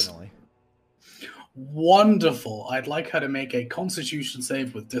 definitely. Wonderful. I'd like her to make a Constitution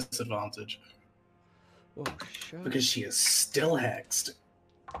save with disadvantage Oh, shit. because she is still hexed.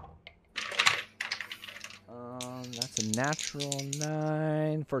 That's a natural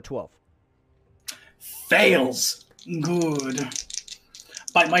 9 for 12. Fails. Good.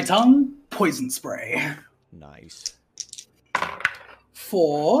 Bite my tongue. Poison spray. Nice.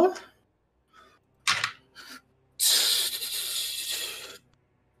 For...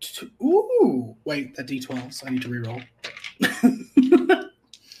 Ooh! Wait, they're D12s. I need to reroll.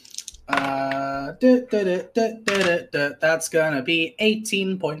 That's gonna be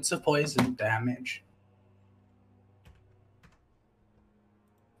 18 points of poison damage.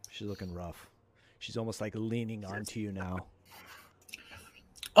 She's looking rough. She's almost like leaning onto you now.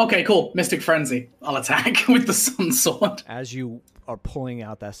 Okay, cool. Mystic Frenzy. I'll attack with the Sun Sword. As you are pulling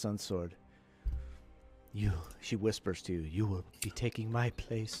out that sun sword, she whispers to you, "You will be taking my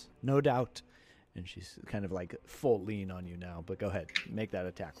place, no doubt." And she's kind of like full lean on you now. But go ahead, make that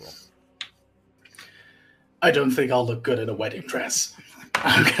attack roll. I don't think I'll look good in a wedding dress.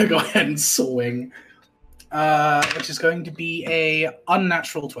 I'm gonna go ahead and swing. Which is going to be a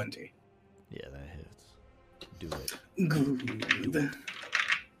unnatural 20. Yeah, that hits. Do it. Good.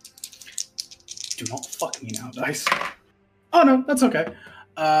 Do not fuck me now, dice. Oh no, that's okay.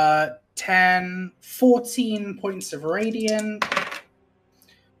 10, 14 points of radiant,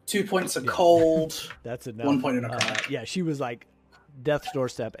 2 points of cold, That's enough. 1 point in necrotic. Yeah, she was like death's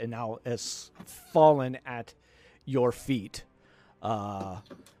doorstep and now has fallen at your feet.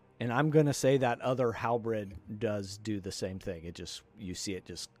 And I'm going to say that other halberd does do the same thing. It just, you see it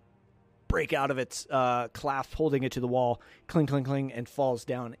just break out of its clasp, holding it to the wall, cling, cling, cling, and falls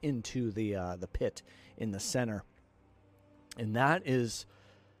down into the pit in the center. And that is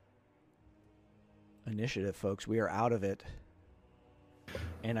initiative, folks. We are out of it.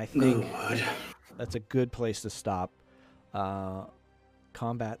 And I think that's a good place to stop.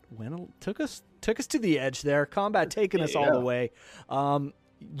 Combat took us to the edge there. Combat taking us all the way.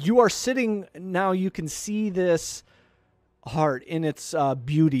 You are sitting now. You can see this heart in its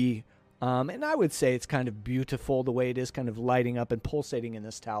beauty, and I would say it's kind of beautiful the way it is, kind of lighting up and pulsating in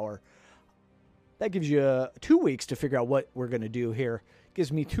this tower. That gives you 2 weeks to figure out what we're going to do here.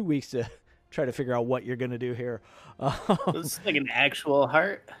 Gives me 2 weeks to try to figure out what you're going to do here. It's like an actual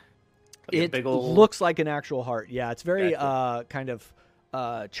heart. Like It looks like an actual heart. Yeah, it's very kind of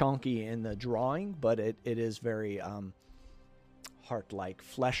chunky in the drawing, but it is very heart-like,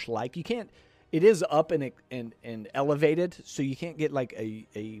 flesh-like. You can't. It is up and elevated, so you can't get like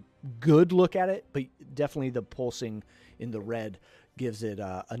a good look at it. But definitely the pulsing in the red gives it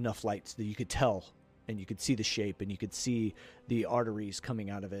enough light so that you could tell, and you could see the shape, and you could see the arteries coming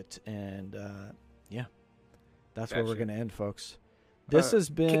out of it. And yeah, that's where we're going to end, folks. This has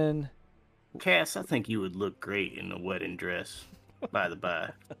been. Cass, I think you would look great in a wedding dress, by the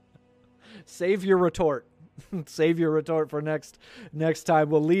by. Save your retort. Save your retort for next time.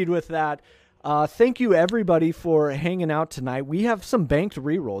 We'll lead with that. Thank you, everybody, for hanging out tonight. We have some banked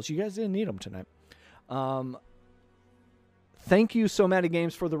rerolls. You guys didn't need them tonight. Thank you, So Many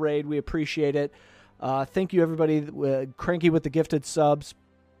Games, for the raid. We appreciate it. Thank you, everybody. Cranky with the gifted subs.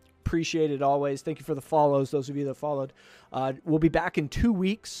 Appreciate it always. Thank you for the follows, those of you that followed. We'll be back in 2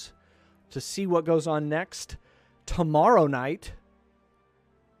 weeks to see what goes on next. Tomorrow night,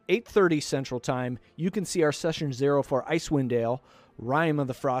 8:30 Central Time, you can see our Session 0 for Icewind Dale, Rime of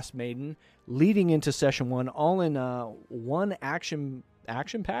the Frost Maiden, leading into Session 1, all in one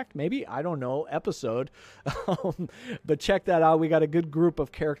action-packed, maybe? I don't know, episode. But check that out. We got a good group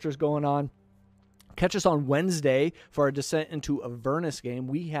of characters going on. Catch us on Wednesday for our Descent into Avernus game.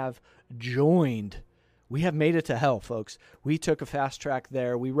 We have made it to hell, folks. We took a fast track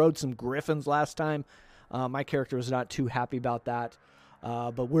there. We rode some griffins last time. My character was not too happy about that.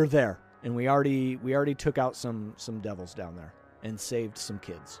 But we're there, and we already took out some devils down there and saved some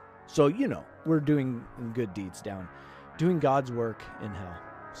kids. So, we're doing good deeds doing God's work in hell,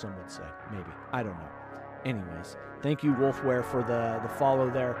 some would say. Maybe. I don't know. Anyways, thank you, Wolfware, for the follow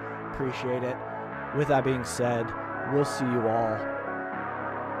there. Appreciate it. With that being said, we'll see you all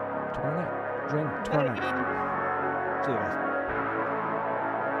tomorrow night. See you guys.